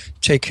good,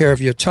 take care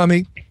of your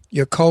tummy,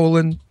 your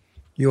colon,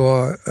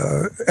 your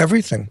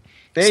everything.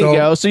 There you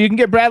go. So you can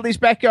get Bradley's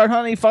Backyard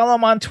Honey. Follow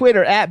him on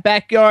Twitter at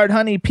Backyard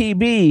Honey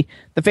PB.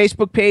 The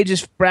Facebook page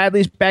is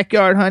Bradley's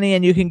Backyard Honey,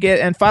 and you can get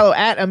and follow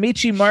at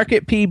Amici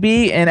Market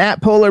PB and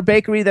at Polar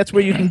Bakery. That's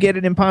where you can get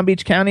it in Palm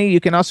Beach County. You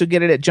can also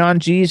get it at John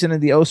G's and at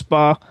the O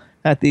Spa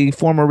at the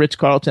former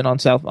Ritz-Carlton on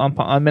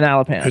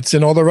Manalapan. It's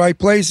in all the right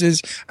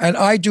places. And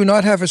I do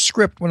not have a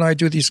script when I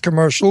do these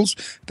commercials.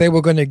 They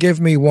were going to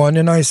give me one,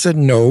 and I said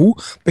no,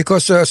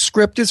 because a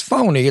script is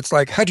phony. It's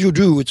like, how do you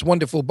do? It's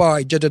wonderful,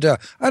 bye, da-da-da.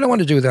 I don't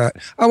want to do that.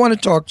 I want to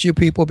talk to you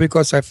people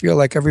because I feel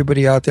like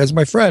everybody out there is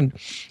my friend.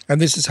 And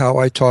this is how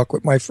I talk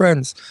with my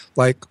friends.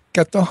 Like,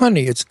 get the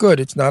honey. It's good.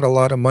 It's not a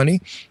lot of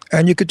money.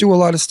 And you could do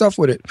a lot of stuff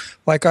with it.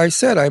 Like I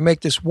said, I make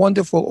this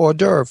wonderful hors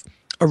d'oeuvre.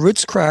 A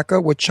Ritz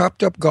cracker with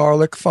chopped up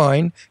garlic,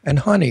 fine, and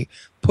honey.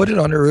 Put it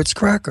on a Ritz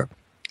cracker.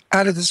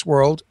 Out of this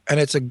world, and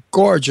it's a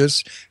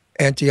gorgeous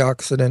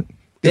antioxidant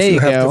if you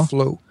have the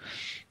flu.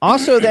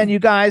 Also, then, you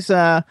guys,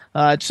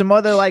 some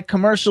other like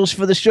commercials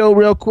for the show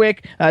real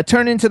quick.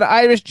 Turn into the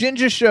Irish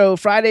Ginger Show,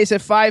 Fridays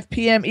at 5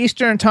 p.m.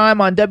 Eastern Time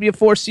on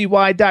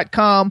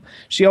W4CY.com.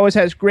 She always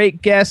has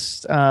great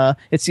guests.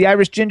 It's the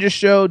Irish Ginger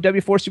Show,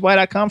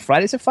 W4CY.com,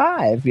 Fridays at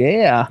 5.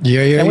 Yeah.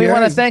 And we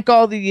want to thank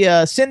all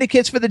the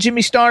syndicates for the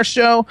Jimmy Star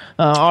Show,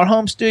 our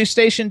home studio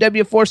station,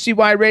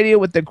 W4CY Radio,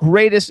 with the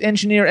greatest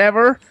engineer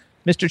ever,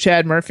 Mr.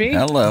 Chad Murphy.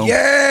 Hello.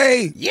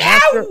 Yay!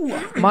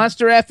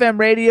 Monster FM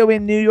Radio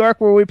in New York,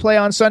 where we play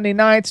on Sunday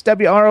nights.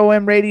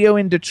 WROM Radio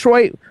in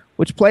Detroit,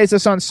 which plays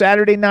us on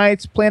Saturday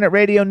nights, Planet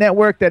Radio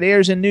Network that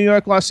airs in New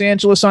York, Los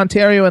Angeles,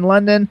 Ontario, and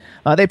London.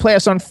 They play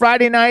us on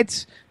Friday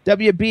nights,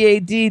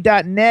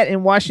 WBAD.net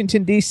in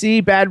Washington,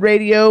 D.C. Bad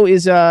Radio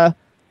is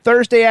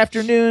Thursday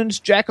afternoons,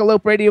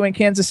 Jackalope Radio in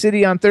Kansas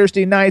City on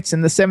Thursday nights,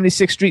 and the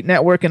 76th Street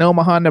Network in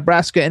Omaha,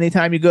 Nebraska,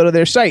 anytime you go to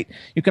their site.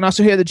 You can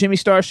also hear the Jimmy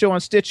Star Show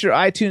on Stitcher,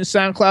 iTunes,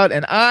 SoundCloud,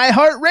 and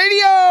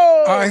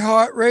iHeartRadio!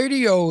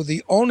 iHeartRadio,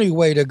 the only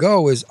way to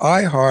go is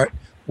iHeart.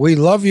 We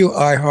love you,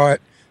 iHeart.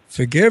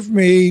 Forgive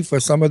me for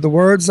some of the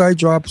words I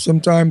drop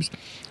sometimes,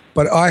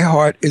 but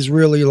iHeart is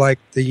really like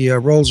the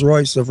Rolls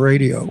Royce of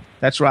radio.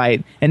 That's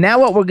right. And now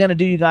what we're going to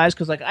do, you guys,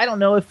 because I don't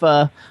know if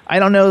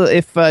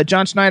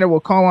John Schneider will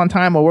call on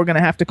time, or we're going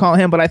to have to call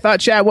him. But I thought,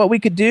 Chad, what we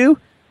could do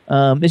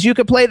is you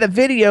could play the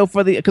video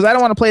because I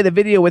don't want to play the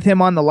video with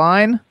him on the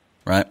line.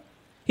 Right.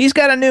 He's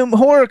got a new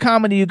horror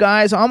comedy, you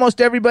guys.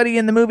 Almost everybody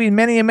in the movie,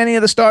 many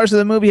of the stars of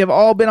the movie have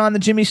all been on the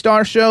Jimmy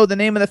Star Show. The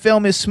name of the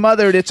film is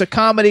Smothered. It's a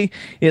comedy.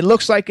 It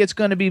looks like it's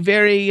going to be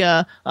very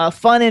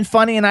fun and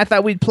funny, and I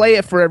thought we'd play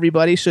it for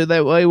everybody so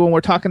that way when we're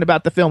talking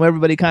about the film,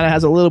 everybody kind of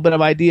has a little bit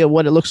of idea of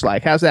what it looks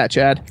like. How's that,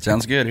 Chad?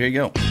 Sounds good. Here you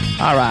go.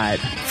 All right.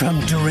 From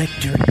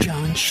director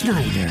John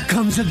Schneider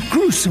comes a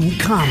gruesome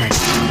comedy.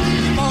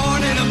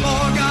 Born in a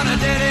morgue on a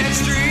dead-end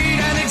street,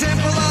 an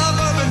example of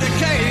urban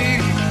decay.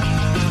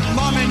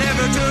 Mommy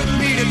never took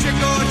me to trick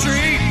or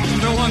treat.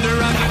 No wonder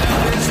I got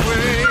this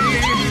way.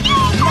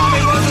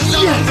 Mommy was a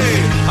zombie.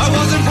 I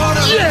wasn't part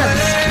of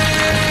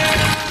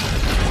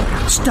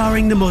it.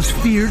 Starring the most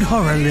feared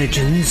horror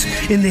legends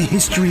in the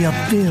history of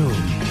film.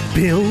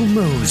 Bill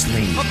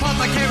Moseley,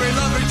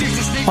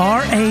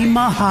 R.A.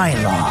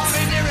 Mihailoff,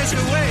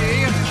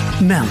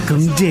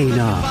 Malcolm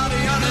Dana,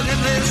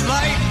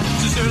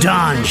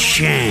 Don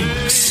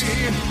Shanks,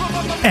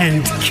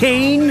 and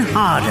Kane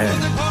Hodder.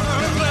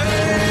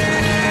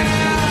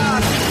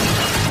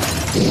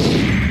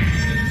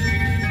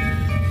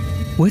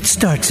 What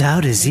starts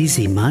out as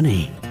easy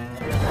money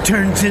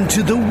turns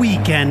into the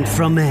weekend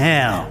from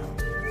hell.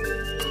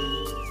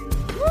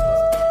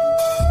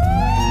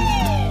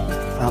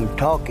 I'm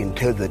talking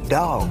to the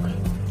dog,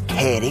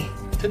 Teddy.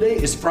 Today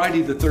is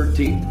Friday the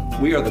 13th.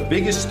 We are the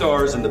biggest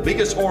stars in the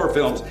biggest horror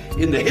films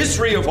in the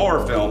history of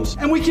horror films,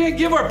 and we can't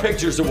give our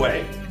pictures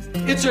away.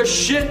 It's a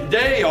shit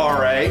day,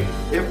 R.A.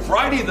 If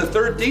Friday the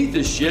 13th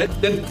is shit,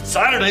 then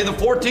Saturday the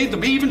 14th will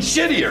be even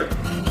shittier.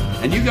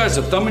 And you guys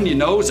are thumbing your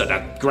nose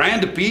at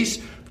 $1,000 apiece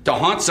to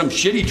haunt some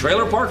shitty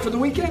trailer park for the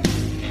weekend?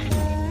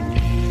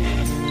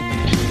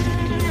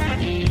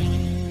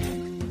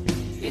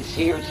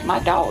 Here's my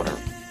daughter,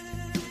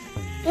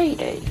 Dee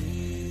Dee.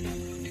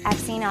 I've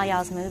seen all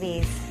y'all's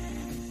movies.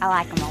 I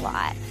like them a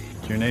lot.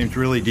 Your name's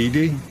really Dee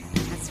Dee?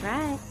 That's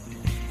right.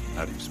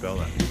 How do you spell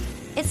that?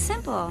 It's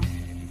simple.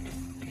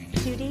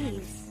 2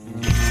 Ds.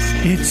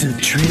 It's a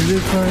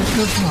trailer park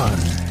of horror.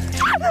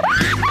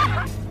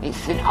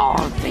 It's an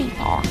RV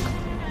park.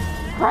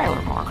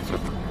 Trailer parks are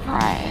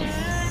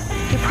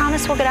trash. You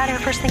promise we'll get out of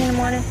here first thing in the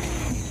morning?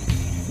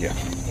 Yeah.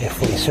 If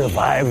we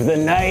survive the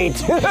night.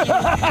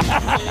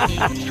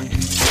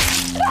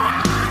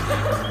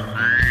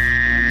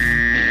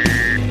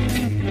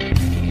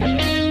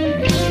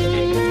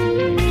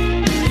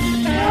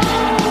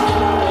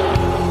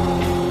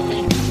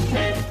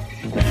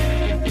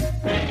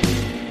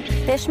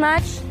 Fish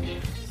much?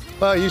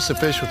 Well, I used to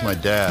fish with my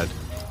dad.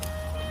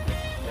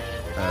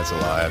 That's a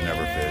lie. I've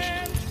never fished.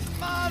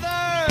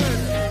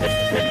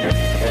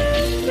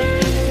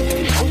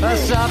 A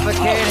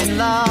suffocating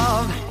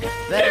love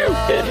that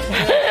loves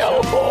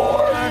hell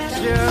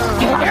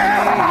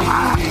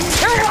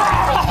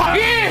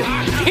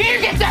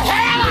You get the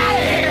hell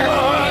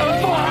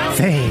out of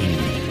here! Fame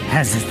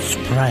has its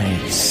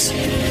price.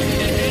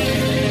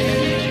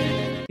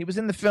 He was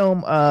in the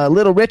film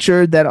Little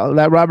Richard that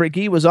Robert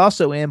Guy was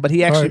also in, but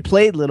he actually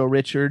played Little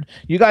Richard.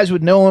 You guys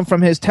would know him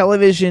from his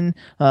television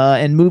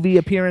and movie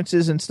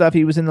appearances and stuff.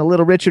 He was in the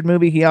Little Richard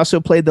movie. He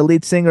also played the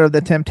lead singer of the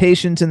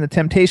Temptations in the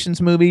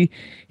Temptations movie.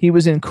 He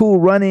was in Cool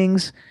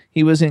Runnings.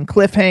 He was in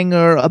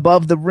Cliffhanger,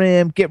 Above the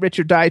Rim, Get Rich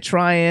or Die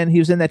Tryin'. He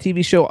was in that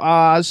TV show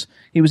Oz.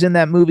 He was in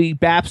that movie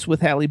Baps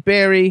with Halle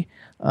Berry.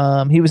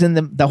 He was in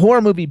the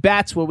horror movie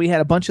Bats, where we had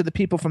a bunch of the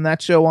people from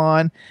that show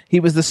on. He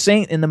was the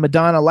saint in the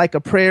Madonna Like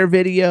a Prayer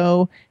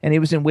video, and he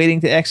was in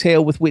Waiting to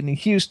Exhale with Whitney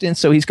Houston.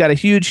 So he's got a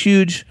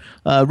huge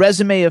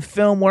resume of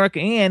film work,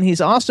 and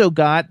he's also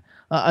got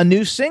a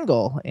new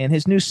single, and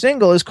his new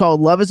single is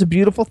called Love is a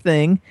Beautiful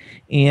Thing,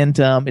 and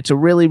it's a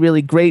really,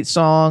 really great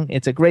song.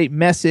 It's a great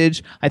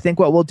message. I think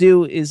what we'll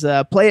do is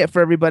play it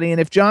for everybody, and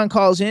if John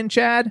calls in,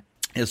 Chad,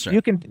 yes, sir.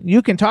 You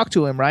can talk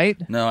to him, right?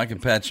 No, I can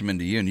patch him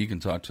into you, and you can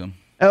talk to him.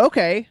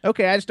 Okay. I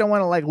just don't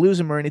want to lose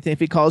him or anything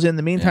if he calls in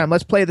the meantime.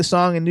 Let's play the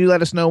song, and you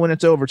let us know when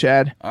it's over,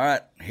 Chad. All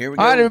right, here we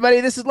go. All right,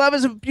 everybody, this is Love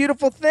is a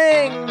Beautiful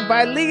Thing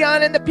by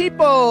Leon and the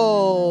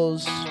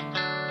Peoples.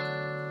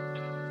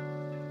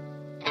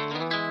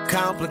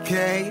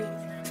 Complicate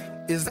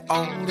is the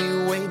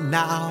only way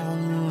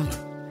now.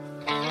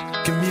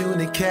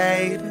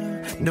 Communicate,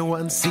 no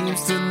one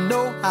seems to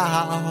know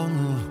how.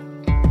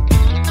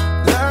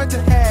 Learn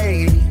to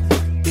hate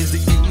is the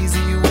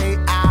easy way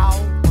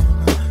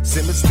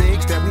Say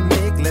mistakes that we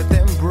make, let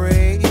them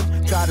break.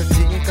 Try to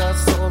take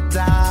us all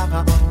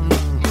down.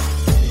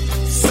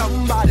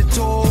 Somebody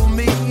told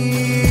me,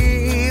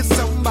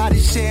 somebody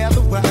shared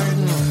the word.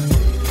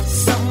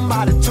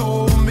 Somebody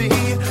told me,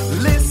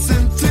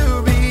 listen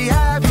to me,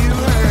 have you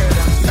heard?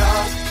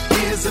 Love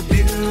is a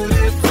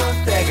beautiful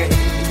thing.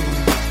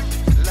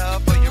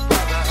 Love for your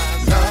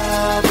brothers.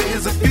 Love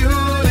is a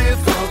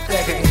beautiful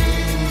thing.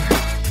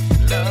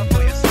 Love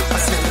for your sister. I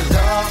said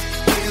love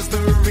is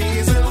the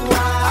reason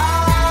why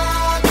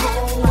I go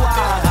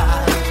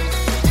wild.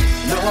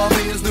 Love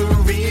is the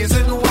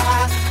reason why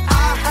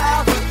I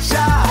have a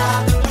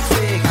job.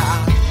 Say I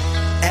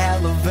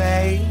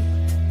elevate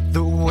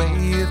the way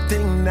you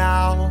think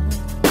now.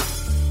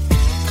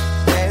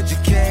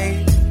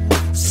 Educate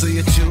so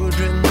your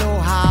children know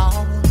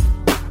how.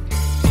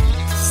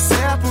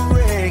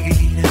 Separate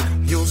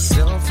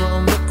yourself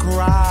from the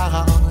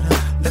crowd.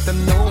 Let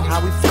them know how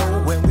we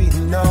flow when we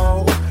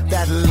know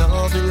that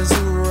love is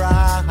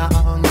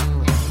around.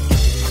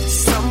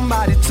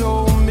 Somebody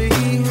told me,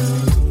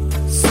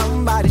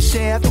 somebody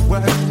shared the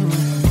word.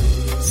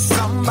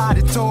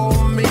 Somebody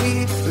told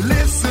me,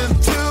 listen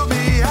to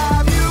me,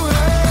 have you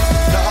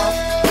heard? Love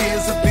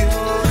is a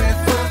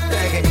beautiful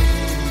thing.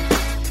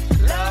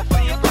 Love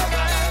for your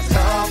brothers.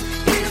 Love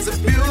is a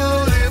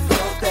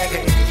beautiful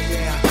thing.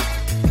 Yeah.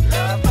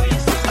 Love for your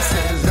sister. I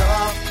said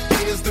love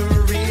is the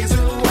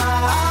reason why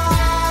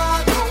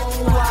I go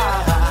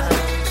wild.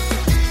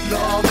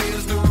 Love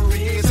is the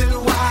reason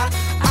why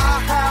I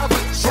have a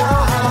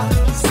job.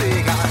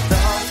 Say God,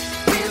 love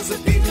is a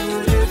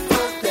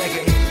beautiful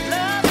thing.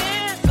 Love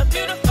is a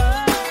beautiful.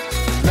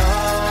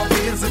 Love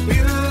is a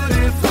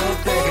beautiful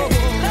thing.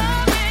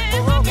 Love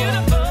is a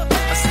beautiful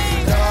thing. I say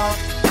love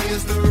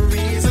is the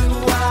reason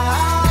why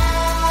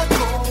I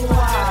go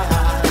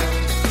wild.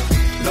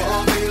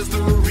 Love is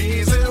the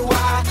reason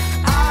why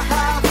I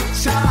have a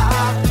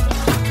job.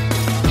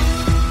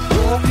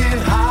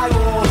 Walking high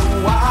on a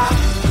wire.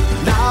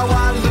 Now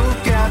I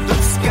look at the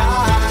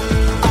sky.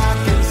 I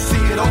can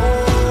see it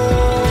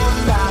all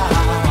now.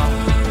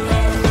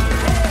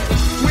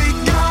 We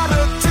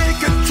gotta take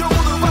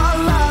control of our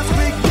lives.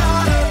 We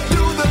gotta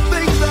do the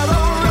things that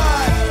are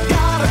right.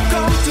 Gotta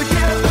come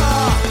together.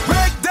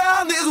 Break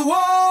down these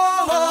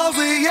walls,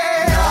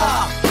 yeah.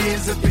 Love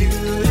is a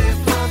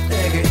beautiful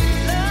thing.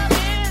 Love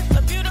is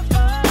a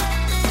beautiful.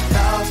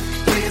 Love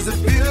is a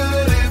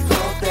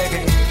beautiful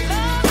thing.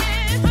 Love is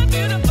a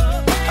beautiful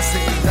thing. I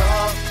say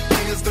love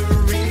is the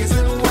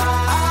reason why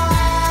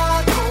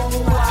I go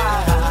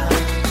wild.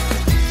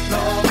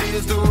 Love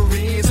is the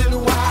reason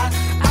why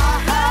I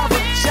have a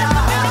job.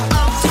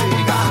 I'm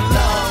saying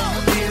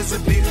love is a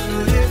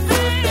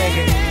beautiful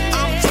thing.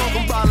 I'm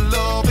talking about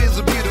love is a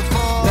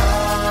beautiful.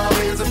 Love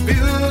is a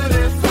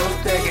beautiful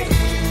thing.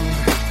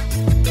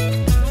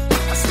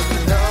 I said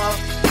love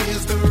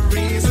is the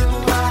reason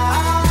why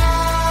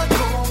I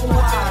go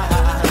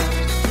wild.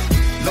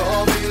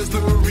 Love is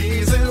the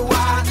reason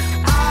why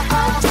I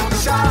have a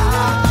job.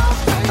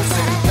 I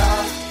said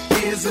love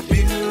is a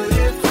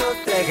beautiful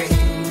thing.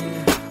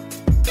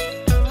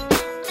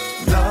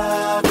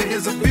 Love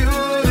is a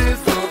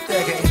beautiful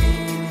thing.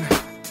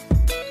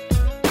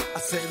 I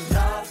said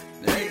love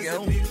There you is a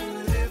go.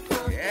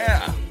 beautiful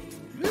Yeah.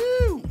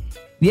 Woo.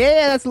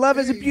 Yeah, that's Love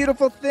is a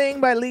Beautiful Thing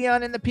by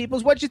Leon and the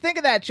Peoples. What'd you think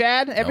of that,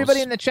 Chad? Everybody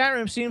was- in the chat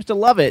room seems to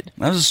love it.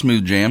 That was a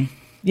smooth jam.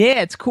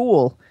 Yeah, it's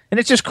cool. And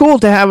it's just cool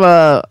to have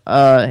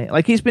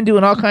like he's been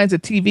doing all kinds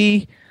of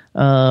TV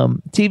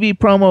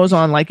promos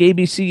on like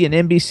ABC and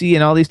NBC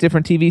and all these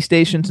different TV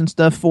stations and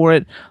stuff for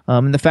it.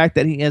 And the fact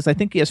that I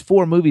think he has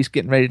 4 movies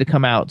getting ready to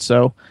come out.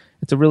 So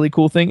it's a really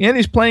cool thing. And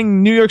he's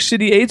playing New York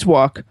City AIDS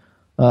Walk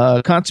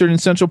concert in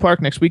Central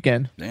Park next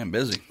weekend. Damn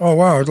busy. Oh,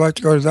 wow. I'd like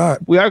to go to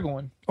that. We are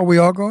going. Are we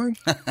all going?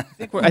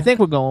 I think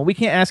we're going. We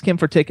can't ask him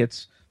for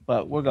tickets,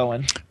 but we're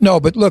going. No,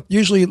 but look,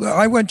 usually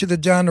I went to the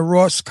Diana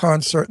Ross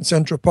concert in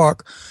Central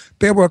Park.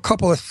 There were a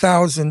couple of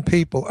thousand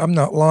people. I'm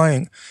not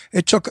lying.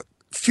 It took a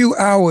few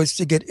hours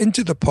to get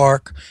into the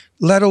park,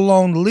 let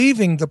alone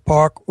leaving the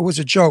park. It was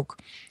a joke.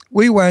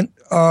 We went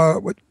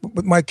with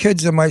my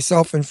kids and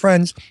myself and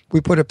friends.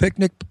 We put a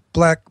picnic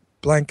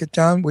blanket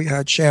down. We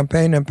had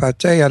champagne and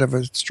pate out of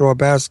a straw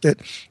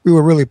basket. We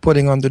were really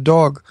putting on the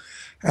dog.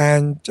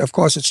 And, of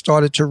course, it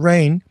started to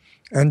rain,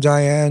 and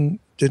Diane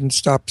didn't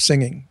stop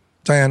singing.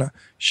 Diana,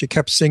 she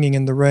kept singing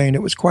in the rain.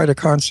 It was quite a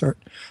concert.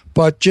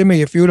 But,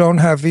 Jimmy, if you don't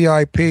have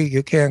VIP,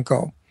 you can't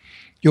go.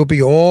 You'll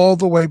be all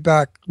the way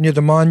back near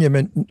the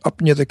monument,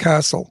 up near the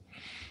castle,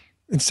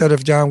 instead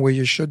of down where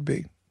you should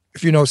be.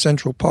 If you know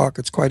Central Park,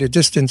 it's quite a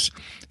distance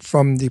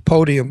from the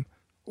podium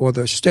or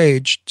the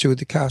stage to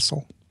the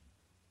castle.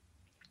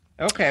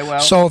 Okay, well.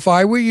 So if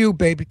I were you,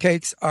 Baby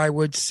Cakes, I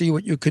would see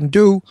what you can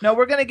do. No,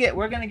 we're gonna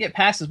get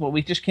passes, but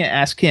we just can't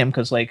ask him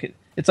because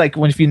it's like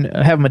if you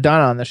have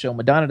Madonna on the show,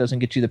 Madonna doesn't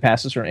get you the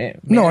passes or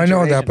no, I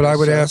know that, but I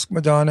would ask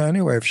Madonna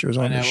anyway if she was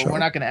on the show. We're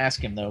not going to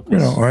ask him though.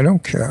 I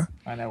don't care.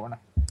 I know we're not.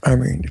 I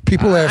mean,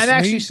 people ask me. I'm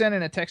actually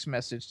sending a text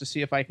message to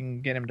see if I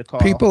can get him to call.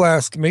 People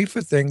ask me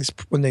for things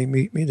when they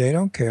meet me. They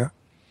don't care.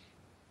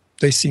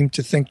 They seem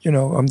to think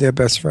I'm their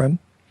best friend.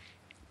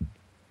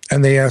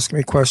 and they ask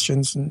me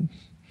questions and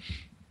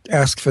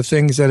ask for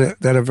things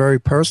that are very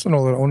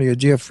personal that only a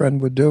dear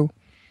friend would do.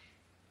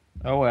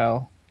 Oh,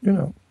 well. You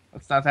know.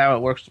 That's not how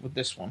it works with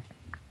this one.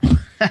 Why,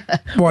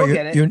 We'll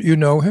get it. you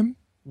know him?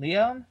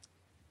 Leon?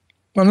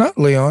 Well, not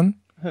Leon.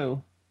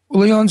 Who?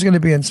 Well, Leon's going to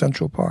be in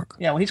Central Park.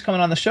 Yeah, well, he's coming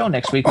on the show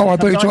next week. Oh, I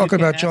thought you were Comes on, talking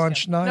can about ask John him.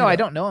 Schneider. No, I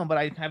don't know him, but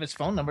I have his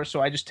phone number,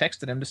 so I just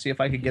texted him to see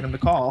if I could get him to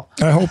call.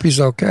 I hope he's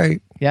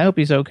okay. Yeah, I hope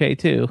he's okay,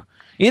 too.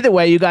 Either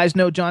way, you guys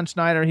know John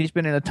Schneider. He's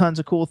been in a tons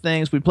of cool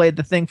things. We played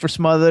the thing for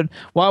Smothered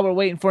while we're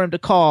waiting for him to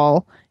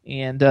call.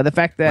 And the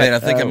fact that... Wait, I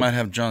think I might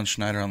have John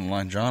Schneider on the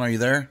line. John, are you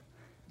there?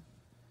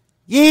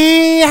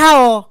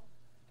 Yeehaw!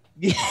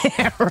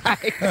 Yeah,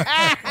 right.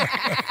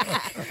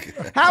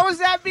 How was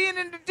that being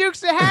in the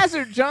Dukes of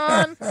Hazzard,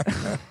 John?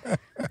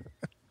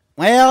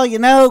 Well, you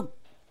know,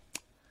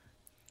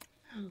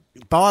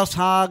 Boss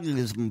Hogg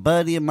is a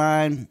buddy of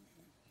mine,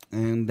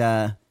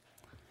 and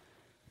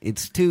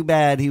it's too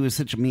bad he was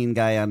such a mean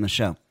guy on the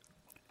show.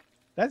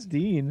 That's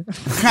Dean.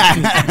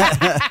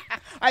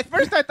 At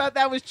first I thought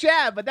that was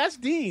Chad, but that's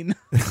Dean.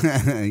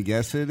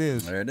 Yes, it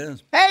is. There it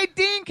is. Hey,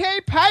 Dean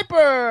K.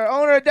 Piper,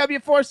 owner of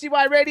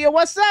W4CY Radio.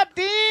 What's up,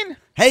 Dean?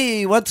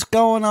 Hey, what's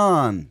going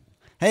on?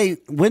 Hey,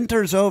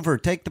 winter's over.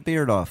 Take the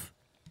beard off.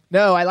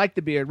 No, I like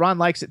the beard. Ron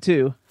likes it,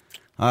 too.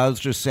 I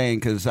was just saying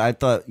because I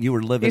thought you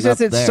were living He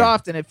says up it's there.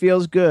 soft and it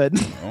feels good.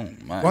 Oh,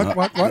 my.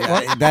 What?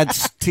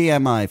 That's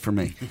TMI for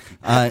me.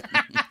 I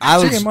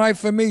was TMI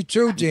for me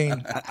too,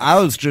 Dean.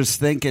 I was just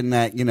thinking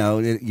that, you know,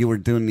 you were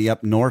doing the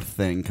up north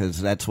thing because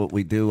that's what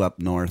we do up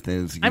north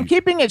is. I'm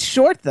keeping it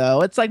short,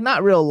 though. It's like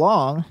not real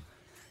long.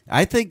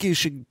 I think you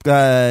should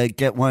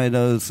get one of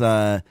those,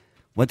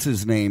 what's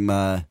his name?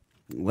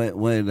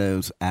 One of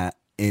those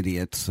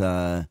idiots,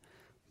 the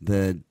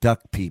duck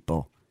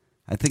people.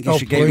 I think you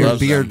should get your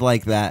beard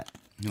like that.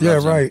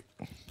 Yeah, right.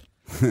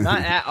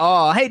 Not at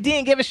all. Hey,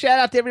 Dean, give a shout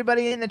out to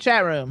everybody in the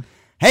chat room.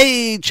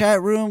 Hey,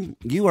 chat room.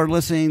 You are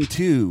listening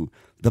to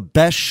the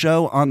best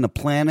show on the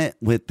planet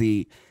with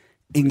the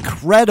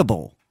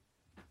incredible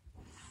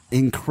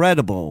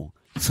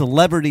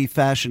celebrity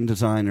fashion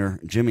designer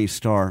Jimmy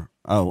Starr.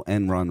 Oh,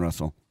 and Ron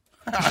Russell.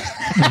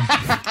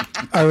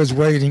 I was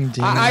waiting,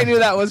 Dean. I knew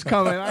that was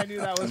coming. I knew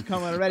that was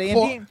coming already. And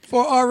Dean,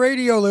 For our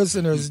radio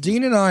listeners,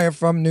 Dean and I are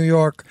from New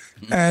York,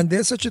 and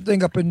there's such a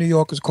thing up in New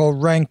York is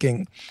called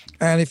ranking.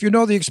 And if you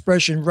know the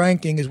expression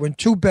ranking is when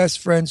two best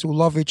friends who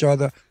love each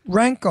other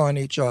rank on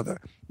each other.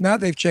 Now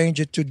they've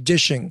changed it to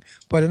dishing,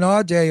 but in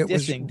our day it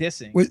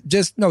dissing. was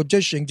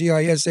dishing,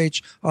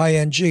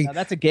 D-I-S-H-I-N-G. No,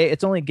 that's a gay.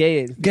 It's only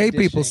gay. Gay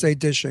people say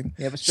dishing.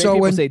 Yeah, but straight so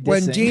people say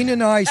when dissing. Dean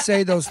and I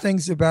say those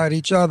things about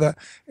each other,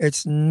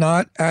 it's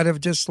not out of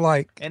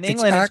dislike. In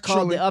England, it's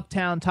called the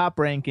Uptown Top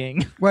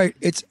Ranking. Right.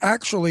 It's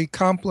actually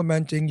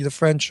complimenting the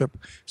friendship.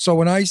 So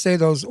when I say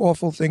those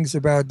awful things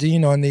about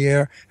Dean on the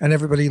air and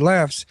everybody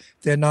laughs,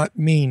 they're not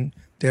mean.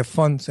 They're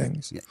fun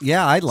things.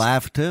 Yeah, I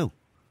laugh too.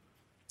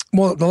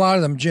 Well, a lot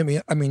of them,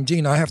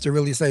 Dean, I have to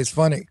really say it's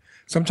funny.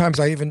 Sometimes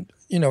I even,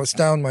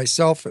 astound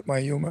myself at my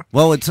humor.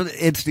 Well, it's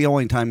the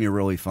only time you're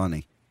really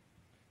funny.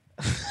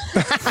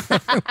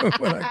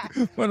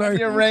 when I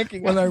rank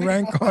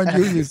on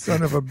you, you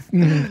son of a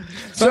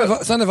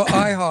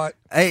iHeart.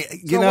 Hey,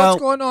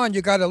 what's going on?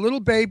 You got a little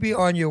baby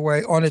on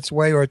its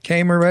way, or it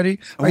came already?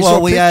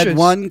 Well, we had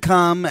one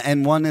come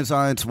and one is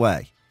on its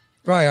way.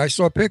 Right, I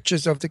saw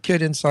pictures of the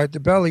kid inside the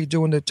belly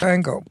doing the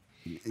tango.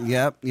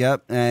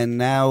 Yep. And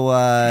now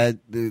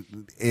it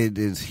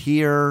is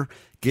here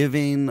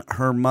giving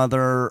her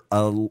mother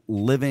a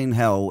living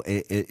hell.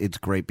 It's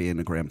great being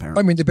a grandparent.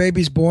 I mean, the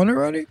baby's born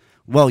already?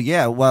 Well,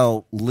 yeah.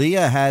 Well,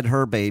 Leah had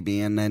her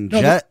baby, and then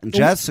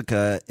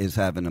Jessica is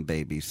having a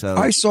baby. So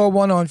I saw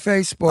one on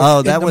Facebook.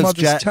 Oh, that was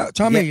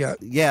tummy yet.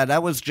 Yeah,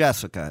 that was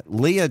Jessica.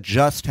 Leah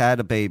just had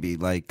a baby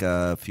like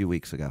a few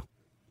weeks ago.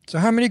 So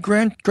how many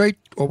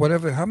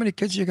how many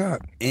kids you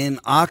got?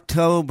 In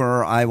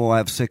October, I will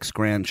have 6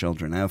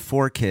 grandchildren. I have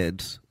 4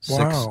 kids,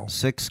 wow.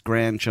 6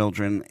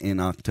 grandchildren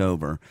in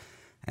October.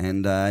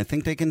 And I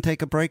think they can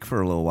take a break for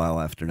a little while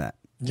after that.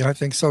 Yeah, I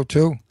think so,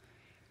 too.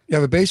 You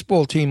have a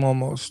baseball team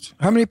almost.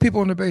 How many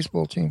people on the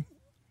baseball team?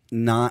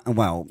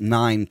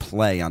 9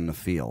 play on the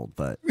field.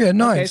 But yeah,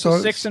 9. Okay, so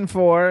 6 and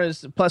 4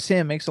 is plus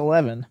him makes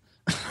 11.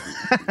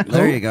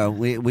 There you go.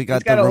 We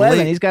got He's got the 11.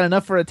 relief. He's got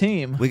enough for a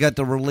team. We got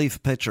the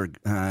relief pitcher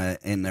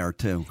in there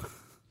too.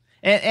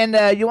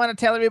 And you want to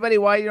tell everybody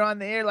why you're on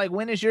the air? Like,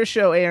 when is your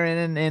show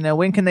airing, and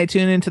when can they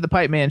tune into the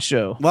Pipe Man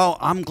show? Well,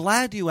 I'm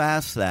glad you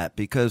asked that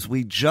because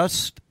we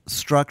just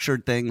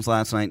structured things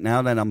last night.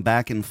 Now that I'm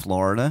back in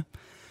Florida,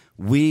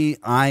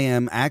 I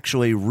am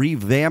actually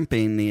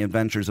revamping the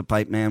Adventures of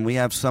Pipe Man. We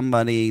have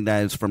somebody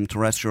that is from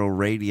terrestrial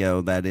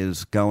radio that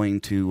is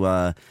going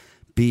to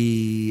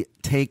be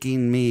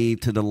taking me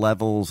to the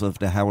levels of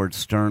the Howard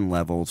Stern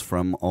levels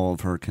from all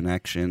of her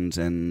connections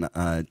and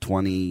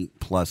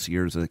 20-plus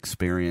years of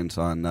experience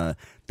on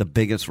the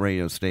biggest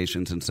radio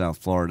stations in South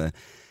Florida.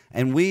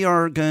 And we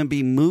are going to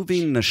be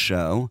moving the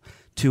show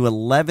to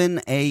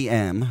 11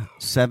 a.m.,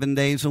 7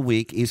 days a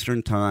week,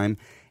 Eastern Time,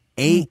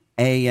 8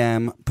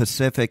 a.m.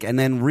 Pacific, and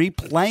then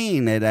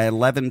replaying it at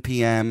 11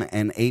 p.m.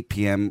 and 8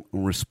 p.m.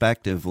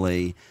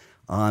 respectively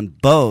on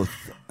both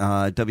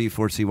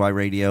W4CY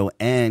Radio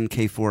and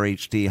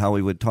K4HD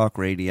Hollywood Talk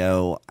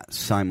Radio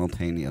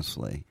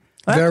simultaneously.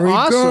 That's Very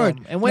awesome.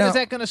 good. And when Now- is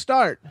that going to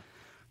start?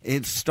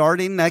 It's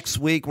starting next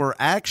week. We're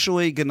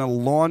actually going to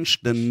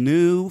launch the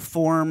new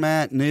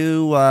format,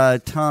 new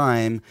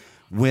time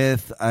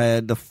with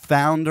the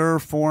founder,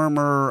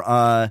 former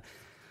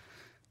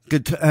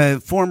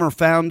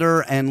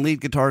founder and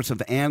lead guitarist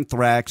of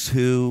Anthrax,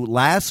 who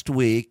last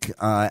week,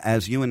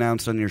 as you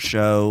announced on your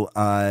show,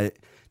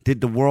 did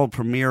the world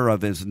premiere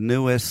of his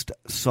newest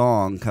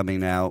song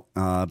coming out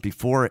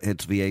before it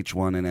hits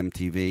VH1 and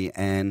MTV,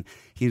 and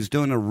he's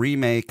doing a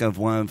remake of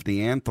one of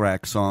the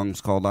Anthrax songs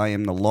called I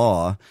Am the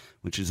Law,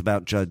 which is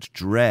about Judge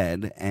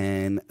Dredd,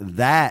 and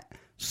that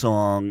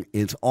song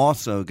is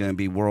also going to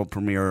be world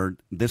premiered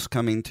this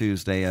coming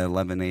Tuesday at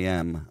 11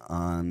 a.m.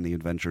 on The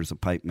Adventures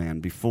of Pipe Man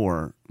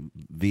before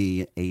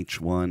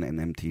VH1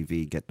 and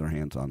MTV get their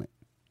hands on it.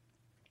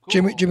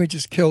 Jimmy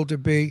just killed a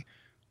bee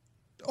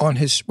on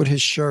with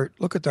his shirt.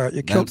 Look at that.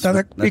 You killed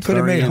That's that. He could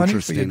have very made honey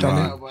for you, interesting,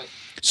 dummy. Ron.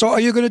 So are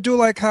you going to do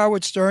like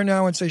Howard Stern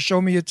now and say,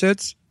 show me your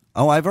tits?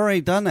 Oh, I've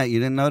already done that. You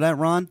didn't know that,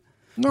 Ron?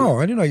 No,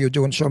 I didn't know you were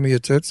doing show me your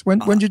tits. When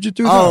did you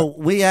do that? Oh,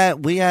 we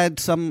had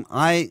some.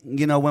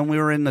 When we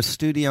were in the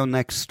studio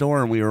next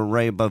door and we were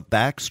right above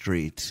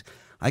Backstreets,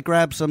 I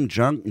grabbed some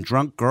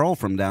drunk girl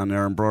from down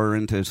there and brought her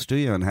into the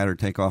studio and had her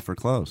take off her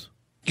clothes.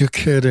 You're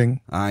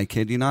kidding. I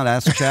kid you not.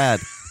 Ask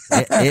Chad.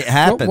 It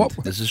happened.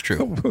 This is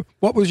true.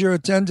 What was your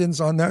attendance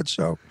on that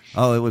show?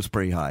 Oh, it was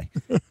pretty high.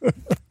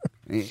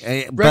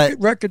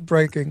 Record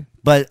breaking.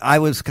 But I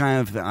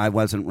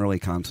wasn't really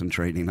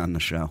concentrating on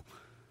the show.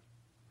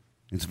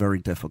 It's very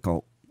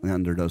difficult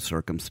under those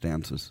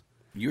circumstances.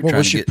 You were trying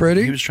was to she get,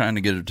 pretty? He was trying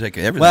to get her to take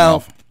everything Well,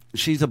 off.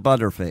 she's a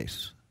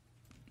butterface.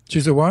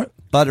 She's a what?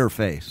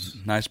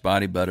 Butterface. Nice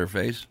body,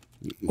 butterface.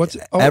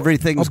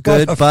 Everything's a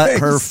good butt but face.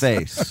 her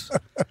face.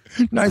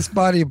 Nice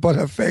body, but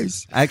her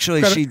face.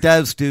 Actually, she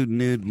does do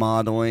nude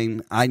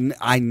modeling.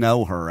 I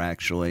know her,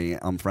 actually.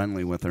 I'm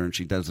friendly with her, and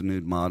she does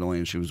nude modeling,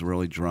 and she was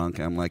really drunk.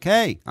 I'm like,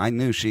 hey, I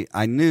knew she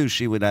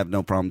would have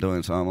no problem doing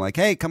it, so I'm like,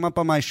 hey, come up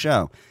on my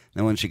show.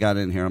 And when she got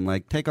in here, I'm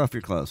like, take off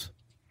your clothes.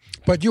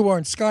 But you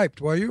weren't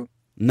Skyped, were you?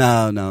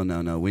 No.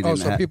 We didn't.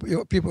 So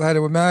people had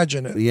to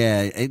imagine it.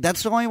 Yeah,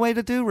 that's the only way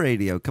to do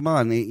radio. Come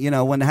on.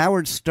 When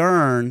Howard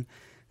Stern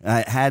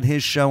had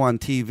his show on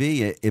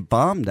TV, it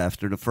bombed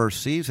after the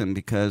first season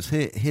because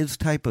his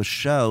type of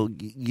show,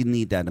 you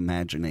need that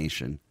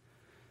imagination.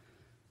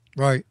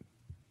 Right.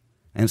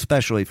 And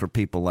especially for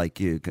people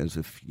like you, because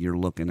if you're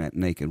looking at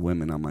naked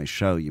women on my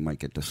show, you might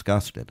get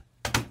disgusted.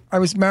 I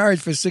was married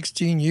for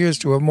 16 years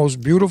to a most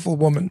beautiful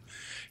woman.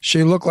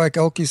 She looked like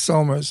Elke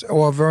Somers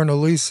or Verna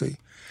Lisi.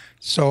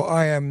 So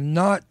I am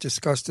not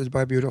disgusted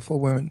by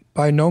beautiful women.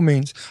 By no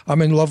means.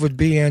 I'm in love with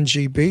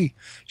BNGB.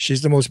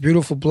 She's the most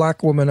beautiful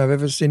black woman I've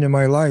ever seen in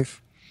my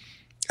life.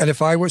 And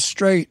if I was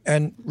straight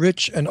and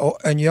rich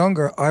and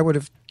younger, I would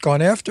have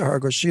gone after her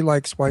because she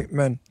likes white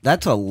men.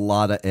 That's a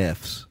lot of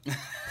ifs.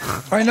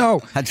 I know.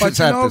 I just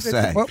have to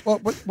say.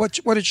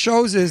 What it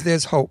shows is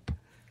there's hope.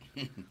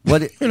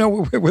 What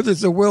where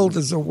there's a will,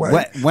 there's a way.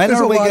 When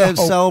There's are a we lot going of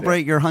to hope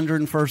celebrate your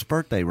 101st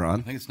birthday, Ron?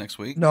 I think it's next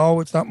week. No,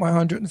 it's not my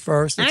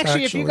 101st. It's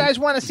Actually, if you guys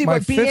want to see my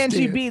what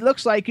BNGB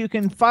looks like, you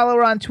can follow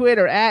her on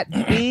Twitter at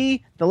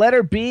B, the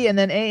letter B, and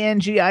then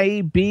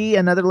ANGIEB,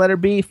 another letter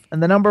B,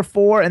 and the number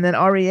 4, and then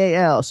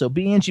REAL. So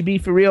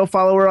BNGB for real.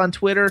 Follow her on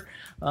Twitter.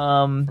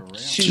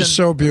 She's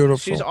so beautiful.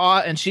 She's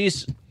and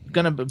she's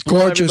gonna blow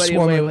Gorgeous everybody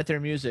away woman. with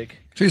her music.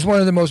 She's one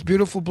of the most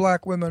beautiful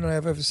black women I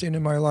have ever seen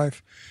in my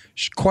life.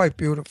 She's quite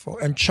beautiful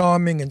and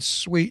charming and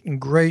sweet and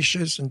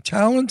gracious and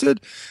talented.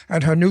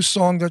 And her new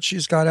song that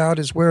she's got out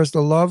is Where's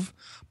the Love?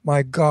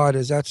 My God,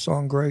 is that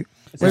song great?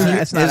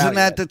 Isn't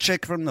that the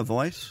chick from The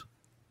Voice?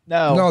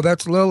 No,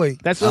 that's Lily.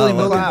 That's Lily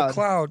McLeod.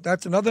 McLeod.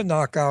 That's another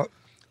knockout.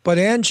 But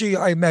Angie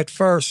I met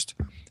first.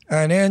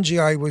 And Angie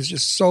I was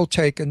just so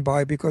taken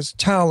by because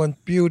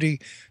talent,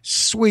 beauty,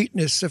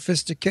 sweetness,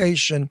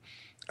 sophistication.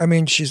 I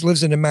mean, she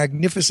lives in a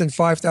magnificent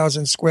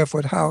 5,000 square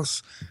foot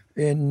house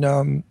in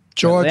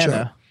Georgia.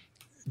 Atlanta.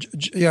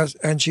 Yes,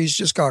 and she's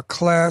just got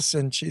class,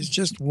 and she's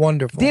just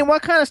wonderful. Dean,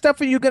 what kind of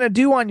stuff are you going to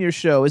do on your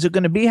show? Is it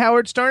going to be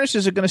Howard Sternish?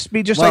 Is it going to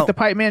be just like the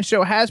Pipe Man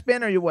Show has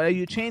been? Or are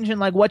you changing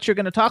like what you're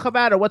going to talk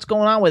about, or what's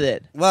going on with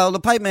it? Well,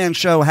 the Pipe Man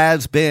Show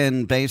has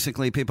been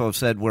basically, people have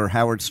said where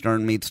Howard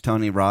Stern meets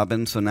Tony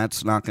Robbins, and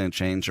that's not going to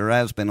change. There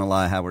has been a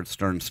lot of Howard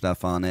Stern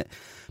stuff on it.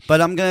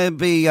 But I'm going to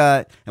be,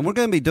 and we're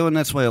going to be doing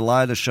this with a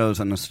lot of the shows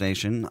on the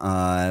station,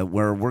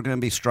 where we're going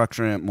to be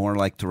structuring it more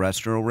like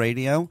terrestrial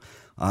radio.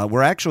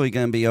 We're actually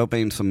going to be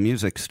opening some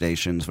music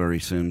stations very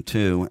soon,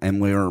 too, and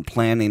we're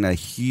planning a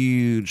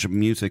huge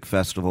music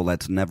festival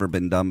that's never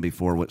been done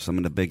before with some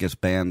of the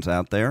biggest bands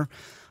out there.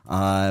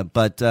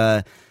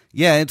 Yeah,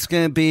 it's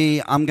going to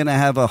be, I'm going to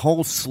have a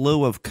whole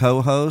slew of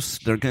co-hosts.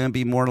 They're going to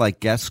be more like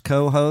guest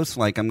co-hosts.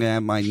 Like I'm going to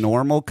have my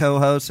normal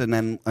co-host and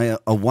then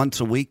a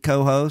once-a-week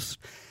co-host.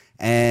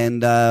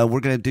 and we're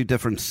going to do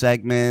different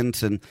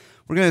segments, and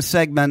we're going to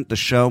segment the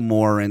show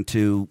more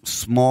into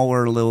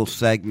smaller little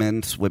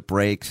segments with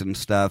breaks and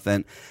stuff,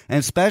 and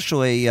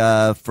especially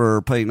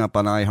for putting up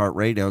on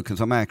iHeartRadio,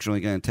 because I'm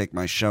actually going to take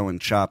my show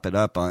and chop it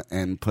up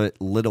and put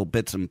little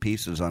bits and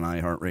pieces on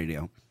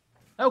iHeartRadio.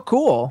 Oh,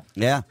 cool.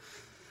 Yeah.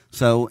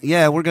 So,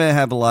 yeah, we're going to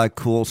have a lot of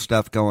cool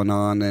stuff going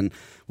on, and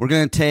we're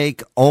going to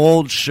take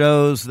old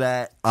shows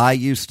that I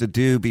used to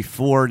do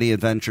before The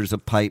Adventures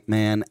of Pipe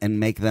Man and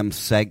make them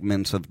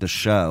segments of the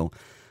show.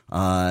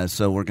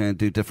 So we're going to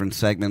do different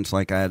segments.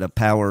 Like I had a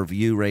Power of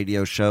You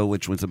radio show,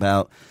 which was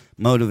about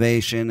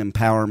motivation,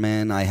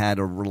 empowerment. I had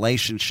a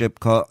relationship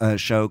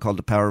show called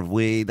The Power of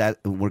We. That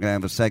we're going to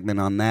have a segment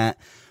on that.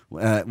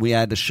 We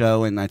had the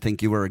show, and I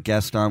think you were a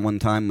guest on one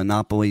time,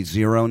 Monopoly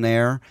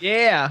Zeronaire.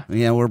 Yeah.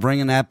 Yeah, we're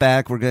bringing that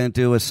back. We're going to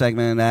do a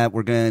segment of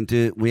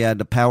that. We had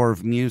The Power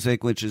of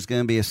Music, which is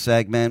going to be a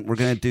segment. We're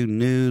going to do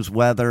news,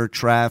 weather,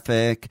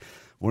 traffic.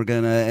 We're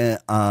going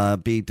to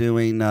be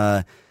doing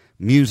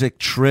music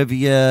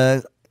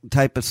trivia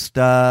type of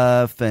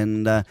stuff,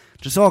 and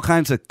just all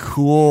kinds of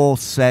cool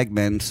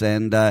segments.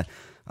 And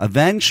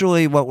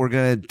eventually what we're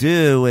going to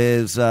do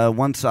is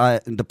once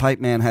the Pipe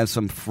Man has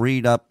some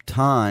freed up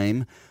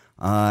time,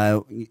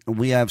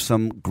 we have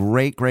some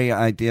great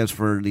ideas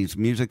for these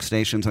music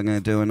stations I'm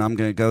going to do, and I'm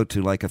going to go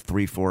to like a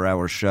 3-4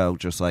 hour show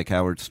just like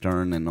Howard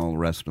Stern and all the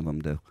rest of them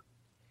do.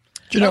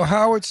 You know,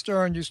 Howard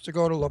Stern used to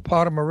go to La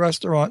Palma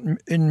restaurant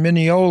in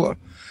Mineola,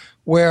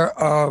 where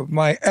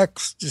my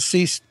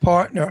ex-deceased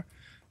partner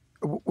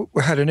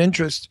had an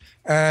interest.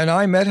 And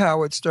I met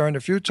Howard Stern a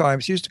few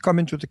times. He used to come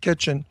into the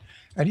kitchen,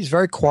 and he's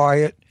very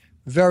quiet,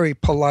 very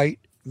polite,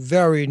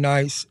 very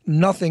nice,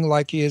 nothing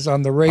like he is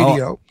on the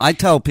radio. Oh, I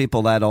tell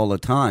people that all the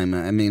time.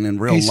 I mean, in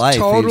real life.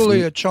 He's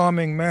totally a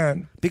charming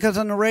man. Because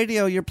on the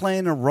radio, you're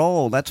playing a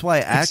role. That's why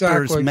actors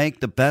Exactly. make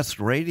the best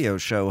radio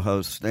show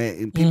hosts.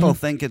 People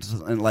think it's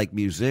like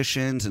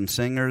musicians and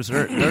singers.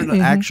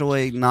 They're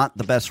actually not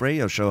the best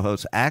radio show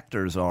hosts.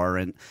 Actors are.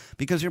 And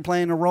because you're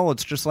playing a role,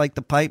 it's just like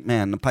the Pipe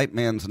Man. The Pipe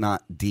Man's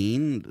not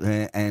Dean,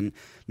 and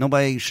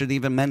nobody should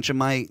even mention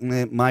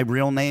my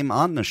real name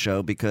on the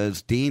show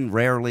because Dean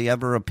rarely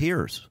ever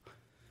appears.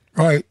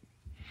 Right.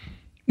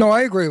 No,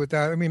 I agree with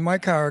that. I mean, my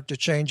character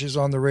changes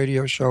on the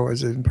radio show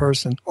as in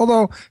person.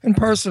 Although in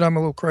person, I'm a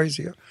little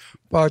crazier.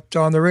 But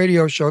on the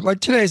radio show, like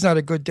today's not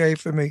a good day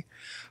for me.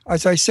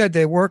 As I said,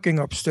 they're working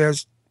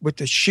upstairs with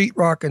the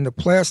sheetrock and the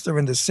plaster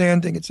and the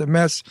sanding. It's a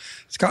mess.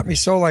 It's got me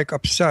so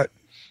upset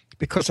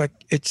because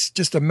it's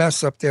just a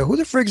mess up there. Who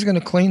the frig's going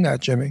to clean that,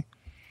 Jimmy?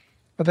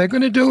 Are they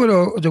going to do it,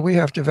 or do we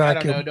have to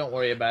vacuum? I don't know. Don't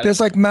worry about There's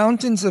it. like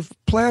mountains of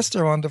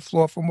plaster on the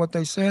floor from what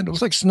they sand. It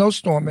looks like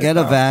snowstorm. Get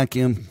a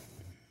vacuum.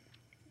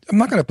 I'm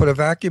not going to put a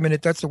vacuum in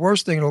it. That's the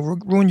worst thing. It'll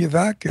ruin your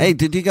vacuum. Hey,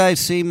 did you guys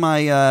see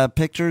my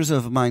pictures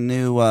of my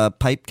new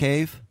pipe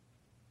cave?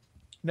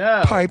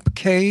 No. Pipe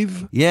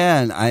cave?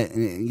 Yeah,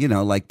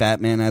 and like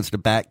Batman has the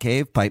Bat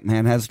Cave, Pipe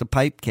Man has the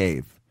Pipe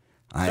Cave.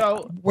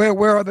 So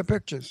where are the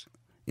pictures?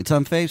 It's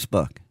on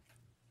Facebook.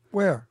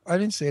 Where? I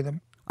didn't see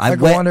them. I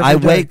go on every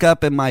day. wake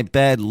up in my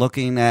bed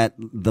looking at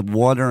the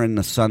water and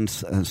the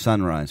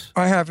sunrise.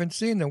 I haven't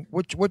seen them.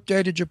 What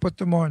day did you put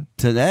them on?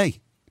 Today.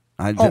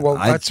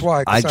 That's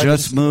why. 'cause I didn't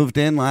just see moved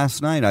in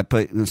last night. I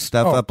put the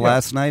stuff up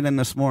last night and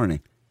this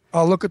morning.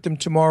 I'll look at them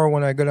tomorrow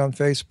when I get on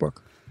Facebook.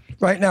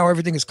 Right now,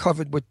 everything is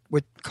covered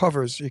with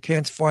covers. You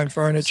can't find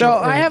furniture. So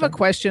or I have a anything.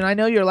 question. I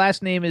know your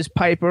last name is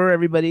Piper,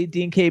 everybody,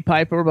 Dean K.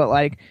 Piper, but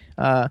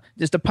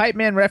does the Pipe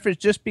Man reference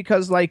just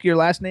because your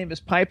last name is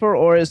Piper,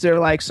 or is there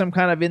some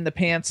kind of in the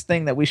pants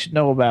thing that we should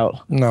know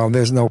about? No,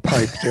 there's no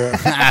pipe there.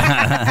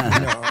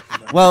 No.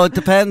 Well, it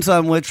depends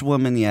on which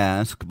woman you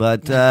ask,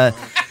 but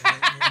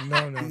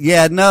No.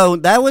 yeah, no,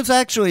 that was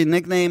actually a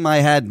nickname I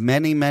had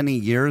many, many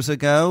years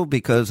ago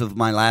because of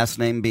my last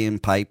name being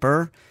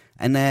Piper.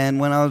 And then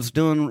when I was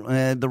doing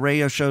the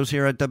radio shows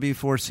here at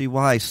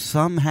W4CY,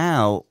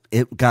 somehow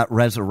it got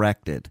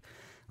resurrected.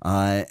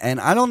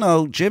 And I don't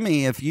know,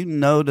 Jimmy, if you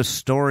know the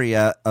story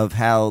of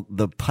how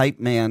the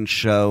Pipe Man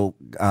show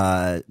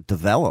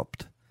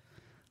developed.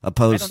 I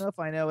don't know if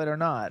I know it or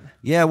not.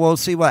 Yeah, well,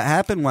 see, what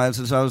happened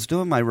was I was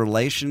doing my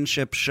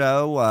relationship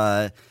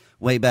show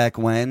way back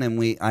when,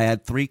 and I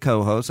had 3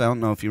 co-hosts. I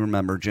don't know if you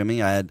remember,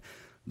 Jimmy. I had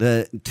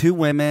the 2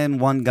 women,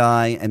 1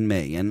 guy, and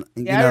me. And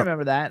I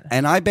remember that.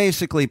 And I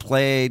basically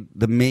played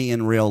the me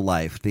in real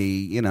life,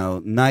 the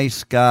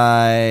nice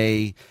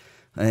guy,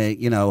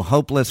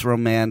 hopeless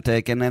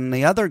romantic. And then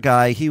the other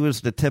guy, he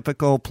was the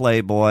typical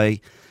playboy.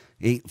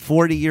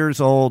 40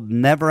 years old,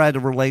 never had a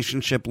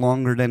relationship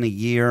longer than a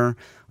year.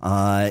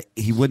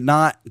 He would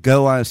not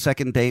go on a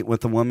second date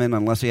with a woman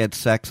unless he had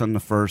sex on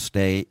the first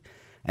date.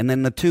 And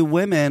then the 2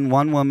 women,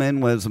 one woman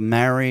was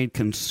married,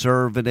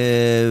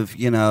 conservative,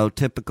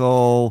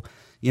 typical,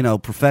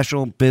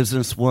 professional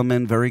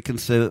businesswoman, very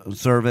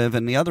conservative.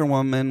 And the other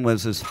woman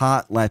was this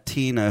hot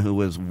Latina who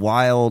was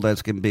wild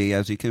as can be,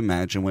 as you can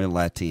imagine, with a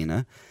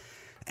Latina.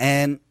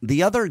 And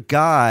the other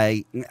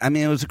guy, I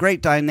mean, it was a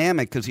great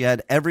dynamic because you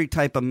had every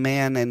type of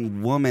man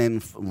and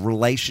woman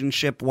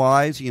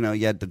relationship-wise. You know,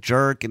 you had the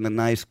jerk and the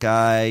nice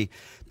guy,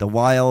 the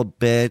wild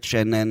bitch,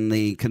 and then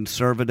the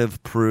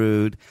conservative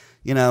prude.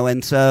 You know,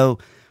 and so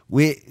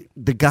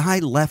the guy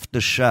left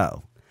the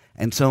show.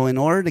 And so in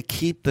order to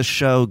keep the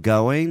show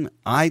going,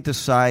 I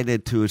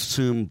decided to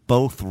assume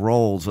both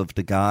roles of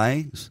the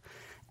guys.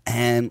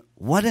 And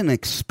what an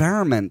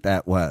experiment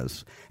that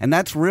was. And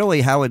that's really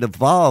how it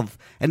evolved.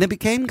 And it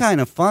became kind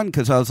of fun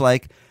because I was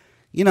like,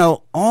 you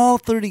know, all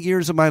 30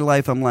 years of my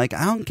life, I'm like,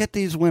 I don't get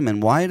these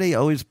women. Why do they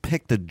always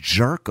pick the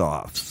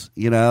jerk-offs,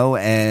 you know?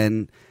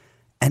 And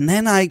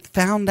then I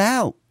found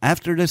out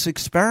after this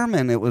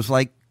experiment, it was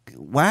like,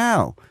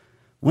 wow,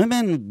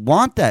 women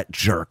want that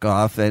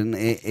jerk-off. And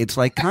it's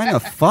like kind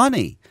of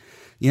funny,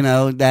 you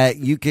know, that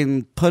you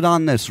can put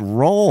on this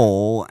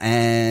role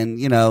and,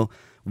 you know,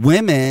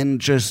 women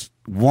just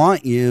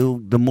want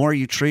you the more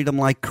you treat them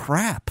like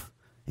crap.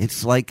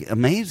 It's like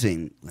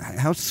amazing.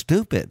 How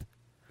stupid.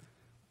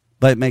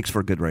 But it makes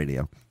for good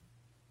radio.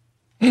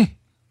 I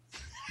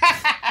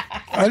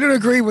don't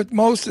agree with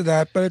most of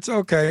that, but it's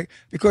okay.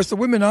 Because the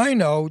women I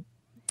know,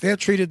 they're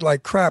treated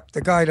like crap.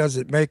 The guy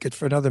doesn't make it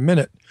for another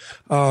minute.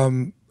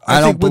 I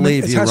don't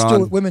believe it you, has to Ron. do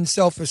with women's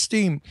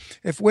self-esteem.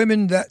 If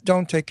women that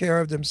don't take care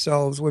of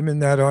themselves, women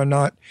that are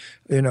not,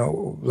 you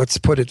know, let's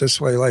put it this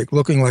way, like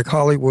looking like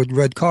Hollywood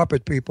red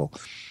carpet people,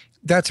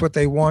 that's what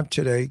they want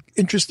today.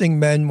 Interesting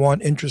men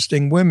want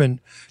interesting women.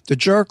 The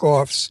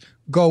jerk-offs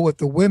go with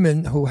the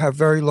women who have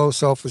very low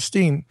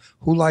self-esteem,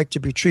 who like to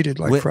be treated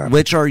like crap.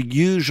 Which are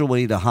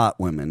usually the hot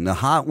women. The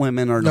hot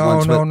women are the No,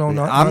 ones no, with, no,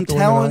 not I'm the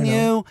women telling I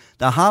know. you,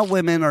 the hot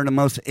women are the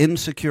most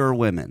insecure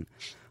women.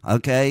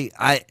 Okay,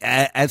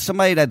 as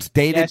somebody that's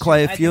dated Yes,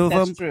 quite I a few think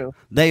of that's them, true.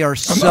 they are I'm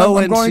so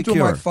going insecure.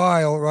 through my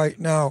file right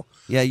now.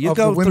 Yeah, you of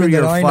go the women through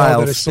your that I know file,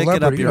 that are stick it up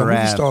celebrity, your movie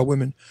ass. star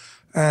women,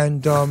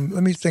 and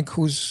let me think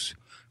who's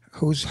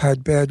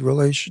had bad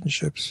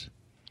relationships.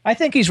 I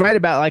think he's right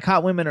about like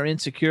hot women are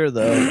insecure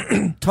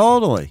though.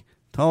 Totally.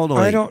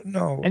 I don't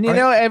know. And you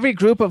know, every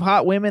group of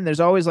hot women, there's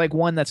always like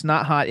one that's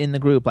not hot in the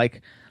group.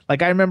 Like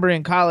I remember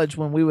in college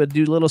when we would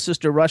do Little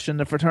Sister Rush in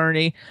the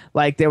fraternity,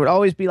 like there would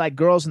always be like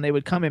girls and they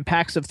would come in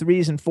packs of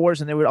 3s and 4s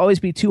and there would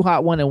always be 2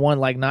 hot one and one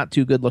like not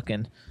too good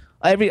looking.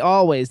 They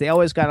always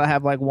got to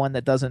have like one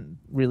that doesn't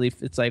really,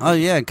 it's like, Oh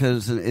yeah,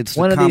 because it's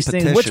one the of these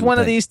things. Which competition one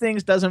of thing. these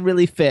things doesn't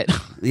really fit?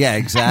 Yeah,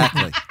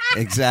 exactly.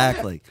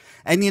 Exactly.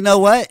 And you know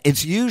what?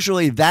 It's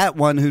usually that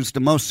one who's the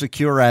most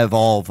secure out of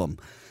all of them.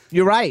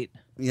 You're right.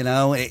 You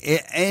know,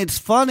 it's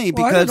funny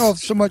Well, I because don't know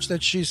so much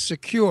that she's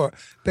secure.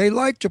 They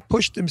like to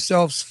push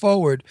themselves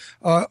forward.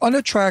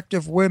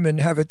 Unattractive women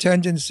have a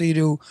tendency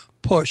to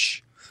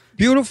push.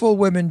 Beautiful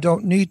women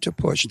don't need to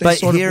push. They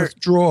sort of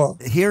withdraw.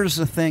 Here's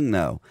the thing,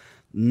 though.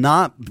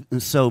 Not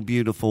so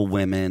beautiful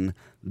women,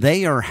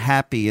 they are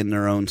happy in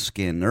their own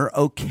skin. They're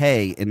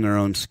okay in their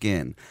own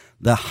skin.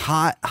 The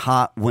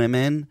hot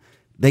women,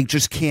 they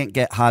just can't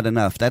get hot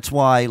enough. That's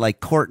why, like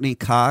Courtney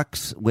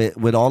Cox,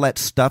 with all that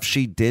stuff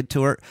she did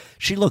to her,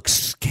 she looks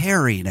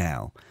scary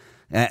now.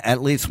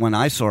 At least when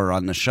I saw her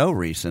on the show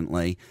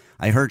recently.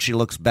 I heard she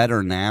looks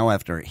better now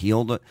after it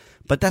healed.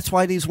 But that's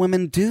why these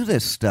women do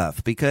this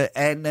stuff, because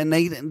and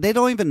they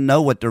don't even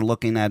know what they're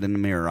looking at in the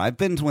mirror. I've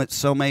been with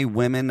so many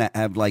women that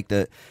have like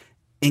the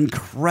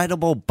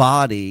incredible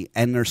body,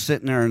 and they're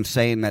sitting there and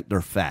saying that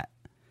they're fat.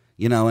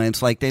 You know, and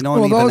it's like they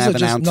don't even have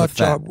an ounce of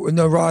fat.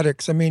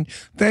 Neurotics. I mean,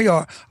 they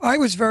are. I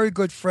was very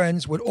good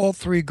friends with all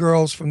 3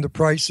 girls from The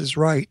Price is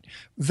Right.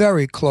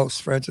 Very close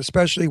friends,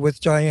 especially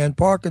with Diane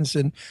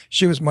Parkinson.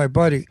 She was my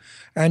buddy.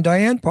 And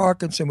Diane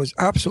Parkinson was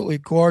absolutely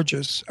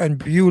gorgeous and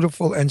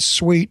beautiful and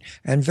sweet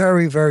and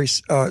very, very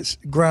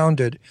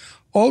grounded.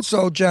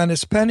 Also,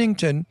 Janice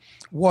Pennington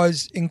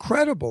was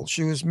incredible.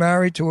 She was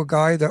married to a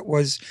guy that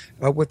was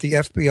with the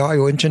FBI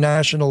or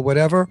international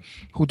whatever,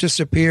 who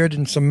disappeared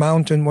in some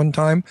mountain one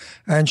time,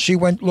 and she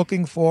went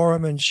looking for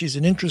him, and she's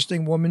an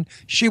interesting woman.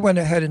 She went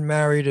ahead and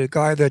married a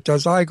guy that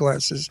does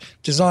eyeglasses,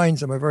 designs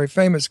them, a very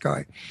famous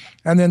guy.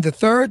 And then the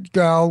third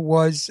gal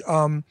was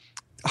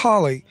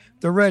Holly,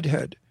 the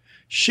redhead.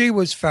 She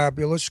was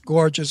fabulous,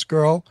 gorgeous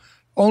girl.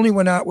 Only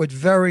went out with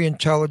very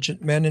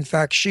intelligent men. In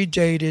fact, she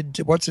dated,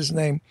 what's his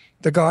name?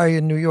 The guy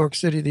in New York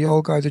City, the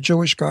old guy, the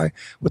Jewish guy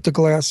with the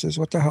glasses.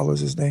 What the hell is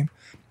his name?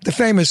 The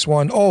famous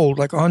one, old,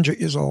 like 100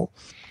 years old.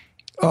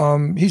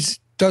 He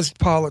does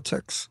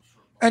politics.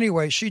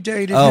 Anyway, she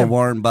dated him.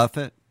 Warren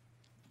Buffett?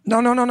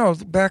 No.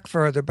 Back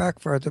further. In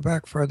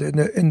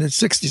the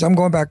 60s. I'm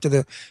going back to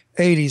the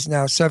 80s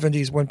now,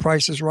 70s, when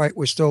Price is Right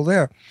was still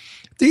there.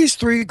 These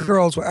 3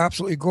 girls were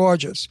absolutely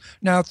gorgeous.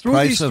 Now, through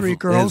Price these 3 of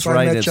girls, is I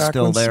right met is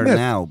Jacqueline still there Smith.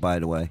 now, by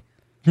the way.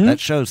 That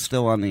show's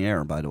still on the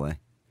air, by the way.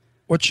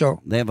 What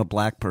show? They have a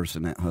black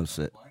person that hosts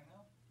it.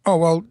 Oh,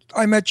 well,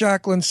 I met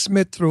Jacqueline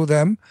Smith through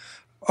them.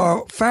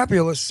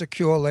 Fabulous,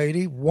 secure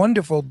lady.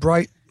 Wonderful,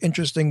 bright,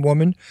 interesting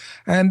woman.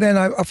 And then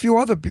a few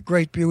other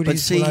great beauties. But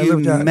see, when I you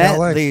lived out in met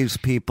LA. these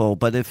people,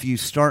 but if you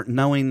start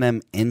knowing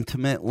them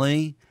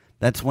intimately,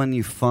 that's when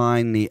you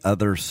find the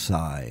other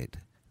side.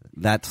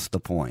 That's the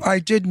point. I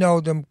did know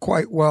them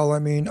quite well. I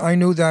mean, I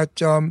knew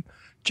that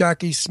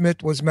Jackie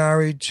Smith was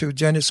married to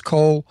Dennis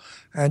Cole,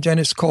 and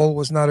Dennis Cole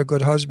was not a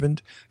good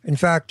husband. In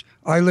fact,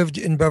 I lived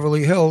in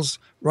Beverly Hills,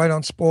 right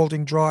on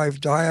Spalding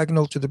Drive,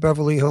 diagonal to the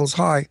Beverly Hills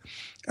High,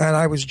 and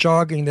I was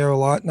jogging there a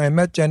lot, and I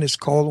met Dennis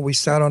Cole, and we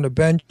sat on a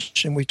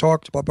bench, and we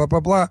talked, blah, blah, blah,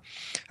 blah.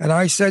 And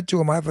I said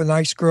to him, I have a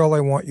nice girl I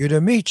want you to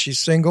meet. She's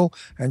single,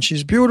 and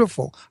she's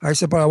beautiful. I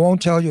said, but I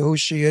won't tell you who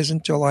she is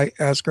until I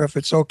ask her if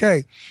it's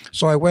okay.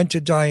 So I went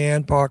to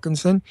Diane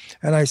Parkinson,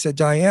 and I said,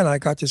 Diane, I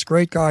got this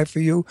great guy for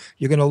you.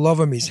 You're going to love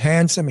him. He's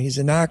handsome. He's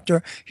an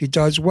actor. He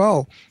does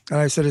well. And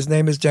I said, his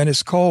name is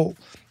Dennis Cole.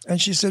 And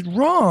she said,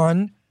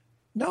 Ron,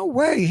 no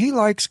way. He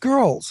likes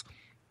girls.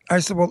 I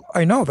said, well,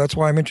 I know. That's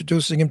why I'm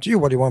introducing him to you.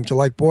 What, do you want him to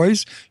like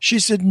boys? She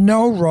said,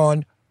 no,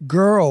 Ron,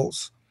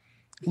 girls.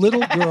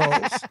 Little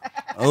girls.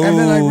 And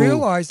then I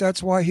realized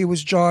that's why he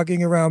was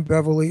jogging around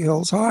Beverly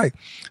Hills High.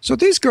 So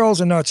these girls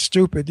are not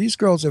stupid. These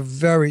girls are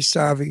very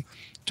savvy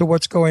to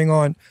what's going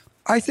on.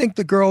 I think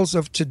the girls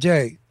of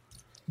today,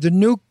 the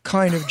new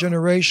kind of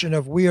generation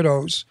of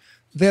weirdos,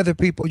 they're the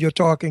people you're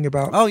talking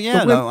about. Oh,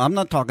 yeah. No, I'm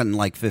not talking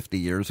like 50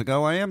 years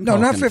ago. I am No,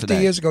 not talking 50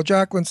 today. years ago.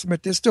 Jacqueline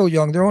Smith, they're still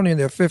young. They're only in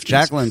their 50s.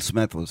 Jacqueline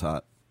Smith was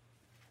hot.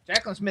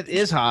 Jacqueline Smith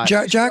is hot.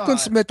 Jacqueline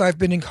Smith, I've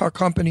been in her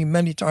company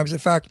many times. In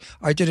fact,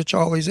 I did a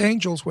Charlie's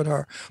Angels with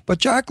her. But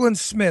Jacqueline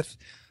Smith,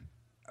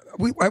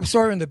 I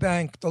saw her in the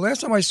bank. The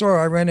last time I saw her,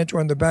 I ran into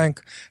her in the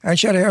bank, and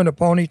she had her hair in a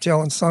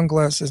ponytail and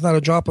sunglasses, not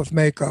a drop of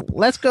makeup.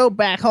 Let's go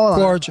back. Hold on.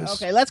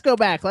 Gorgeous. Okay, let's go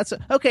back.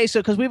 Okay, so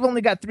because we've only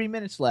got 3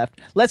 minutes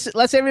left, let's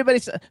everybody.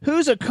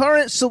 Who's a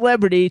current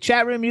celebrity?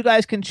 Chat room, you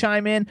guys can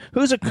chime in.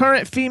 Who's a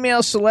current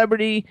female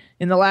celebrity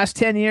in the last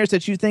 10 years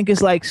that you think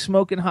is like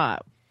smoking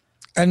hot?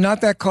 And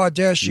not that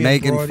Kardashian.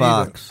 Megan broad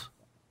Fox.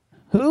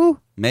 either. Who?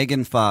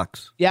 Megan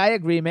Fox. Yeah, I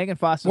agree. Megan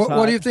Fox is hot.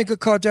 What do you think of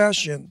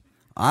Kardashian?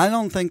 I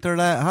don't think they're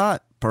that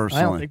hot,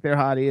 personally. I don't think they're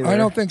hot either. I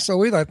don't think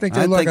so either. I think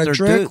they look like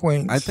drag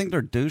queens. I think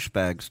they're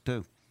douchebags,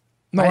 too.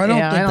 No, I don't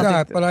think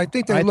that, but I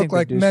think they I look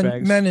think they're like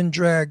douchebags. men in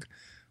drag.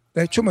 They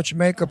have too much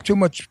makeup, too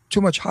much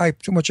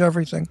hype, too much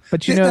everything.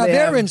 But you know now, they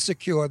they're have-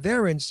 insecure.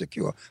 They're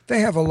insecure. They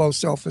have a low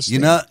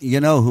self-esteem.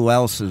 You know who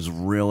else is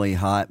really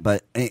hot,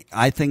 but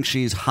I think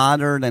she's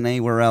hotter than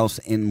anywhere else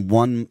in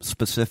one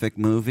specific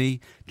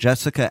movie.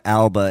 Jessica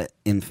Alba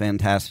in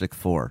Fantastic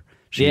Four.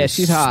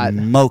 She's hot.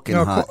 Smoking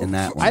hot in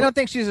that one. I don't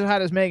think she's as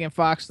hot as Megan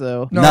Fox,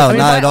 though. No, I mean,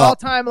 not at all.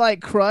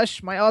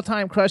 My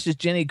all-time crush is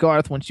Jenny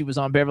Garth when she was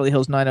on Beverly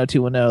Hills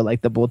 90210,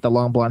 like with the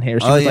long blonde hair.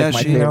 She was like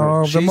my favorite.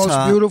 No, the She's most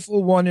hot.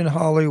 beautiful one in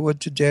Hollywood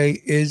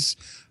today is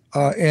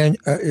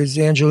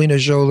Angelina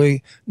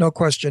Jolie. No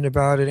question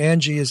about it.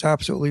 Angie is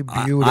absolutely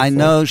beautiful. I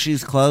know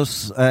she's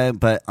close,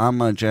 but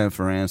I'm a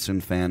Jennifer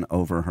Aniston fan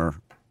over her.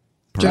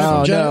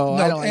 No, I don't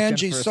like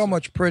Angie's Jennifer. so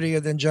much prettier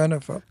than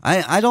Jennifer.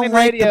 I don't Twin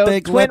like Radio, the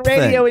big Twin lip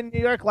Radio thing. in New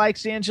York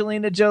likes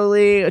Angelina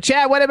Jolie.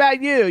 Chad, what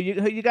about you?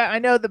 You got? I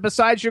know that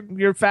besides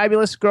your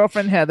fabulous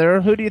girlfriend Heather,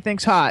 who do you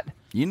think's hot?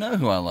 You know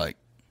who I like.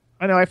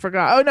 I know, I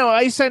forgot. Oh no,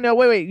 I said no.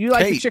 Wait. You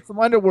like the Kate. chick from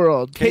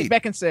Underworld, Kate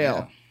Kate. Beckinsale.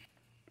 Yeah.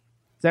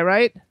 Is that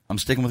right? I'm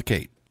sticking with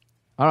Kate.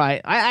 All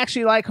right. I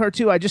actually like her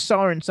too. I just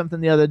saw her in something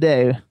the other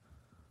day.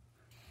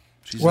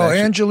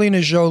 Angelina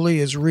Jolie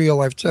is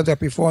real. I've said that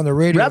before on the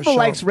radio Rebel show.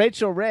 likes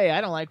Rachel Ray.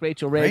 I don't like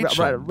Rachel Ray.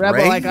 Rachel Rebel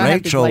Ray? like I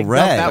have to Rachel like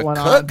Ray.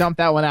 dump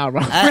that one out.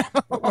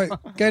 Wait,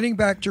 getting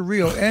back to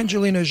real,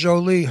 Angelina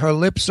Jolie, her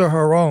lips are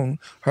her own,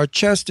 her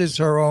chest is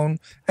her own,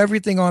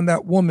 everything on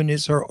that woman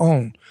is her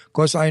own.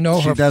 Because I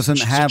know She her. doesn't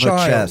she's have a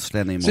child chest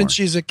anymore. Since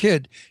she's a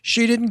kid,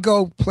 she didn't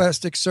go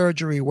plastic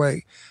surgery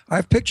way. I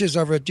have pictures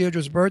of her at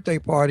Deirdre's birthday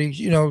party.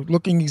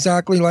 Looking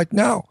exactly like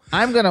now.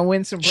 I'm gonna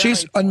win some.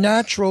 She's a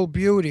natural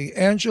beauty.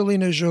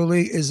 Angelina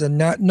Jolie is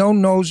no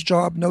nose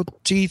job, no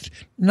teeth,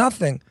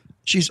 nothing.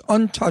 She's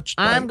untouched.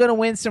 I'm going to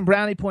win some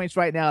brownie points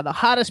right now. The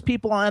hottest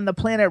people on the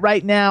planet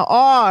right now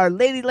are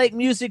Lady Lake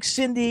Music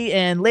Cindy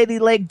and Lady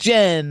Lake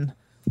Jen.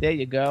 There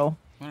you go.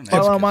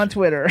 Follow them on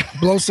Twitter.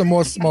 Blow some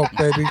more smoke,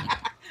 baby.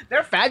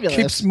 They're fabulous.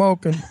 Keep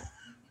smoking.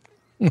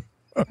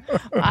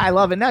 I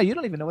love it. Now you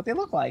don't even know what they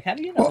look like. How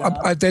do you know?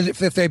 Well,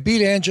 if they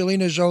beat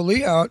Angelina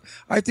Jolie out,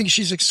 I think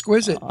she's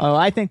exquisite. Oh,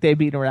 I think they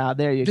beat her out.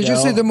 There you go. Did you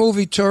see the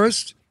movie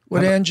Tourist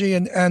with Angie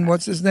and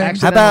what's his name?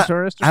 How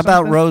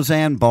about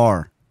Roseanne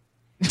Barr?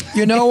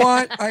 You know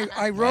what?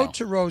 I wrote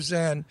to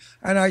Roseanne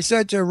and I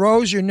said to her,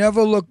 Rose, you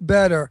never look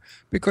better,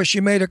 because she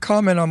made a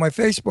comment on my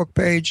Facebook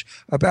page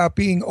about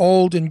being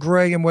old and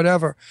gray and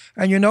whatever.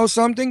 And you know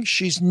something?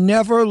 She's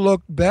never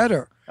looked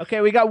better. Okay,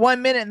 we got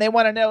 1 minute, and they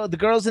want to know. The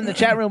girls in the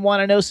chat room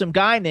want to know some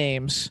guy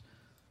names.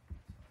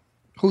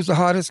 Who's the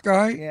hottest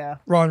guy? Yeah.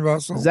 Ron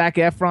Russell. Zac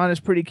Efron is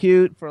pretty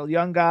cute for a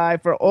young guy.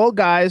 For old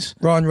guys,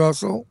 Ron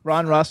Russell.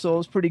 Ron Russell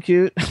is pretty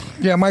cute.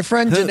 Yeah, my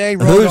friend Danae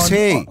wrote Who's on,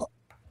 he?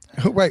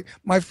 Wait,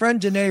 my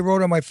friend Danae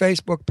wrote on my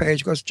Facebook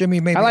page because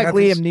Jimmy made I me like have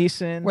Liam this,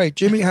 Neeson. Wait,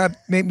 Jimmy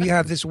made me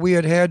have this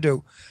weird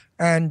hairdo,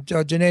 and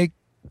Danae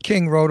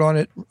King wrote on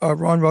it,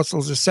 Ron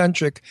Russell's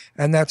eccentric,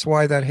 and that's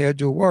why that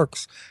hairdo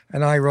works.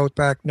 And I wrote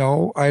back,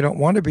 no, I don't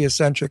want to be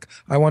eccentric.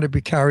 I want to be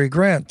Cary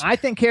Grant. I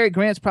think Cary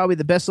Grant's probably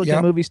the best looking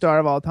movie star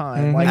of all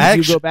time. Like,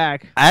 if you go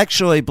back.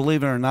 Actually,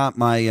 believe it or not,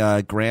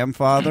 my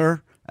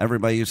grandfather,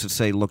 everybody used to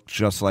say looked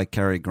just like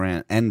Cary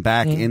Grant, and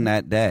back in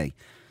that day.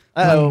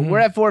 We're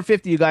at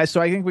 4:50, you guys,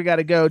 so I think we got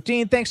to go.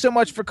 Gene, thanks so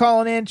much for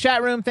calling in.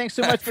 Chat room, thanks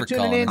so much for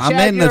tuning in. I'm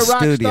Chad, in you're the a rock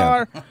studio.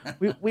 star.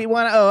 We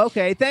want to. Oh,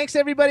 okay. Thanks,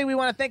 everybody. We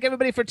want to thank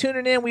everybody for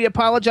tuning in. We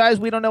apologize.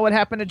 We don't know what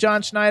happened to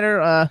John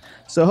Schneider,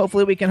 so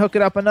hopefully we can hook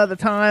it up another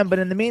time. But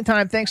in the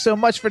meantime, thanks so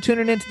much for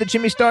tuning in to the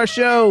Jimmy Star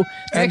Show.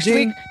 Next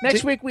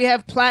week we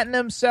have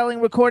platinum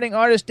selling recording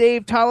artist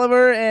Dave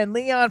Tolliver and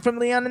Leon from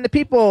Leon and the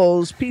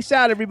Peoples. Peace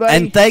out, everybody.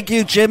 And thank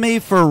you, Jimmy,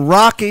 for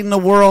rocking the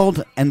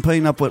world and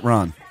putting up with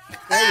Ron.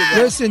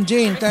 Listen,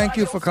 Gene, thank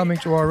you for coming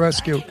to our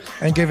rescue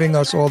and giving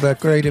us all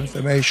that great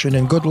information,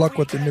 and good luck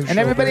with the new show. And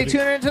everybody baby.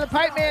 tune in to the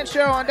Pipe Man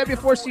Show on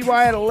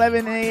W4CY at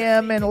 11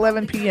 a.m. and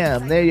 11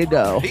 p.m. There you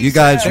go. You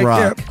guys Take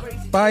rock. care.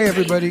 Bye,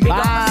 everybody.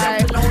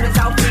 Bye.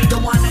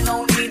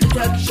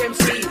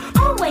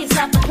 Always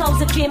love the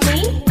clothes of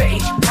Jimmy.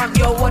 I'm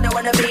your one I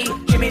wanna be.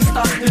 Jimmy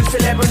Star, new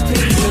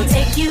celebrity. He'll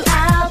take you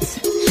out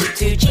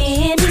to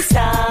Jimmy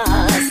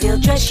Stars. He'll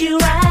dress you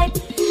right.